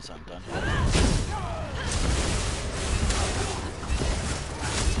soon as I'm done.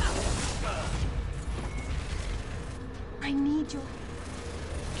 I need your...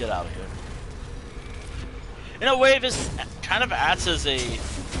 Get out of here. In a way, this kind of acts as a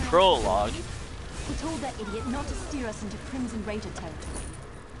prologue. We told that idiot not to steer us into Crimson Raider territory.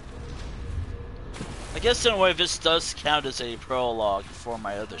 I guess in a way, this does count as a prologue for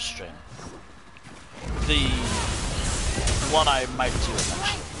my other stream. The one I might do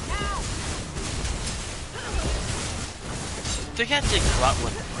eventually. I think I did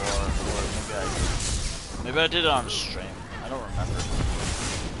Grotwood before, or maybe I did it on stream. I don't remember.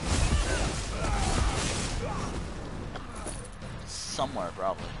 Somewhere,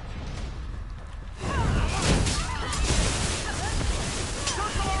 probably.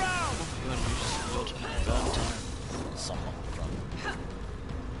 Circle around! prevent someone from.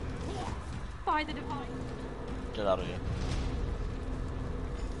 By the divine. Get out of here.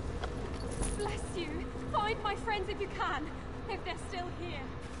 Bless you. Find my friends if you can, if they're still here.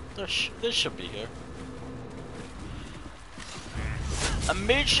 They should be here. A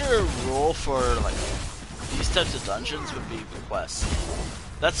major rule for like these types of dungeons would be the quest.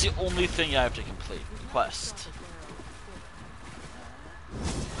 That's the only thing I have to complete. The quest.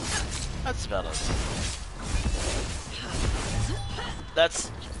 That's about it.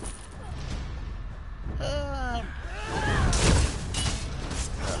 That's.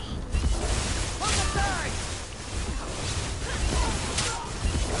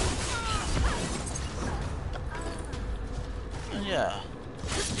 Yeah.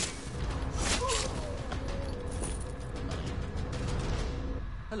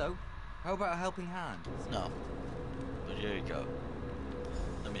 Hello. How about a helping hand? No. But here you go.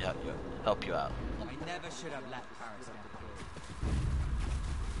 Let me help you out. I never should have let Paris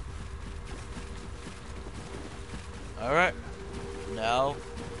down. Alright. Now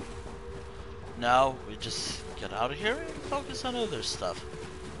we just get out of here and focus on other stuff.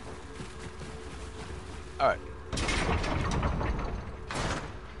 Alright.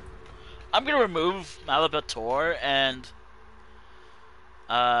 I'm gonna remove Malabator, and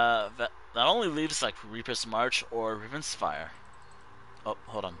that only leaves like Reaper's March or Riven's Fire. Oh,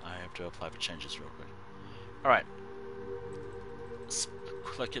 hold on, I have to apply for changes real quick. Alright.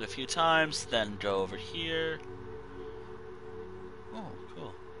 Click it a few times, then go over here. Oh,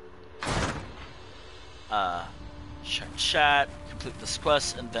 cool. Check chat, complete this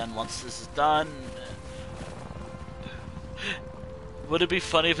quest, and then once this is done... Would it be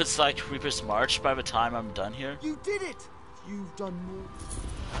funny if it's like Reaper's March by the time I'm done here? You did it! You've done more.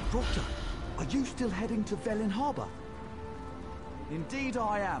 Proctor, are you still heading to Velen Harbor? Indeed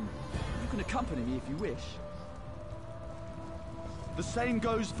I am. You can accompany me if you wish. The same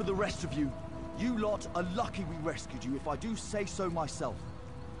goes for the rest of you. You lot are lucky we rescued you, if I do say so myself.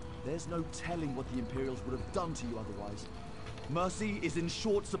 There's no telling what the Imperials would have done to you otherwise. Mercy is in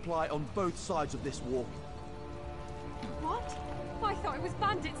short supply on both sides of this war. What? I thought it was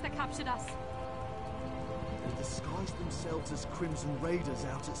bandits that captured us. They disguised themselves as Crimson Raiders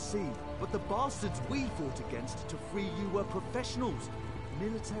out at sea, but the bastards we fought against to free you were professionals.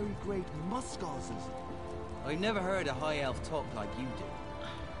 Military-grade muskarsers. I never heard a high elf talk like you do.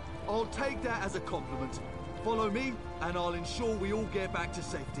 I'll take that as a compliment. Follow me, and I'll ensure we all get back to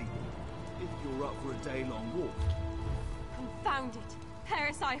safety. If you're up for a day-long walk. Confound it.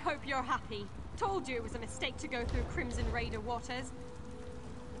 Paris, I hope you're happy. Told you it was a mistake to go through Crimson Raider waters.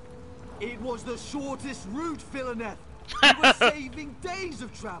 It was the shortest route, Villaneth. We were saving days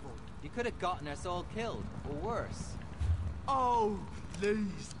of travel. You could have gotten us all killed, or worse. Oh,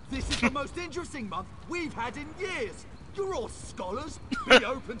 please. This is the most interesting month we've had in years. You're all scholars. Be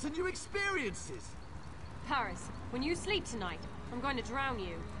open to new experiences. Paris, when you sleep tonight, I'm going to drown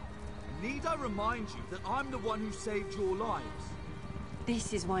you. Need I remind you that I'm the one who saved your lives?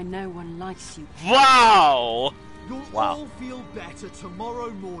 This is why no one likes you. Wow! You'll all feel better tomorrow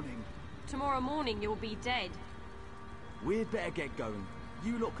morning. Tomorrow morning you'll be dead. We'd better get going.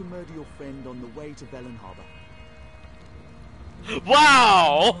 You lot can murder your friend on the way to Velen Harbor.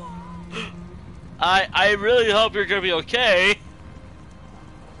 Wow! I really hope you're gonna be okay.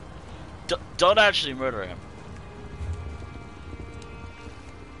 Don't actually murder him.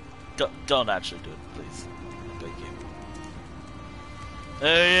 Don't actually do it, please. I beg you.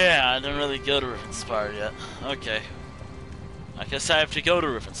 Yeah, I didn't really go to Rivenspire yet. Okay. I guess I have to go to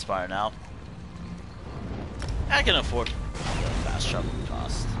Rivenspire now. I can afford the fast travel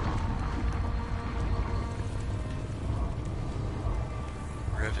cost.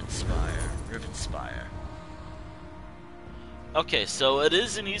 Rivenspire. Okay, so it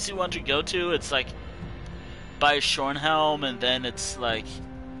is an easy one to go to. It's like by Shornhelm, and then it's like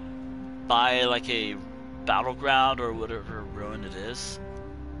by like a battleground or whatever ruin it is.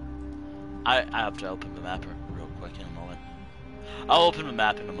 I have to open the map real quick in a moment. I'll open the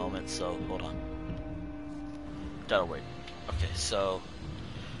map in a moment, so hold on. That'll wait. Okay, so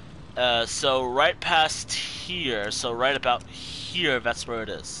right past here, so right about here, that's where it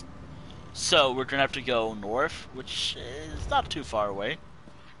is. So we're gonna have to go north, which is not too far away.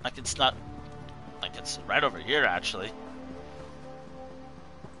 Like it's not, like it's right over here actually.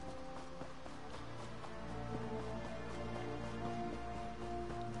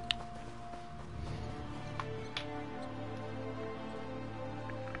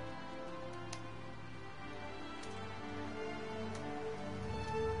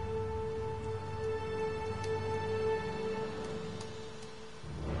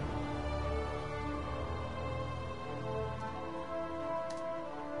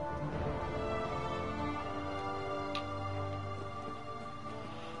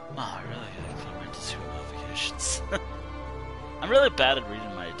 Oh, I really gotta clear my Discord notifications. I'm really bad at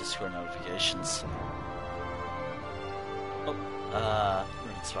reading my Discord notifications. Oh,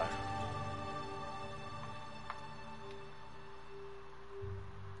 Ruin's Fire.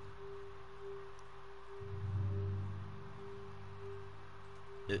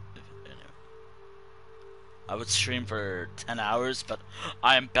 I would stream for 10 hours, but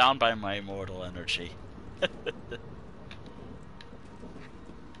I am bound by my immortal energy.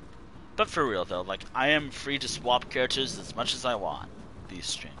 But for real though, like, I am free to swap characters as much as I want these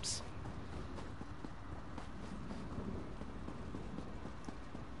streams.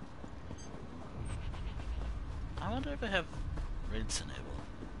 I wonder if I have raids enabled.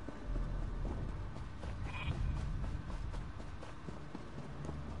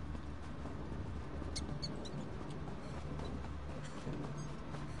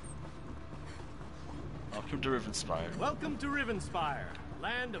 Welcome to Rivenspire. Welcome to Rivenspire,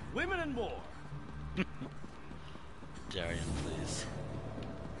 land of women and more. Darian, please.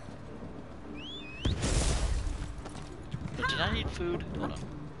 Oh, did I eat food? Hold on.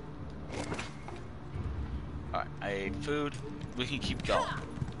 Alright, I ate food. We can keep going.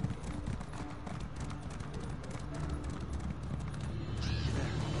 Please,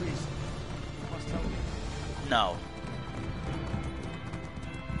 you must help me. No.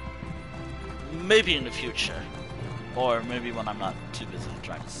 Maybe in the future. Or maybe when I'm not too busy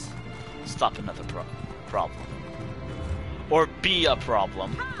trying to stop another problem. Or be a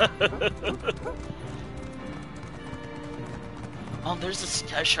problem. Oh, there's a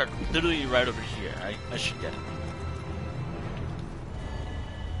skyshard literally right over here. I should get it.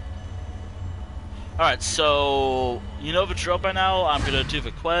 Alright, so you know the drill by now. I'm gonna do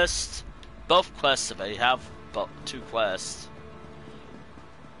the quest. Both quests if I have two quests.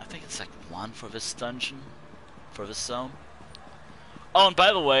 I think it's like one for this dungeon. For this zone. Oh, and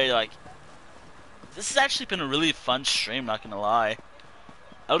by the way, like, this has actually been a really fun stream, not gonna lie.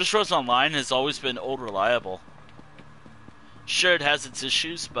 Elder Scrolls Online has always been old reliable. Sure, it has its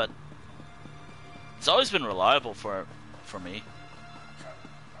issues, but it's always been reliable for me.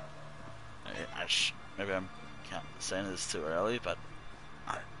 Maybe I'm saying this too early, but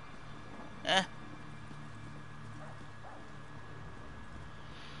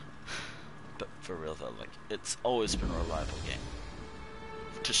But for real though, like, it's always been a reliable game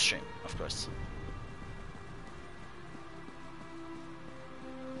to stream, of course.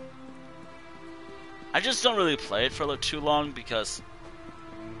 I just don't really play it for too long because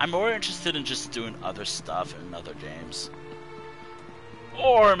I'm more interested in just doing other stuff in other games.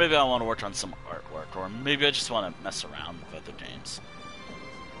 Or maybe I want to work on some artwork, or maybe I just want to mess around with other games.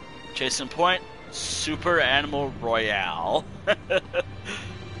 Case in point, Super Animal Royale.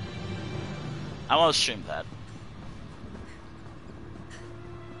 I want to stream that.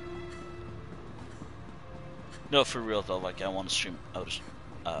 No, for real though, like, I want to stream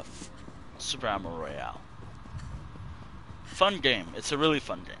Super Animal Royale. Fun game. It's a really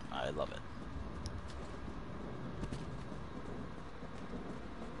fun game. I love it.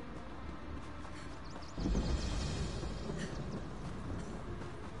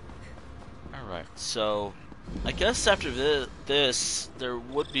 Alright, so I guess after this, there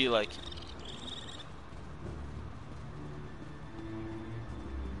would be like...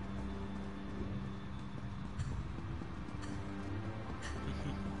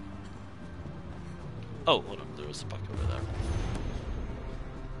 Oh, hold on, there was a buck over there.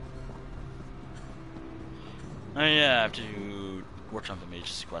 Oh yeah, I have to work on the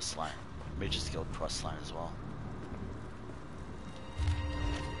Mage's quest line. Mage's Guild quest line as well.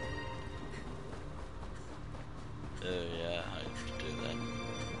 Oh yeah, I have to do that.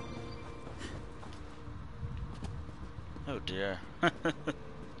 Oh dear.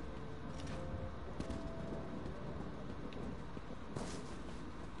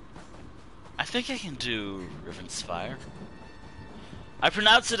 I think I can do Rivenspire. I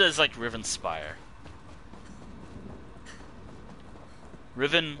pronounce it as like Rivenspire.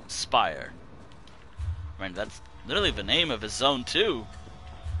 Rivenspire. I mean, that's literally the name of his zone too.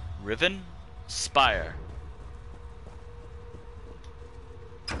 Rivenspire.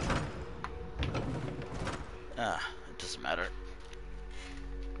 Ah, it doesn't matter.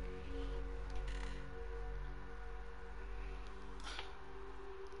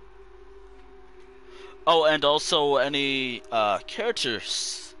 Oh, and also any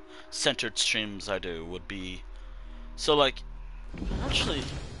character-centered streams I do would be... So, like, actually...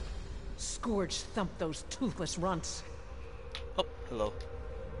 Scourge thump those toothless runts. Oh, hello.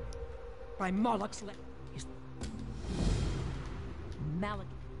 By Moloch's is Malik.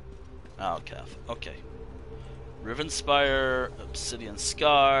 Oh, Kath. Okay. Riven Spire, Obsidian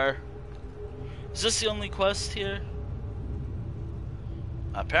Scar. Is this the only quest here?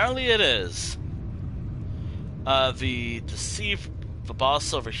 Apparently it is. The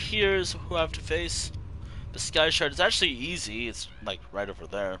boss over here is who I have to face. The skyshard is actually easy. It's like right over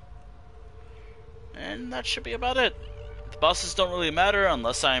there. And that should be about it. The bosses don't really matter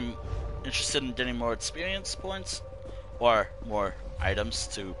unless I'm interested in getting more experience points or more items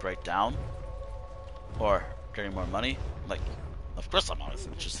to break down or getting more money. Like, of course I'm always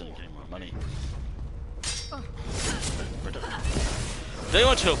interested in getting more money. They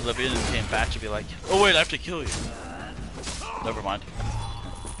went to Oblivion and came back to be like, oh wait, I have to kill you. Never mind.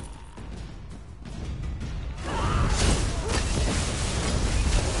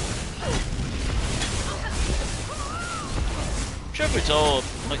 Truth be told,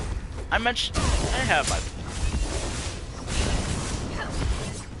 like, I have my...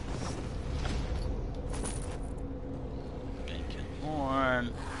 Bacon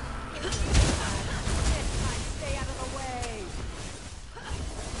horn. Stay out of the way.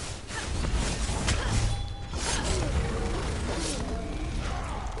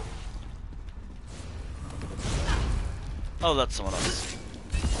 Oh, that's someone else.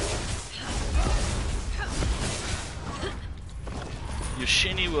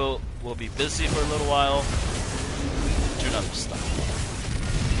 Yoshini will be busy for a little while. Do not stop.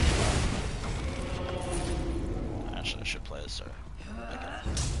 Actually, I should play as her.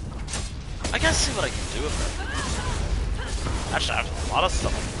 I gotta see what I can do with her. Actually, I have a lot of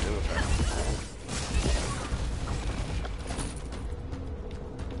stuff I can do with her.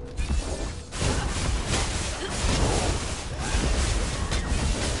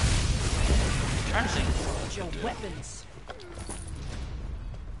 I'm trying to think what your I can do. Weapons.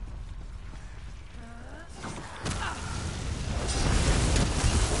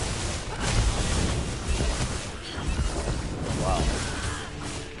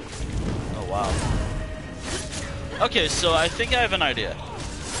 Okay, so I think I have an idea.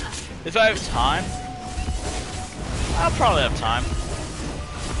 If I have time, I'll probably have time.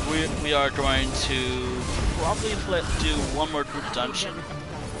 We are going to probably do one more group dungeon.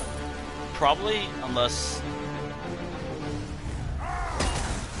 Probably, unless...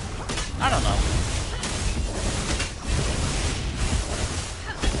 I don't know.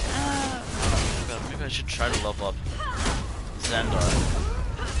 Maybe I should try to level up Xandar.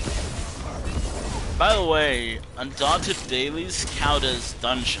 By the way, Undaunted Dailies count as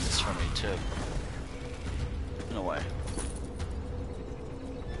dungeons for me too. In a way.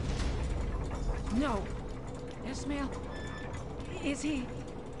 No. Ismail. Is he?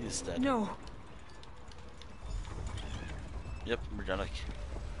 He's dead. No. Yep, we're done.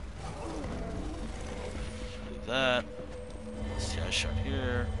 Do that. Skyshard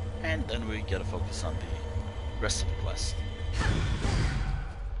here. And then we gotta focus on the rest of the quest.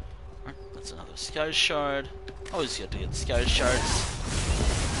 That's another sky shard. Always good to get sky shards.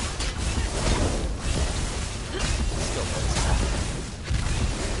 Let's go, boys.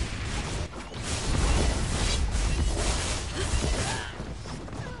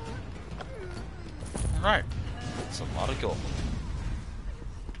 Alright. That's a lot of gold.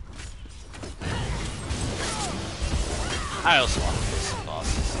 I also want to face some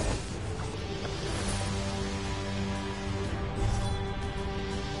bosses.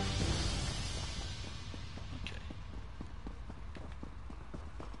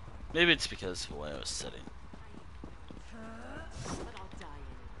 Maybe it's because of the way I was sitting.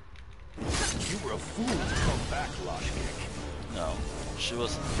 You were a fool to come back, Loshkick. No, she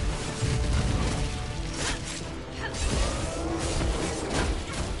wasn't.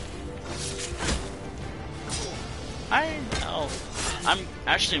 I know. I'm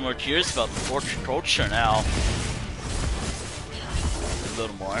actually more curious about the culture now. A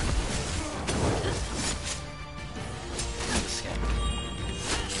little more. This game.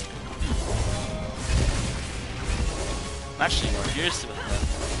 I'm actually more curious about that.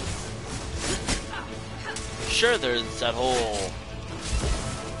 Sure, there's that whole...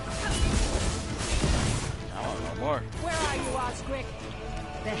 I want to know more. Where are you, Osquick?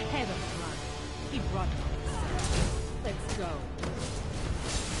 The head of the line. He brought me. Let's go.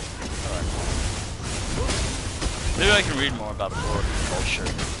 Alright. Maybe I can read more about Orc culture.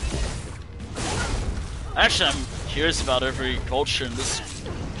 Actually, I'm curious about every culture in this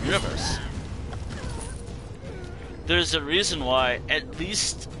universe. There's a reason why, at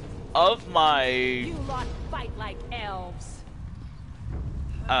least of my... You lot fight like elves.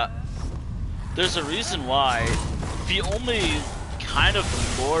 There's a reason why the only kind of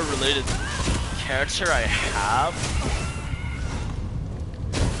lore-related character I have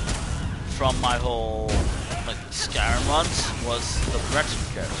from my whole, like, Skyrim runs was the Breton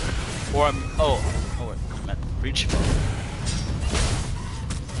character. Or I meant Reach mode.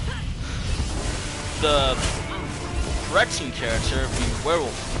 The Breton character, the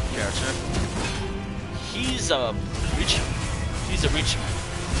werewolf character, he's a Reach man.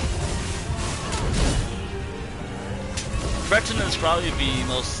 Breton is probably the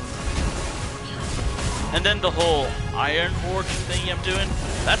most. And then the whole Iron Orc thing I'm doing,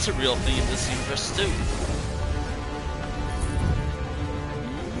 that's a real thing in this universe too.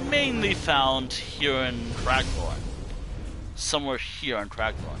 Mainly found here in Cragthorn. Somewhere here in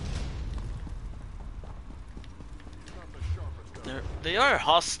Cragthorn. They are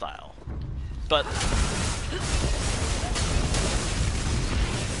hostile, but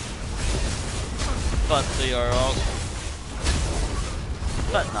they are also,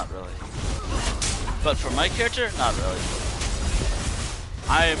 but not really. But for my character, not really.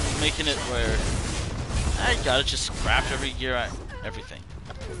 I'm making it where I gotta just craft every gear, everything.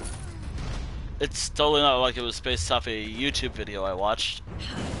 It's totally not like it was based off a YouTube video I watched.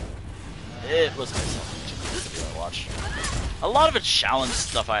 It was based off a YouTube video I watched. A lot of the challenge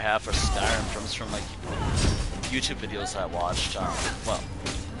stuff I have for Skyrim comes from like YouTube videos I watched. Well,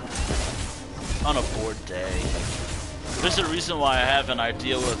 on a bored day. There's a reason why I have an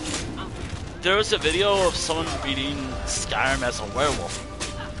idea with. There was a video of someone beating Skyrim as a werewolf,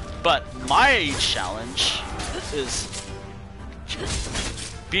 but my challenge is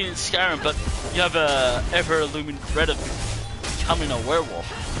beating Skyrim, but you have a ever-looming threat of becoming a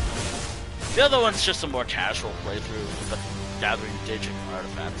werewolf. The other one's just a more casual playthrough, but gathering Daedric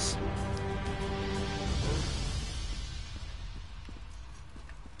artifacts.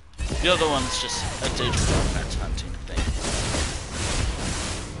 The other one's just a Daedric artifact hunting thing.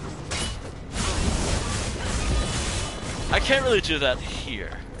 I can't really do that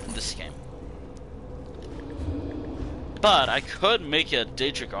here in this game. But I could make a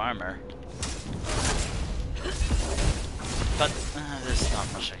Daedric armor. But there's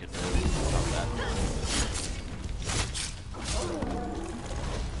not much I could do about that.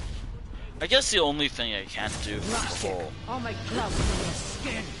 I guess the only thing I can't do is the whole. All my gloves on your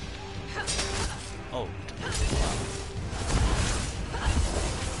skin. Oh.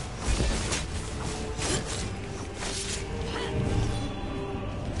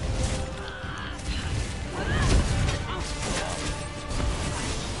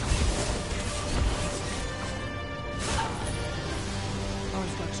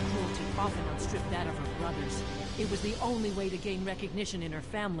 Often outstripped that of her brothers. It was the only way to gain recognition in her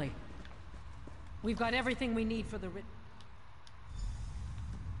family. We've got everything we need for the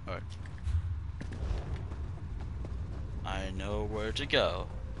Alright. I know where to go.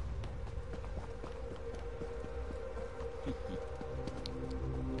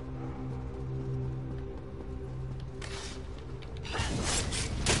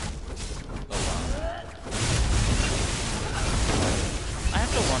 I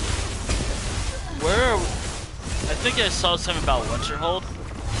have to wonder. Where are we? I think I saw something about Winterhold.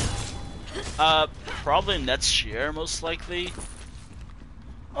 Probably next year, most likely.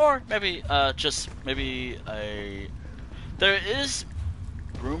 Or maybe, just maybe a. There is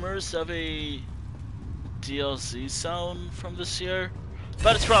rumors of a DLC zone from this year,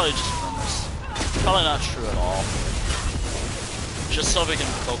 but it's probably just rumors. Probably not true at all. Just so we can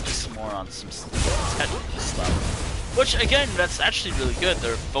focus more on some technical stuff. Which, again, that's actually really good.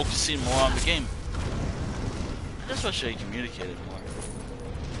 They're focusing more on the game. I just wish they communicated more.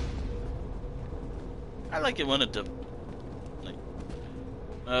 I like it when it like,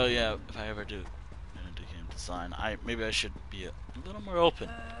 oh yeah, if I ever do into game design, maybe I should be a little more open.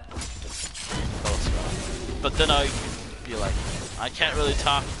 But then I be like, I can't really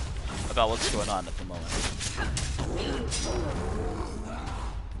talk about what's going on at the moment.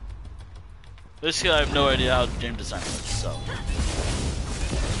 Basically, I have no idea how game design works, so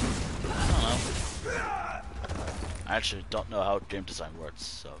I don't know. I actually don't know how game design works,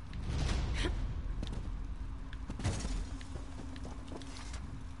 so.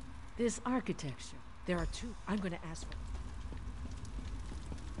 This architecture. There are two. I'm going to ask for.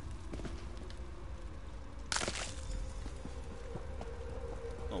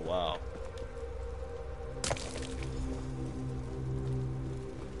 Oh wow.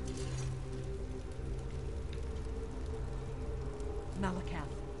 Malakath,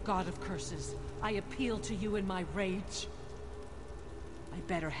 god of curses, I appeal to you in my rage. My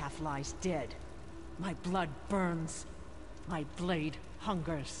better half lies dead. My blood burns. My blade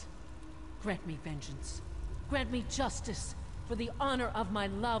hungers. Grant me vengeance. Grant me justice for the honor of my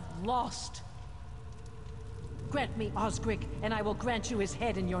love lost. Grant me Osgric, and I will grant you his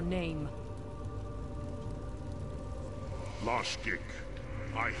head in your name. Loshgik,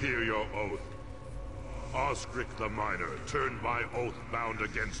 I hear your oath. Osgric the Miner turned my oath bound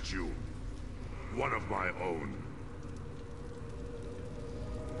against you. One of my own.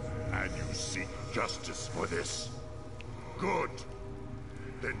 And you seek justice for this? Good.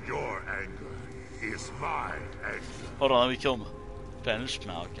 Then your anger is my anger. Hold on, let me kill him. Banish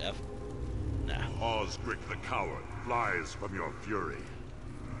Malakath. Nah. Osgric the Coward flies from your fury.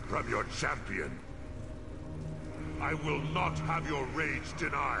 From your champion. I will not have your rage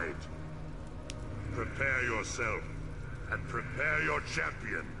denied. Prepare yourself, and prepare your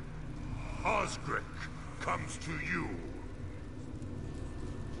champion. Osgric comes to you.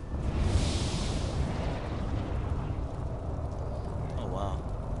 Oh, wow.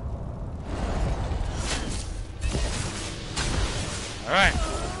 Alright.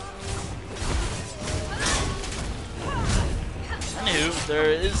 Anywho,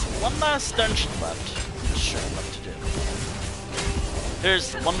 there is one last dungeon left. Sure, left to do.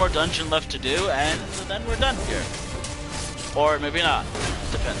 There's one more dungeon left to do, and then we're done here. Or maybe not.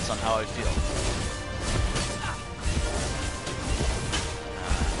 Depends on how I feel.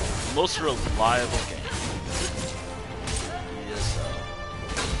 Most reliable game. Yes.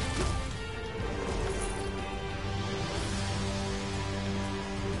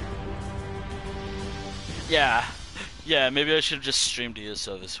 Yeah, maybe I should have just streamed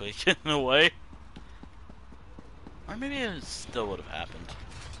ESO this week in a way. Or maybe it still would have happened.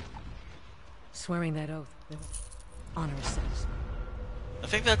 Swearing that oath will honor ourselves. I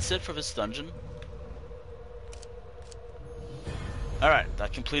think that's it for this dungeon. Alright,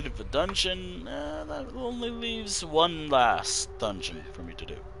 that completed the dungeon. That only leaves one last dungeon for me to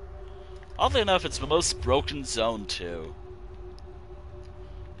do. Oddly enough, it's the most broken zone too.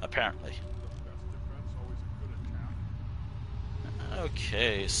 Apparently.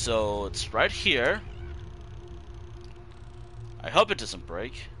 Okay, so it's right here. I hope it doesn't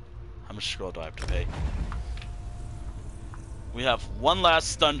break. How much scroll do I have to pay? We have one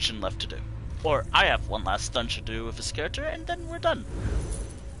last dungeon left to do. Or I have one last dungeon to do with this character, and then we're done.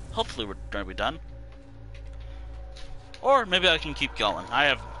 Hopefully we're going to be done. Or maybe I can keep going. I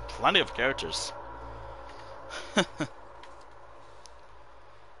have plenty of characters.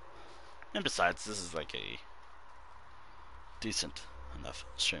 And besides, this is like a decent enough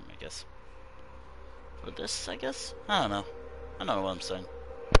stream, I guess. For this, I guess? I don't know. I don't know what I'm saying.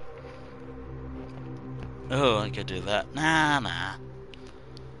 Oh, I could do that. Nah.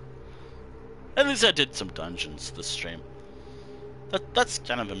 At least I did some dungeons this stream. That's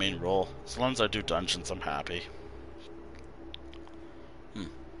kind of the main role. As long as I do dungeons, I'm happy.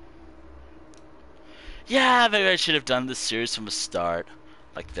 Yeah, maybe I should have done this series from the start.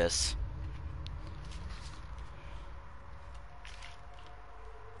 Like this.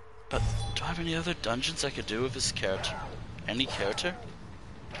 But do I have any other dungeons I could do with this character? Any character?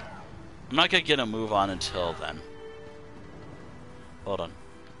 I'm not gonna get a move on until then. Hold on.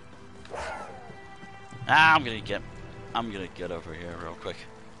 I'm gonna get over here real quick.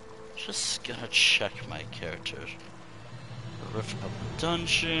 Just gonna check my characters. Rift Public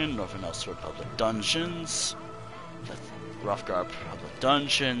Dungeon, Northern Elsewhere Public Dungeons, Roughgar Public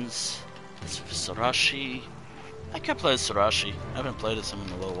Dungeons, Sarashi. I can play as Sarashi. I haven't played as him in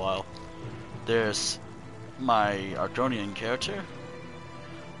a little while. There's my Argonian character,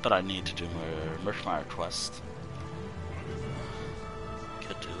 but I need to do my Murkmire quest.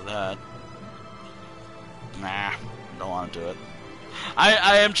 Could do that. Nah, don't want to do it.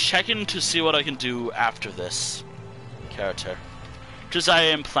 I am checking to see what I can do after this character, because I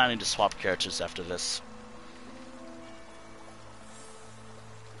am planning to swap characters after this.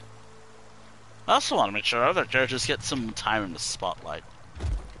 I also want to make sure other characters get some time in the spotlight.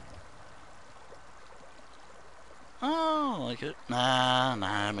 Oh, I like it. Nah,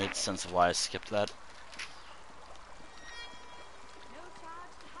 I made sense of why I skipped that.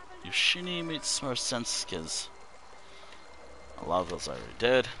 Yoshini makes more sense because a lot of those I already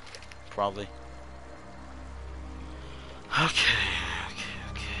did, probably. Okay.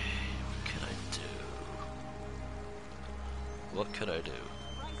 What could I do?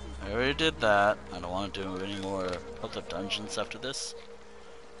 I already did that. I don't want to do any more public dungeons after this.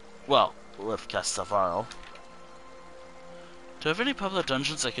 Well, with Kastav. Do I have any public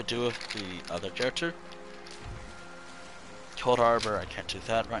dungeons I could do with the other character? Cold Harbor, I can't do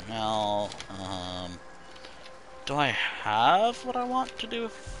that right now. Do I have what I want to do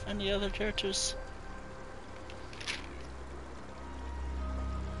with any other characters?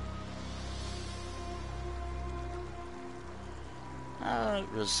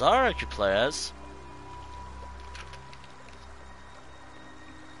 Razar I could play as.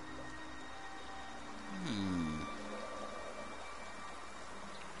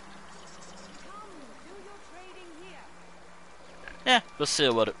 Yeah, we'll see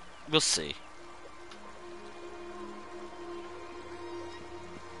what it... We'll see.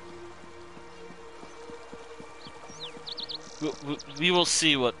 We will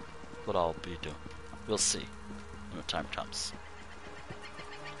see what I'll be doing. We'll see when the time comes.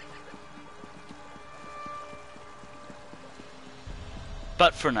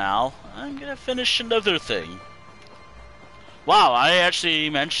 But for now, I'm gonna finish another thing. Wow, I actually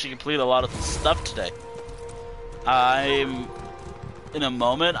managed to complete a lot of stuff today. In a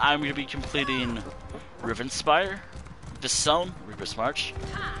moment, I'm gonna be completing Rivenspire, this zone, Reaper's March,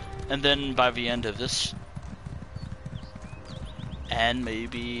 and then by the end of this, and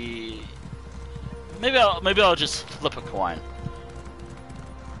maybe I'll just flip a coin.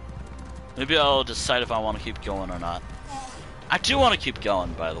 Maybe I'll decide if I want to keep going or not. I do want to keep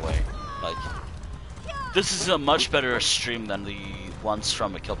going, by the way. Like, this is a much better stream than the ones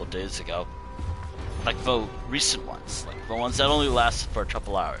from a couple days ago. Like the recent ones, like the ones that only lasted for a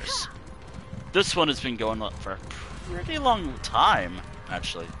couple hours. This one has been going on for a pretty long time,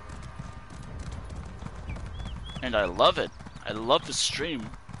 actually. And I love it. I love the stream.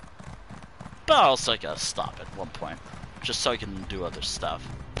 But also I gotta stop at one point, just so I can do other stuff.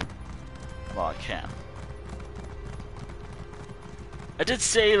 Well, I can. I did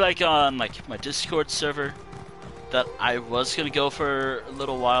say, like, on like my Discord server that I was gonna go for a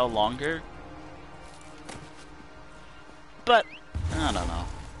little while longer. But I don't know.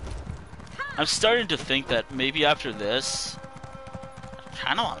 I'm starting to think that maybe after this, I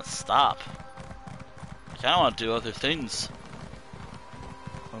kinda wanna stop. I kinda wanna do other things.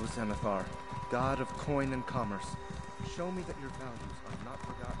 O Xanathar, god of coin and commerce, show me that your values are not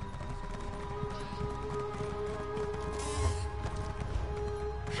forgotten.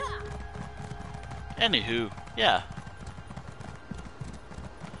 Anywho, yeah.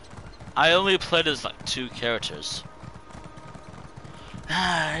 I only played as like 2 characters.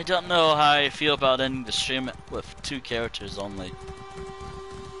 I don't know how I feel about ending the stream with 2 characters only.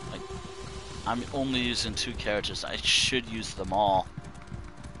 Like, I'm only using 2 characters. I should use them all.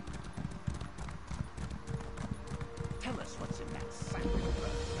 Tell us what's in that sack of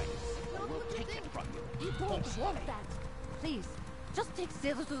bird or we'll take it from you. You don't want that. Please, just take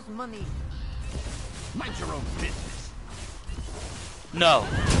Zilzu's money. Mind your own business. No.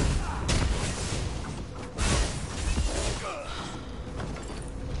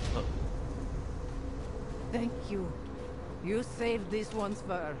 Thank you. You saved this one's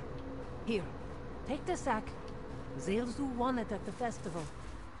fur. Here, take the sack. Zilzu won it at the festival.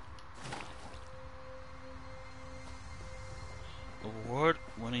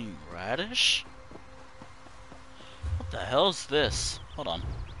 Award-winning radish? What the hell is this? Hold on.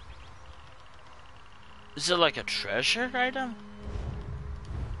 Is it like a treasure item?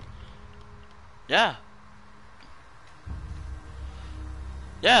 Yeah.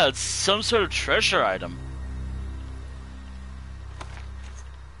 Yeah, it's some sort of treasure item.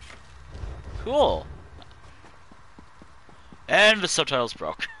 Cool. And the subtitles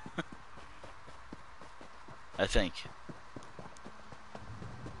broke. I think.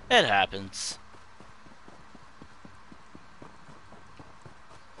 It happens.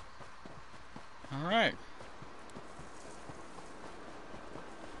 Alright.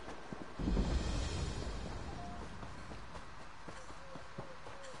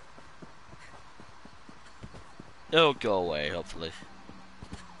 It'll go away, hopefully.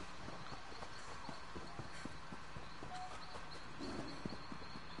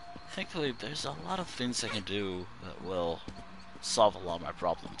 Thankfully, there's a lot of things I can do that will solve a lot of my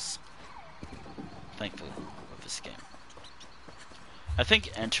problems. Thankfully, with this game. I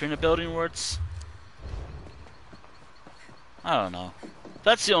think entering a building works. I don't know.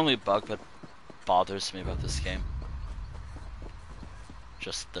 That's the only bug that bothers me about this game.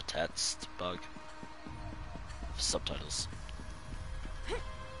 Just the text bug. Subtitles. In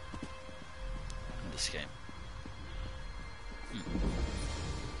this game.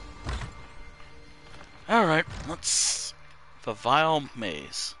 Alright, let's... The Vile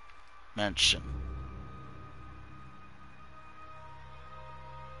Maze. Mansion.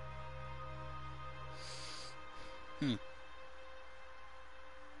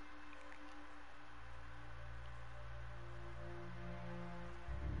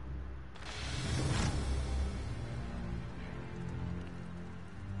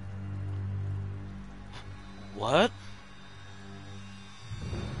 What?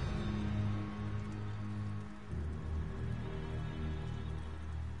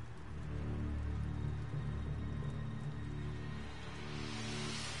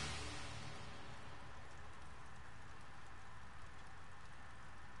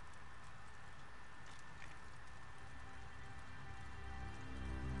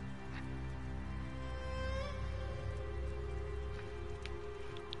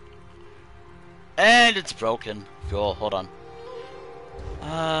 And it's broken. Cool, hold on.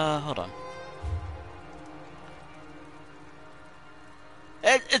 Hold on.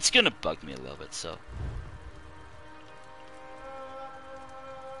 It's gonna bug me a little bit, so.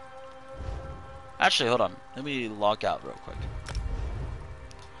 Actually, hold on. Let me log out real quick.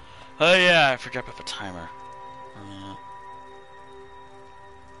 Oh yeah, I forgot about the timer. Yeah.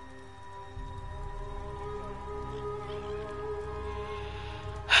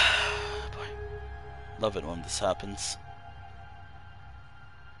 Boy. Love it when this happens.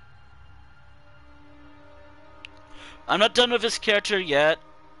 I'm not done with this character yet.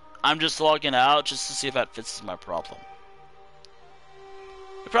 I'm just logging out just to see if that fixes my problem.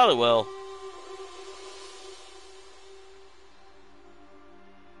 It probably will.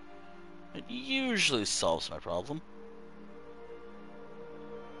 It usually solves my problem.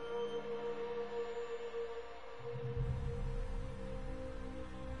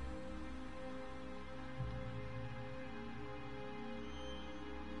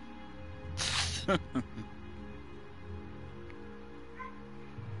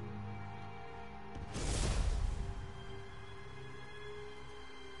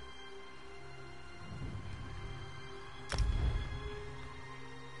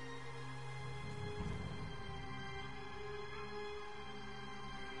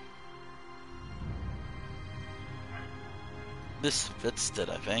 This fits it,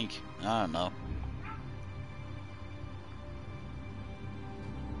 I think. I don't know.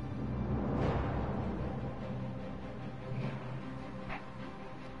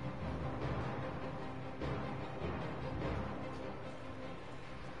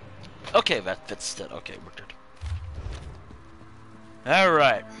 Okay, that fits it. Okay, we're good.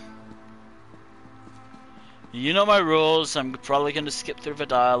 Alright. You know my rules. I'm probably going to skip through the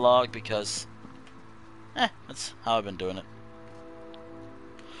dialogue because... that's how I've been doing it.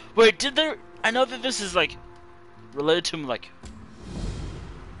 Wait, did there... I know that this is, like, related to, like,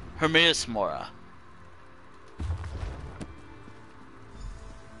 Hermaeus Mora.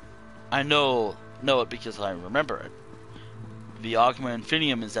 I know it because I remember it. The Augma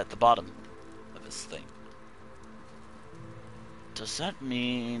Infinium is at the bottom of this thing. Does that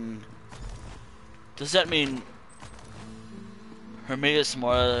mean... Hermaeus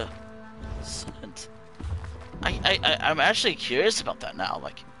Mora... I'm actually curious about that now,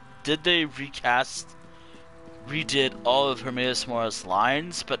 like... Did they redid all of Hermaeus Mora's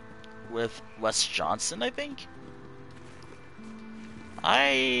lines, but with Wes Johnson, I think?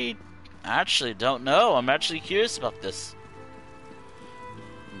 I actually don't know. I'm actually curious about this.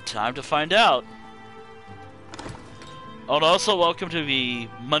 Time to find out. Oh, and also welcome to the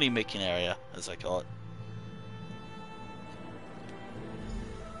money-making area, as I call it.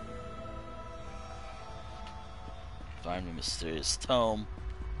 Find the mysterious tome.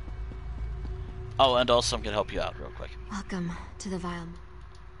 Oh, and also I'm gonna help you out real quick. Welcome to the Vile.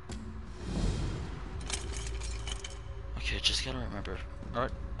 Okay, just gotta remember.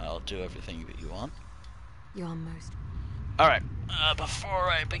 Alright, I'll do everything that you want. You almost. Alright, before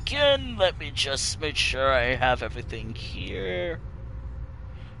I begin, let me just make sure I have everything here.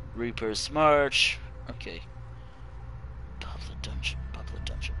 Reaper's March. Okay. Public dungeon, public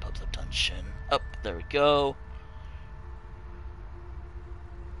dungeon, public dungeon. Oh, there we go.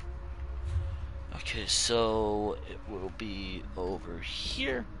 Okay, so it will be over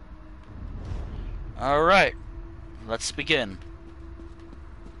here. Alright, let's begin.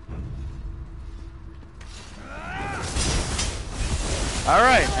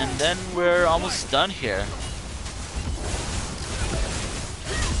 Alright, and then we're almost done here.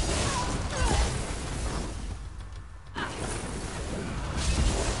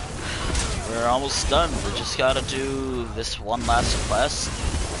 We're almost done. We just gotta do this one last quest.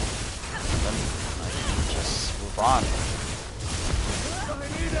 And then I can just move on.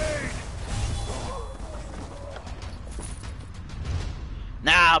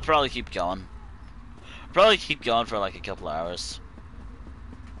 Nah, I'll probably keep going. Probably keep going for like a couple hours.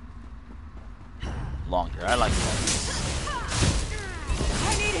 Longer. I like longer.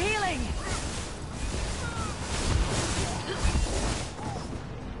 I need healing.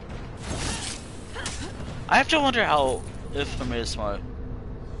 I have to wonder how if Hermaeus Mora.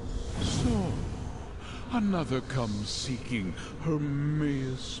 So, another comes seeking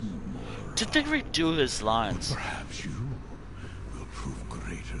Hermaeus Mora. Did they redo his lines? Perhaps you will prove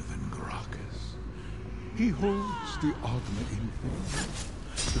greater than Gracchus. He holds the Augma Infinium,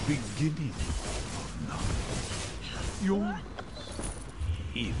 the beginning of knowledge. Yours.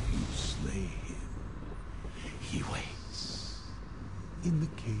 If you slay him, he waits in the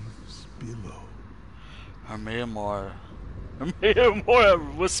caves below. Hermaeus Mora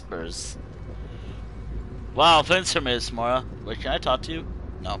whispers. Wow, thanks for Miss Mora. Wait, can I talk to you?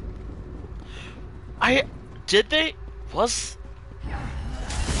 No. Did they?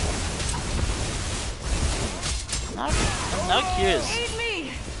 I'm now curious. Aid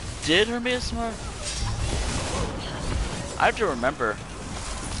me! Did Hermes Mora? I have to remember.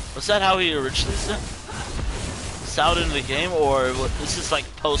 Was that how he originally sounded in the game, or this is like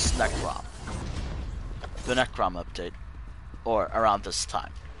post Necrom? The Necrom update, or around this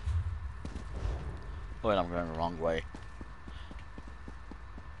time? Wait, I'm going the wrong way.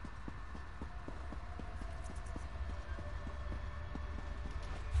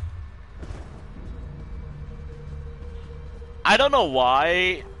 I don't know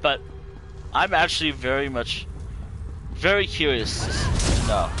why, but I'm actually very curious to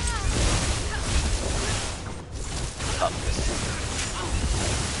know about this.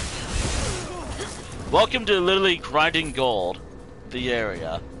 Welcome to literally grinding gold, the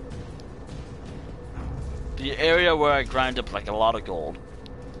area. The area where I grind up like a lot of gold.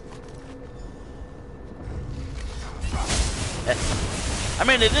 I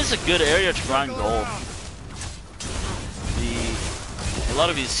mean, it is a good area to grind gold. A lot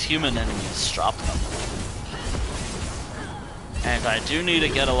of these human enemies drop them. And I do need to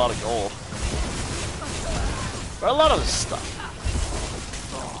get a lot of gold. For a lot of this stuff.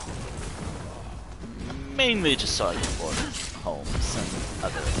 Mainly just so I can afford homes and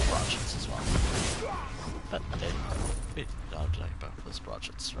other projects as well. But we gotta talk about those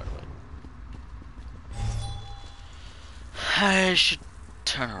projects right away. I should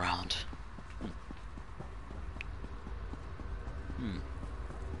turn around.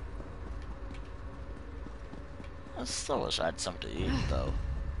 I still wish I had something to eat, though.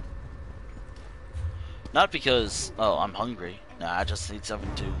 Not because, oh, I'm hungry. Nah, I just need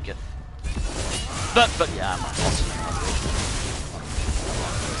something to get. But yeah, I'm also hungry.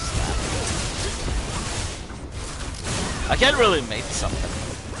 I can't really make something.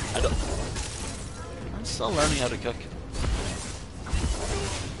 I'm still learning how to cook.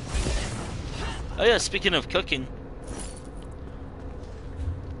 Oh yeah, speaking of cooking,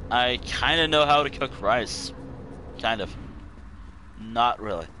 I kind of know how to cook rice. Kind of. Not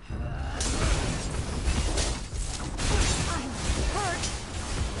really.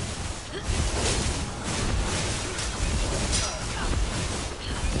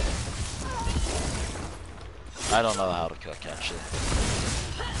 I don't know how to cook, actually.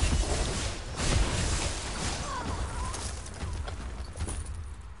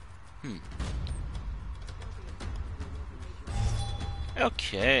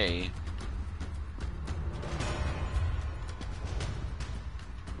 Okay.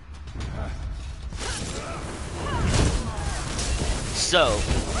 So,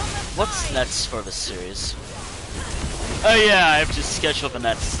 what's next for the series? Oh yeah, I have to schedule the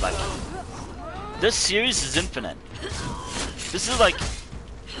next, like... This series is infinite. This is like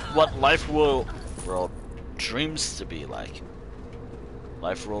what Life World dreams to be like.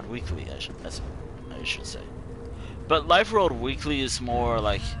 Life World Weekly, I should say. But Life World Weekly is more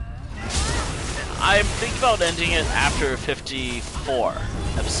like... I'm thinking about ending it after 54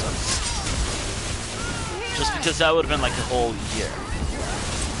 episodes. Just because that would have been like a whole year.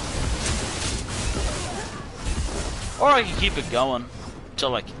 Or I can keep it going till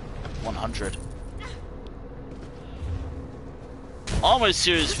like 100. All my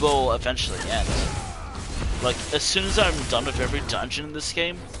series will eventually end. Like, as soon as I'm done with every dungeon in this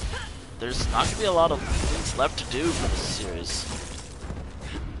game, there's not gonna be a lot of things left to do for this series.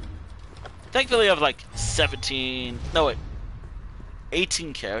 Thankfully I have like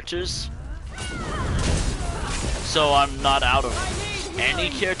 18 characters. So I'm not out of any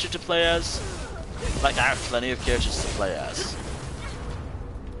character to play as. Like, I have plenty of characters to play as.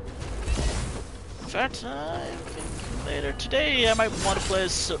 In fact, I think later today I might want to play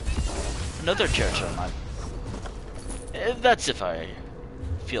as another character of mine. That's if I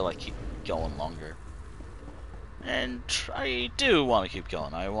feel like keep going longer. And I do want to keep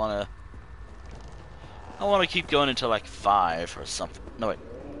going. I want to keep going until like 5 or something. No wait.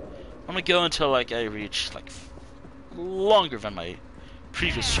 I'm gonna go until like I reach like longer than my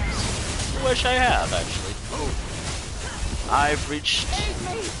previous streams. Which I have actually. I've reached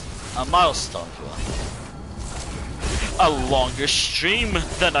a milestone for a longer stream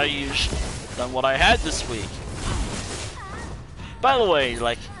than what I had this week. By the way,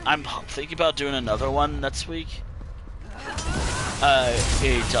 like, I'm thinking about doing another one next week. A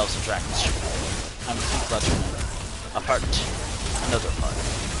Tales of Dragons stream. I'm thinking about doing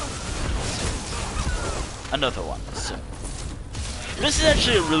another one soon. This is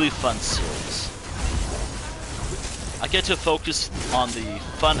actually a really fun series. I get to focus on the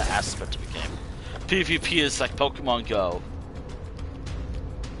fun aspect of the game. PvP is like Pokemon Go.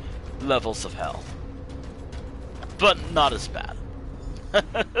 Levels of hell. But not as bad.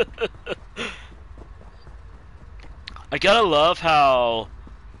 I gotta love how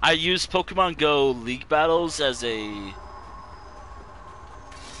I use Pokemon Go League Battles as a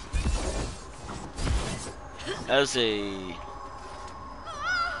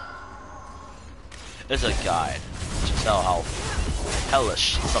guide to tell how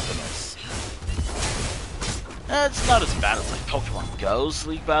hellish something is. It's not as bad as like Pokemon Go's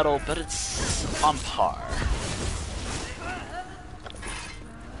League Battle, but it's on par.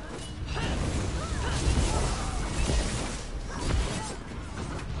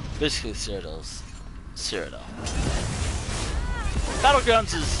 Basically, Cyrodiil's Cyrodiil.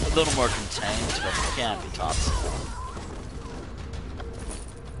 Battlegrounds is a little more contained, but it can't be topped.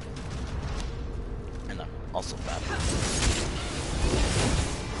 And then also bad.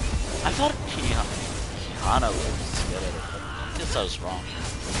 I thought Kiana was good at it, but I guess I was wrong.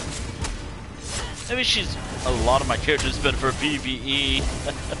 Maybe a lot of my characters been for PvE.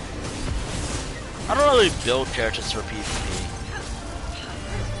 I don't really build characters for PvP.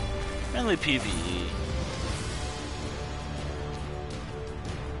 Mainly PvE.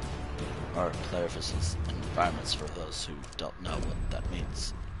 Or player versus environments for those who don't know what that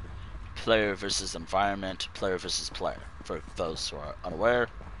means. Player versus environment, player versus player. For those who are unaware.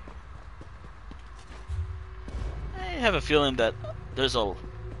 I have a feeling that there's a...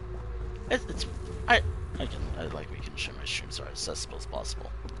 I like making sure my streams are as accessible as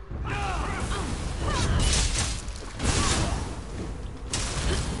possible.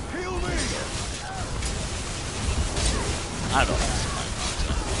 Heal me! I don't know.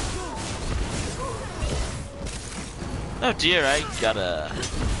 Oh dear, I gotta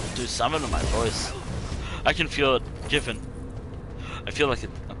do something with my voice. I can feel it giving. I feel like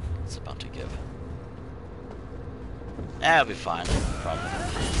it's about to give. I'll be fine, probably.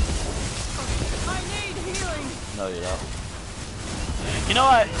 I need healing. No, you don't. You know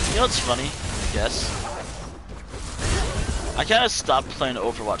what? You know what's funny? I guess. I kind of stopped playing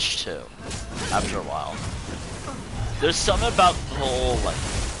Overwatch 2 after a while. There's something about the whole, like,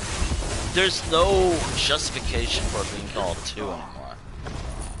 there's no justification for it being called 2 anymore.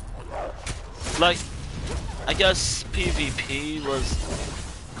 Like, I guess PvP was,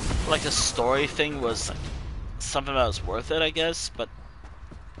 like, a story thing was like, something that was worth it, I guess, but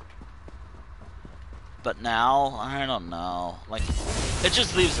now, I don't know, like, it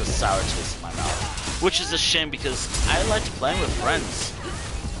just leaves a sour taste in my mouth, which is a shame because I liked playing with friends.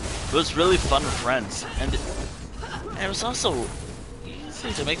 It was really fun with friends, and it was also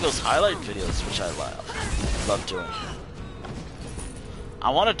easy to make those highlight videos, which I love doing.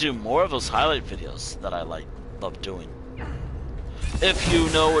 I want to do more of those highlight videos that I love doing. If you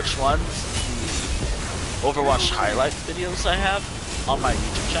know which ones, the Overwatch highlight videos I have on my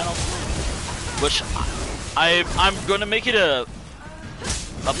YouTube channel, which I'm gonna make it a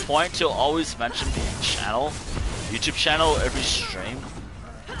point to always mention the YouTube channel every stream,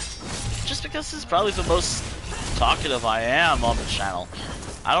 just because it's probably the most talkative I am on the channel.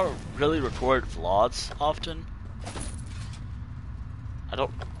 I don't really record vlogs often. I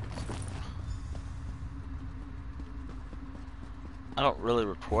don't really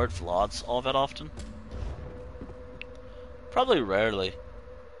record vlogs all that often. Probably rarely.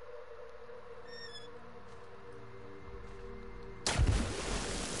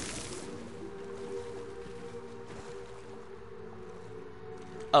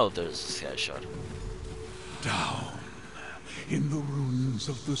 Oh, there's a skyshard. Down in the ruins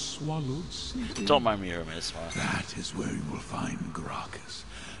of the Swallowed City. Don't mind me, Hermes. That is where you will find Gracchus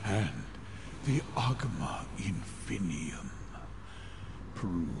and the Agma Infinium.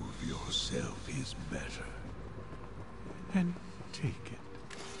 Prove yourself is better. And take it.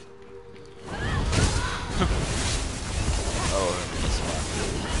 Oh, Hermes.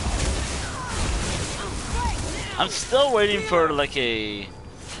 I'm still waiting for like a...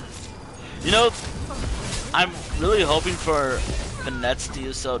 You know, I'm really hoping for the next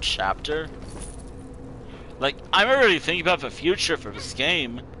DSL chapter. Like, I'm already thinking about the future for this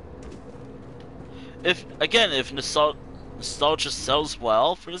game. If nostalgia sells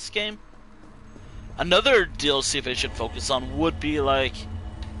well for this game, another DLC they should focus on would be like,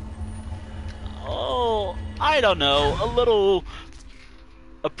 oh, I don't know,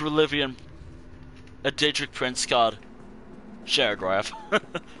 a Daedric Prince called Sherigraph.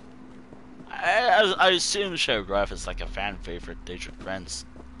 I assume Sherigraph is like a fan favorite Daedric Prince.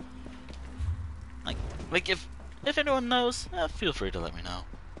 Like if anyone knows, feel free to let me know.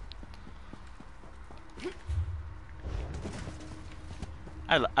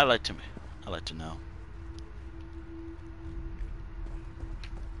 I like to I'd like to know.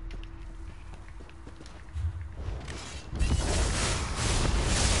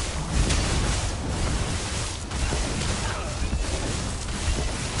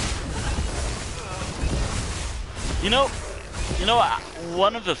 You know,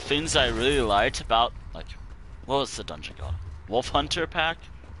 one of the things I really liked about, like, what was the dungeon called? Wolf Hunter pack?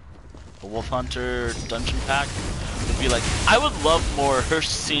 The Wolf Hunter dungeon pack? Would be like, I would love more her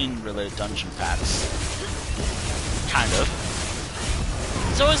scene related dungeon packs. Kind of.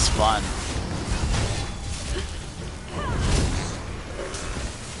 It's always fun.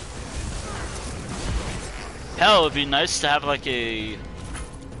 Hell, it'd be nice to have like a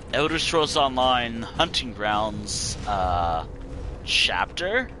Elder Scrolls Online Hunting Grounds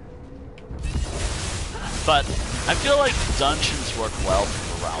chapter, but I feel like dungeons work well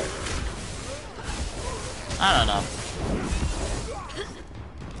for the realm. I don't know.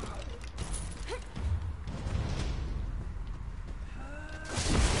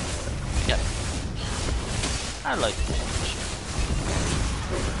 Yeah, I like it.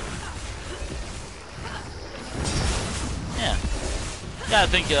 Yeah, I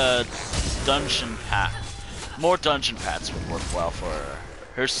think dungeon pack, more dungeon packs would work well for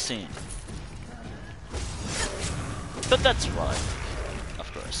her scene. But that's right, of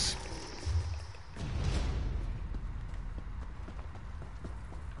course.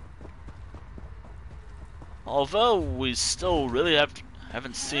 Although we still really haven't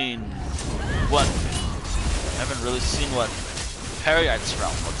really seen what Peridot's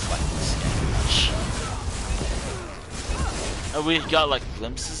realm looks like in this game much. We got like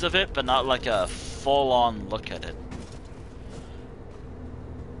glimpses of it, but not like a full-on look at it.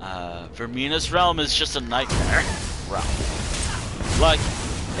 Vermina's realm is just a nightmare realm. Like,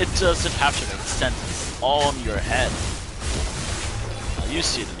 it doesn't have to make sense. It's all in your head. You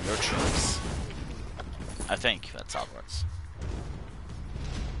see it in your tropes. I think that's how it works.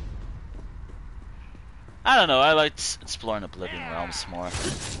 I don't know, I liked exploring Oblivion realms more.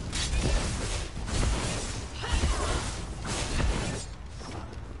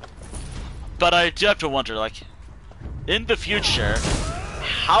 But I do have to wonder, like, in the future,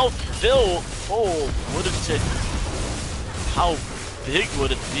 how full would it take? How big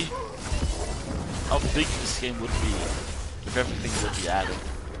would it be? How big this game would be if everything would be added?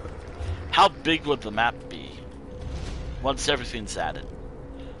 How big would the map be once everything's added?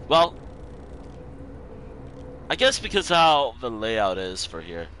 Well, I guess because how the layout is for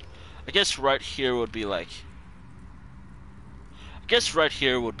here, I guess right here would be like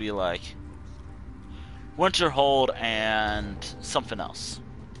Winterhold and something else.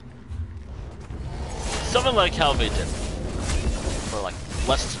 Something like how they did for like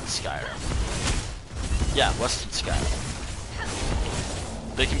Western Skyrim. Yeah, Western Skyrim.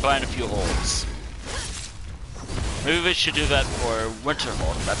 They combine a few holds. Maybe they should do that for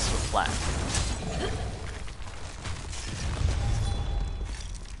Winterhold. That's the plan.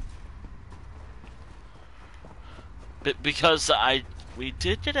 Because we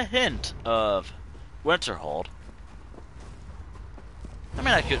did get a hint of Winterhold. I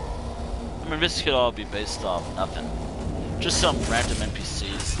mean, this could all be based off nothing. Just some random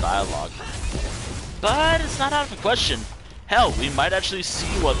NPC's dialogue. But it's not out of the question. Hell, we might actually see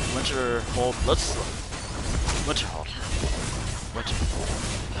what Winterhold looks like. Winterhold.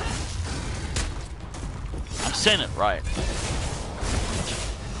 I'm saying it right.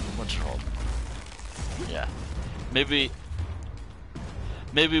 Winterhold. Yeah. Maybe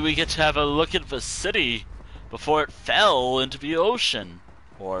we get to have a look at the city before it fell into the ocean,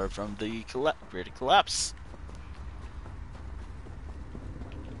 or from the Great Collapse.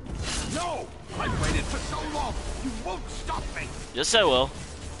 No! I've waited for so long! You won't stop me! Yes, I will.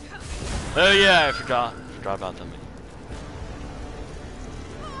 Oh yeah, I forgot about them.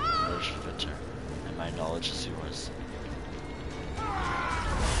 Where's Victor? And my knowledge is yours.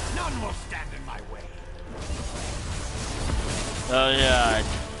 None will stand in my way. Oh yeah,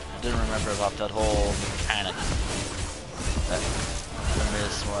 I didn't remember about that whole mechanic that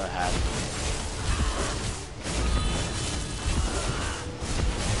Vermina's had.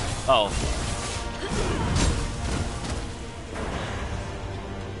 Oh.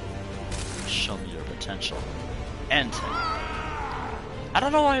 Show me your potential. End him. I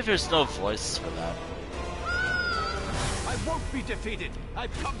don't know why there's no voice for that. I won't be defeated.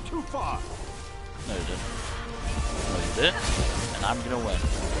 I've come too far. No, you didn't. No, you did. And I'm gonna win.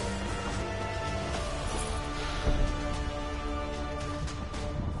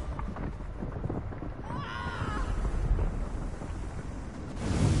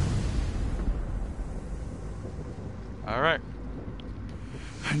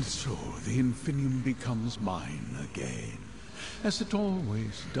 I And so the Infinium becomes mine again, as it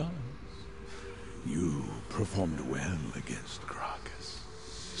always does. You performed well against Crocus.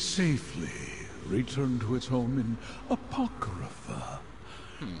 Safely returned to its home in Apocrypha.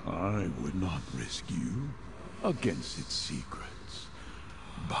 I would not risk you against its secrets,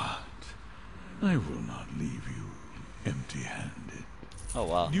 but I will not leave you empty-handed. Oh,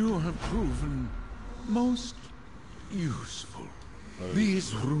 wow. You have proven most useful.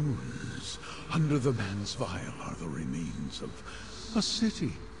 These runes under the man's vial are the remains of a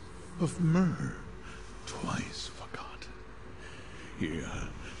city of myrrh, twice forgotten. Here,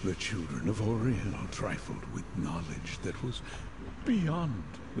 the children of Oriel trifled with knowledge that was beyond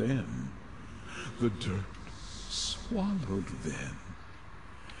them. The dirt swallowed them.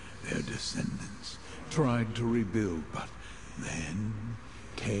 Their descendants tried to rebuild, but then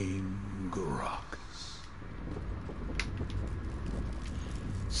came Grocus.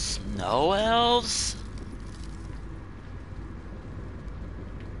 Snow elves?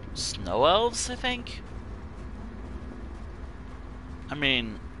 Snow elves, I think? I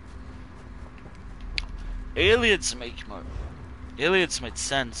mean, aliens make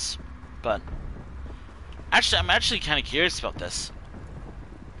sense, but actually, I'm actually kind of curious about this.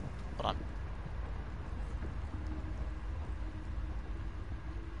 Hold on.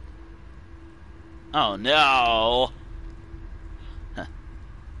 Oh no! Huh.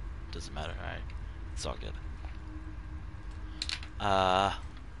 Doesn't matter, alright. It's all good.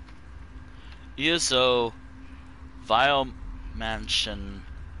 ESO Vile Mansion.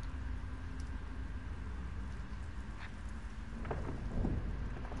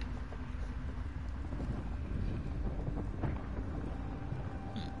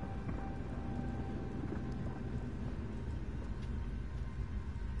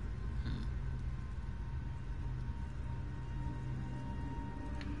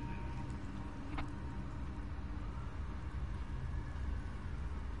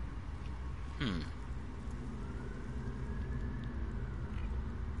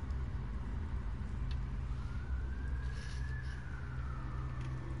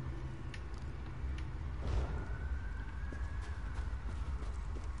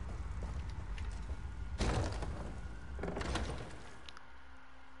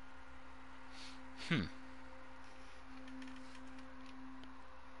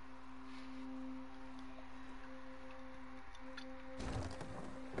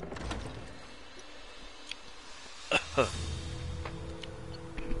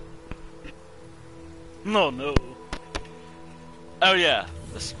 No. Oh yeah,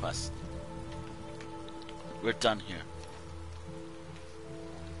 this quest. We're done here.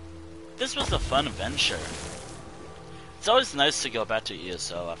 This was a fun adventure. It's always nice to go back to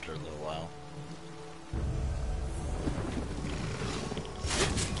ESO after a little while.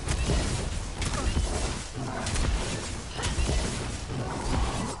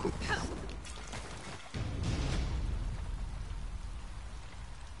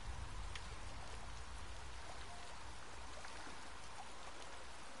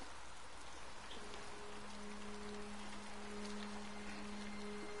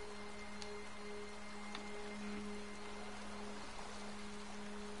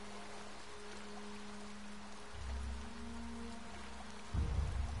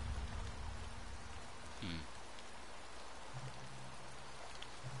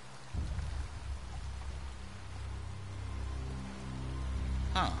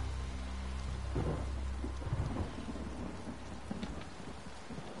 Huh.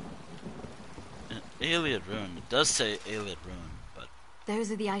 An Iliad rune. It does say Iliad rune, but...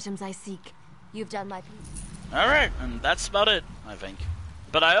 Those are the items I seek. You've done my piece. Alright, and that's about it, I think.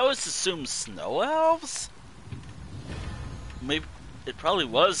 But I always assumed snow elves? Maybe... It probably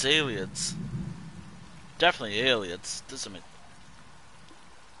was aliens. Definitely aliens. Doesn't mean...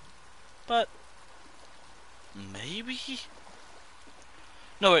 But... Maybe?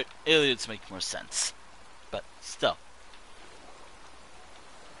 No, wait, aliens make more sense. But still.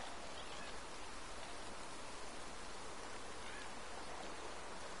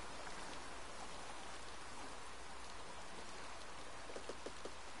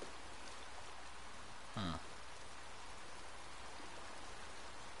 Huh.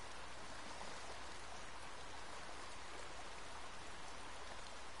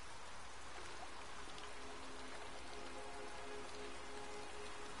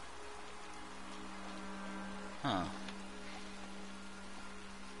 Huh.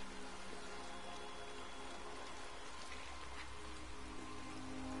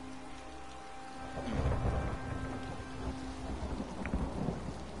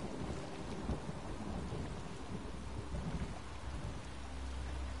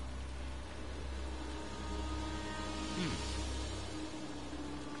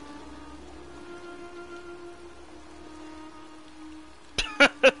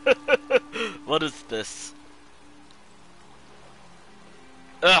 this.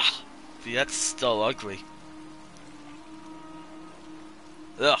 Ugh, VX is still ugly.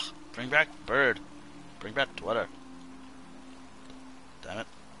 Ugh, bring back Bird. Bring back Twitter. Damn it.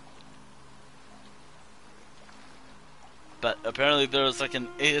 But apparently there was like an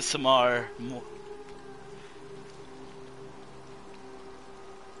ASMR.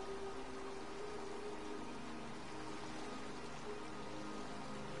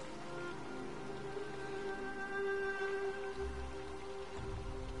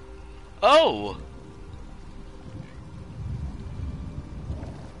 Oh!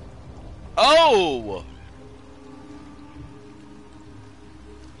 Oh!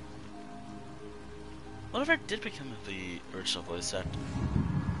 What if I did become the original voice actor?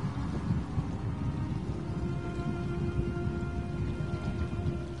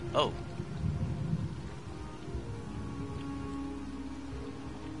 Oh.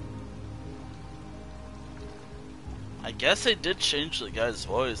 I guess they did change the guy's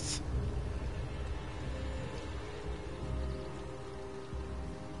voice.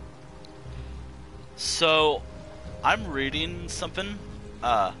 So, I'm reading something.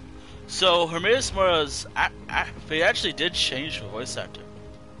 So Hermaeus Mora's they actually did change the voice actor.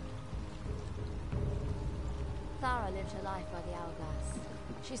 Thara lived her life by the hourglass.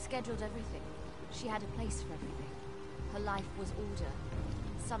 She scheduled everything. She had a place for everything. Her life was order.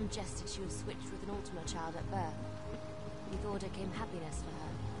 Some jested she was switched with an Ultima child at birth. With order came happiness for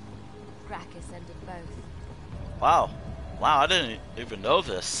her. Gracchus ended both. Wow. Wow, I didn't even know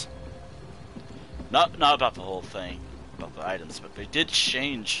this. Not about the whole thing, about the items, but they did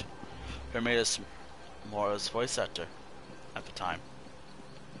change Hermaeus Mora's voice actor at the time.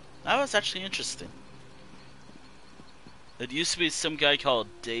 That was actually interesting. It used to be some guy called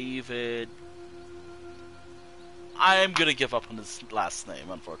David. I am gonna give up on his last name,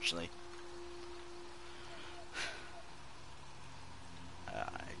 unfortunately.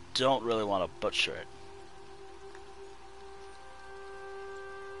 I don't really want to butcher it.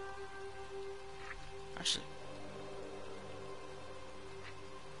 Actually.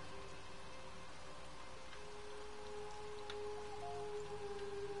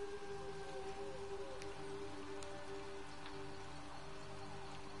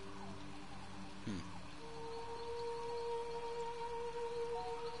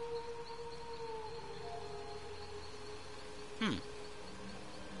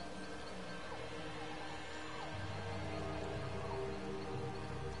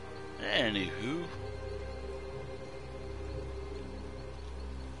 Anywho.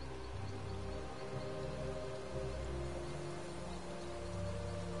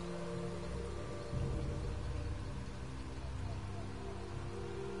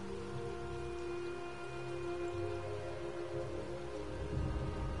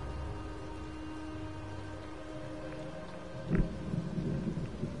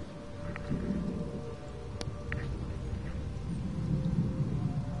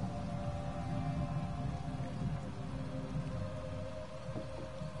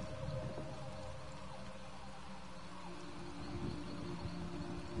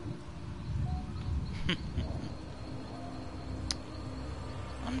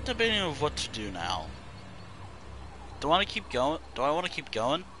 I'm debating of what to do now. Do I want to keep going? Do I want to keep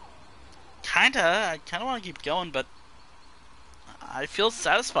going? Kinda. I kinda want to keep going, but I feel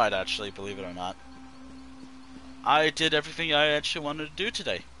satisfied, actually, believe it or not. I did everything I actually wanted to do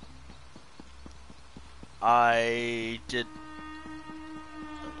today. I did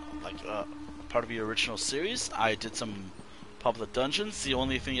like part of the original series. I did some public dungeons. The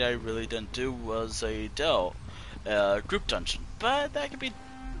only thing I really didn't do was a group dungeon, but that could be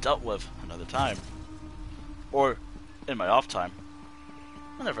dealt with another time, or in my off time,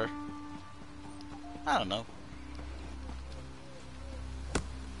 whenever. I don't know.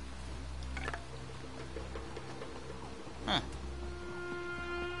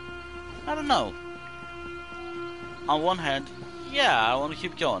 I don't know. On one hand, yeah, I want to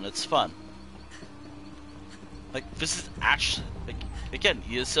keep going. It's fun. Like, this is actually, like, again,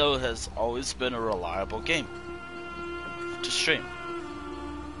 ESO has always been a reliable game to stream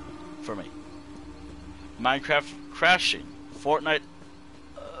for me. Minecraft crashing, Fortnite,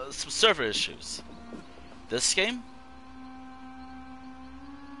 some server issues. This game,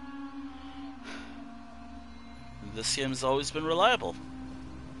 has always been reliable.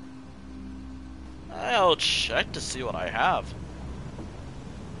 I'll check to see what I have.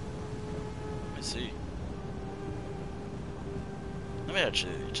 Let me see. Let me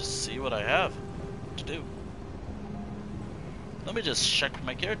actually just see what I have to do. Let me just check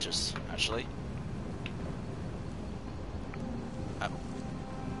my characters, actually.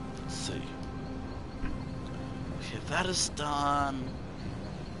 Let's see. that is done.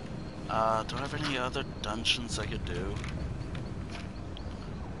 Do I have any other dungeons I could do?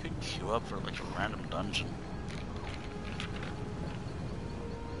 Could queue up for like a random dungeon.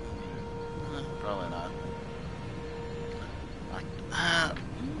 Probably not.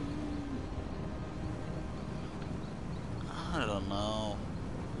 I don't know.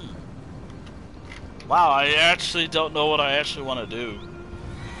 Wow, I actually don't know what I actually want to do.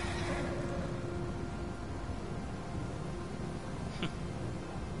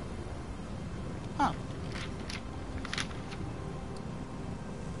 Huh.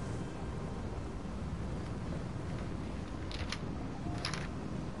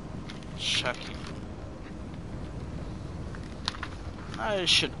 Checking. I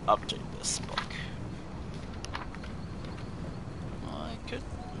should update this book. I could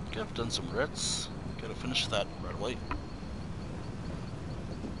have done some writs. Could have finished that right away.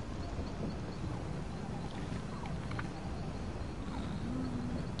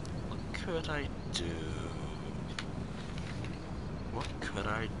 What could I do? What could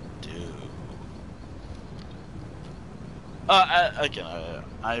I do? Again,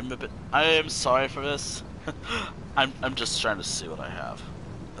 I am sorry for this. I'm just trying to see what I have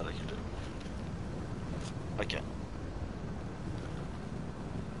that I can do. Okay.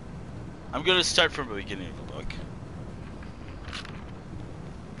 I'm gonna start from the beginning of the book.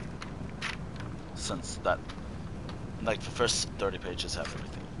 Since that, like, the first 30 pages have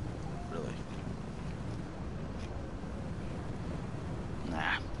everything. Really.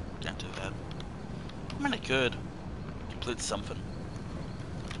 Nah, can't do that. I mean, I could complete something.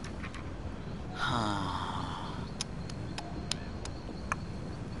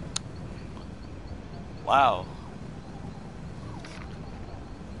 Wow.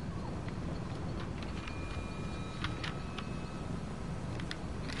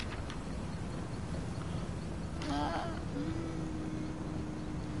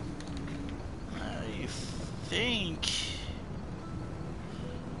 I think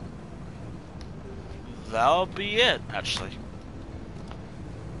that'll be it, actually.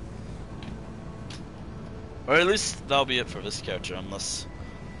 Or at least that'll be it for this character, unless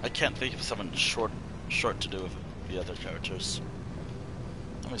I can't think of something short to do with the other characters.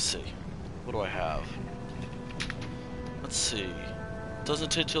 Let me see. What do I have? Let's see.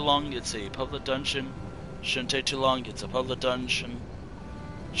 Doesn't take too long, it's a public dungeon. Shouldn't take too long, it's a public dungeon.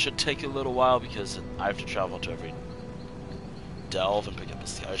 Should take a little while because I have to travel to every delve and pick up a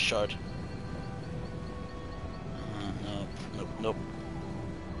skyshard. Nope.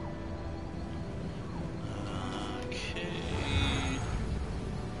 Okay.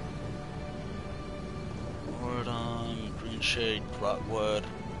 Mordon, Green Shade, Rotwood.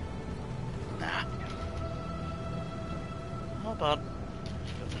 Nah. How about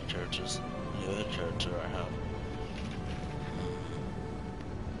other characters? The other character I have.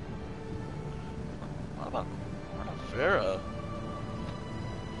 What about Vera?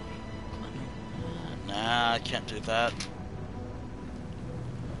 Nah, I can't do that.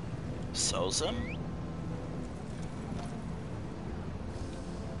 Sozin?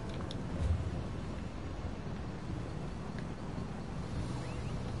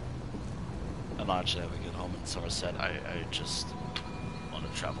 I don't actually have a good home in Somerset. I just want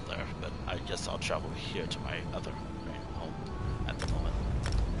to travel there, but I guess I'll travel here to my other main home at the moment.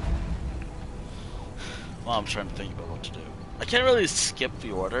 Well, I'm trying to think about what to do. I can't really skip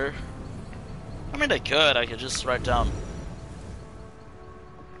the order. I mean, I could just write down.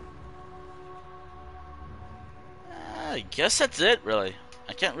 I guess that's it, really.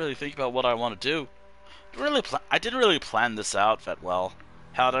 I can't really think about what I want to do. I didn't really plan this out that well.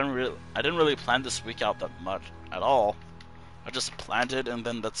 Hell, I didn't really plan this week out that much at all. I just planned it, and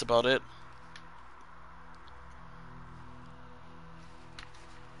then that's about it.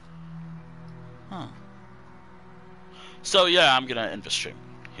 Huh. So yeah, I'm gonna end the stream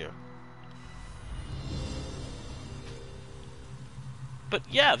here. But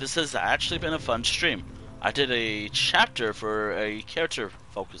yeah, this has actually been a fun stream. I did a chapter for a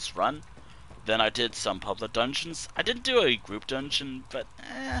character-focused run. Then I did some public dungeons. I didn't do a group dungeon, but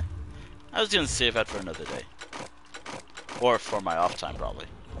I was gonna save that for another day. Or for my off time, probably.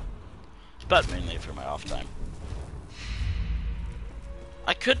 But mainly for my off time.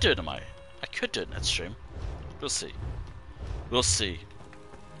 I could do it in that stream. We'll see. We'll see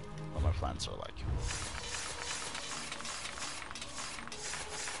what my plans are like.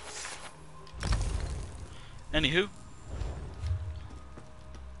 Anywho.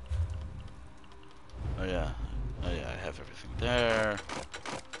 Oh yeah, I have everything there.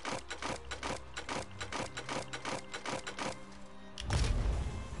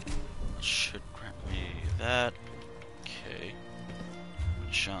 Should grant me that.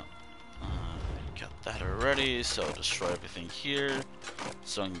 already, so destroy everything here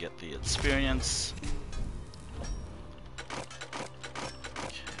so I can get the experience.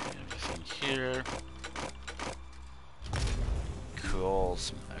 Okay, everything here. Cool,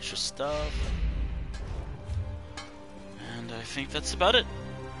 some extra stuff. And I think that's about it.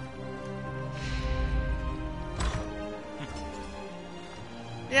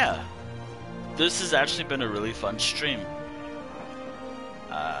 Yeah, this has actually been a really fun stream.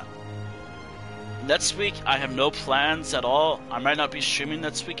 Next week, I have no plans at all. I might not be streaming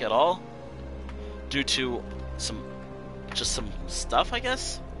next week at all, due to some stuff, I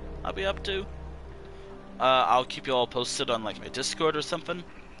guess, I'll be up to. I'll keep you all posted on, like, my Discord or something.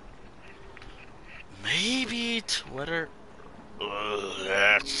 Maybe Twitter.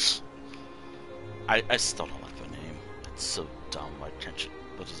 Ugh, I still don't like the name. It's so dumb. Why can't you?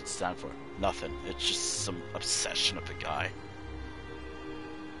 What does it stand for? Nothing. It's just some obsession of the guy.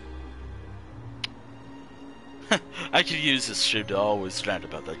 I could use this stream to always rant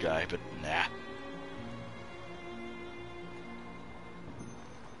about that guy, but nah.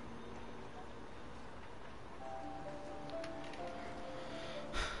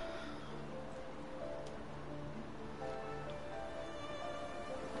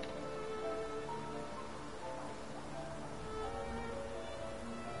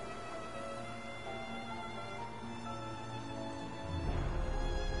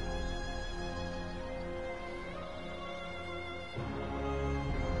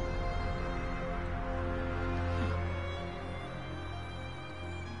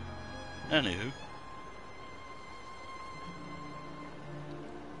 Anywho.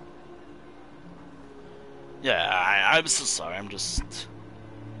 Yeah, I'm so sorry. I'm just...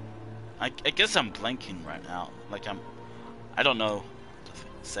 I guess I'm blanking right now. Like, I don't know what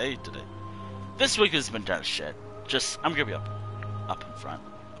to say today. This week has been kind of shit. Just, I'm gonna be up in front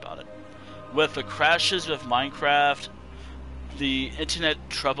about it. With the crashes with Minecraft, the internet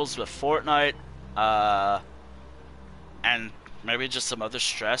troubles with Fortnite, and maybe just some other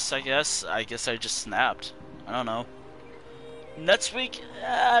stress, I guess. I guess I just snapped. I don't know. Next week,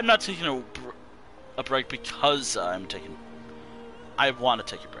 I'm not taking a break because I want to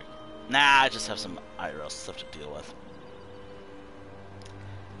take a break. Nah, I just have some IRL stuff to deal with.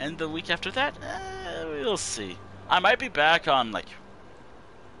 And the week after that, we'll see. I might be back on, like,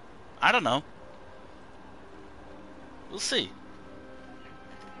 I don't know. We'll see.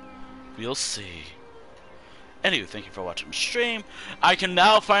 We'll see. Anyway, thank you for watching the stream. I can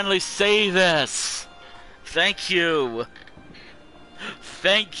now finally say this. Thank you.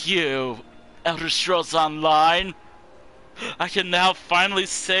 Thank you, Elder Scrolls Online. I can now finally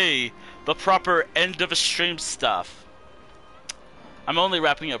say the proper end of a stream stuff. I'm only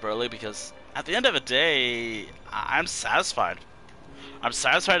wrapping up early because at the end of the day, I'm satisfied. I'm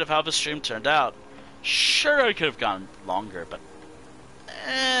satisfied of how the stream turned out. Sure, I could have gone longer, but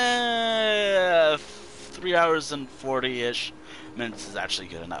 3 hours and 40-ish minutes is actually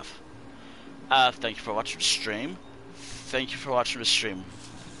good enough. Thank you for watching the stream. Thank you for watching the stream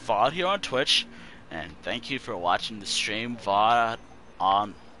VOD here on Twitch. And thank you for watching the stream VOD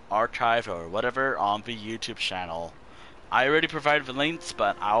on archive or whatever on the YouTube channel. I already provided the links,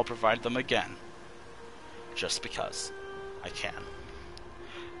 but I'll provide them again. Just because I can.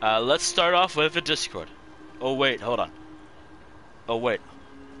 Let's start off with the Discord. Oh wait, hold on. Oh wait,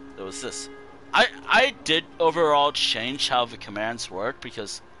 there was this. I did overall change how the commands work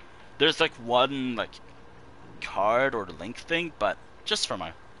because there's like one like card or link thing, but just for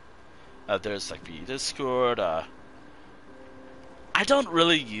my there's like the Discord. I don't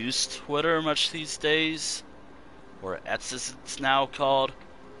really use Twitter much these days, or X as it's now called.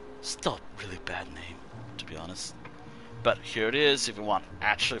 Still a really bad name, to be honest. But here it is if you want to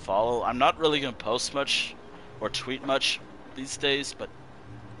actually follow. I'm not really going to post much or tweet much these days, but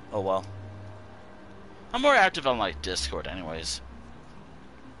oh well. I'm more active on like Discord anyways.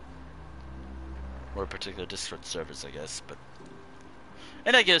 Or particular Discord servers, I guess, but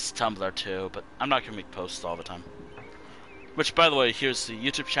and I guess Tumblr too, but I'm not going to make posts all the time. Which, by the way, here's the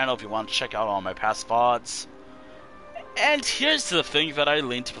YouTube channel if you want to check out all my past VODs. And here's the thing that I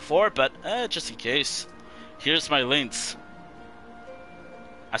linked before, but just in case. Here's my links.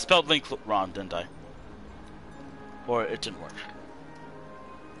 I spelled link wrong, didn't I? Or it didn't work.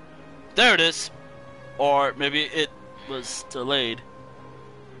 There it is. Or maybe it was delayed.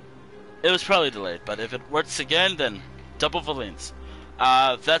 It was probably delayed, but if it works again, then double the links.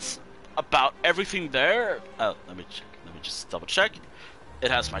 That's about everything there. Let me just double check. It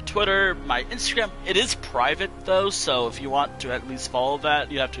has my Twitter, my Instagram. It is private though, so if you want to at least follow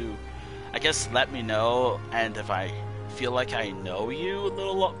that, you have to, I guess, let me know. And if I feel like I know you a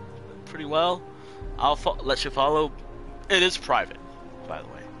little, pretty well, I'll let you follow. It is private, by the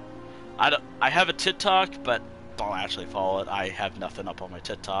way. I have a TikTok, but don't actually follow it. I have nothing up on my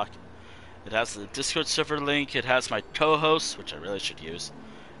TikTok. It has the Discord server link. It has my co-host, which I really should use.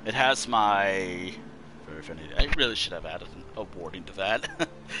 It has my... I really should have added a warning to that.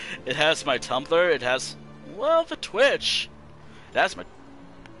 It has my Tumblr. It has, well, the Twitch. It has my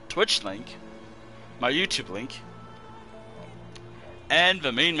Twitch link, my YouTube link, and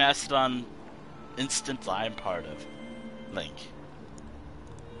the main Mastodon instance I'm part of link.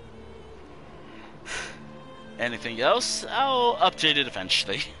 Anything else? I'll update it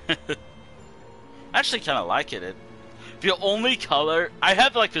eventually. I actually kind of like it. The only color... I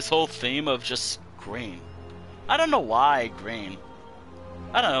have like this whole theme of just green. I don't know why green.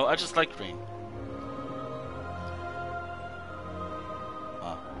 I don't know, I just like green.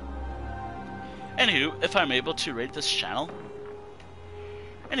 Anywho, if I'm able to rate this channel...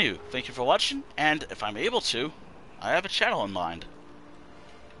 Anywho, thank you for watching, and if I'm able to, I have a channel in mind.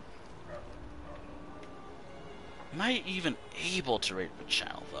 Am I even able to raid the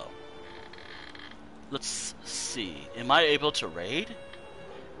channel, though? Let's see. Am I able to raid?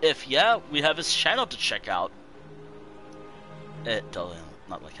 If yeah, we have his channel to check out.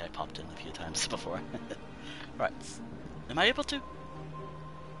 Not like I popped in a few times before. Right. Am I able to?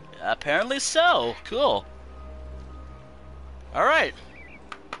 Yeah, apparently so. Cool. Alright.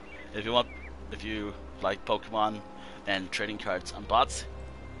 If you like Pokemon and trading cards on bots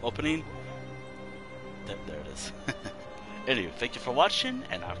opening, there it is. Anyway, thank you for watching,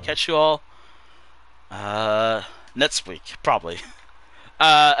 and I'll catch you all next week, probably.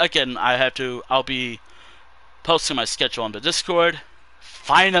 Again, I'll be posting my schedule on the Discord.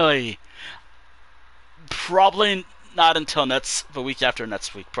 Finally! Probably not until the week after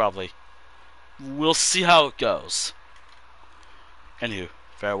next week, probably. We'll see how it goes. Anywho,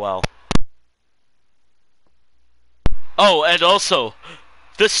 farewell. Oh, and also,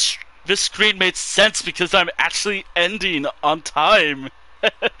 this screen made sense because I'm actually ending on time.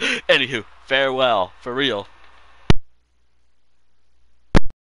 Anywho, farewell, for real.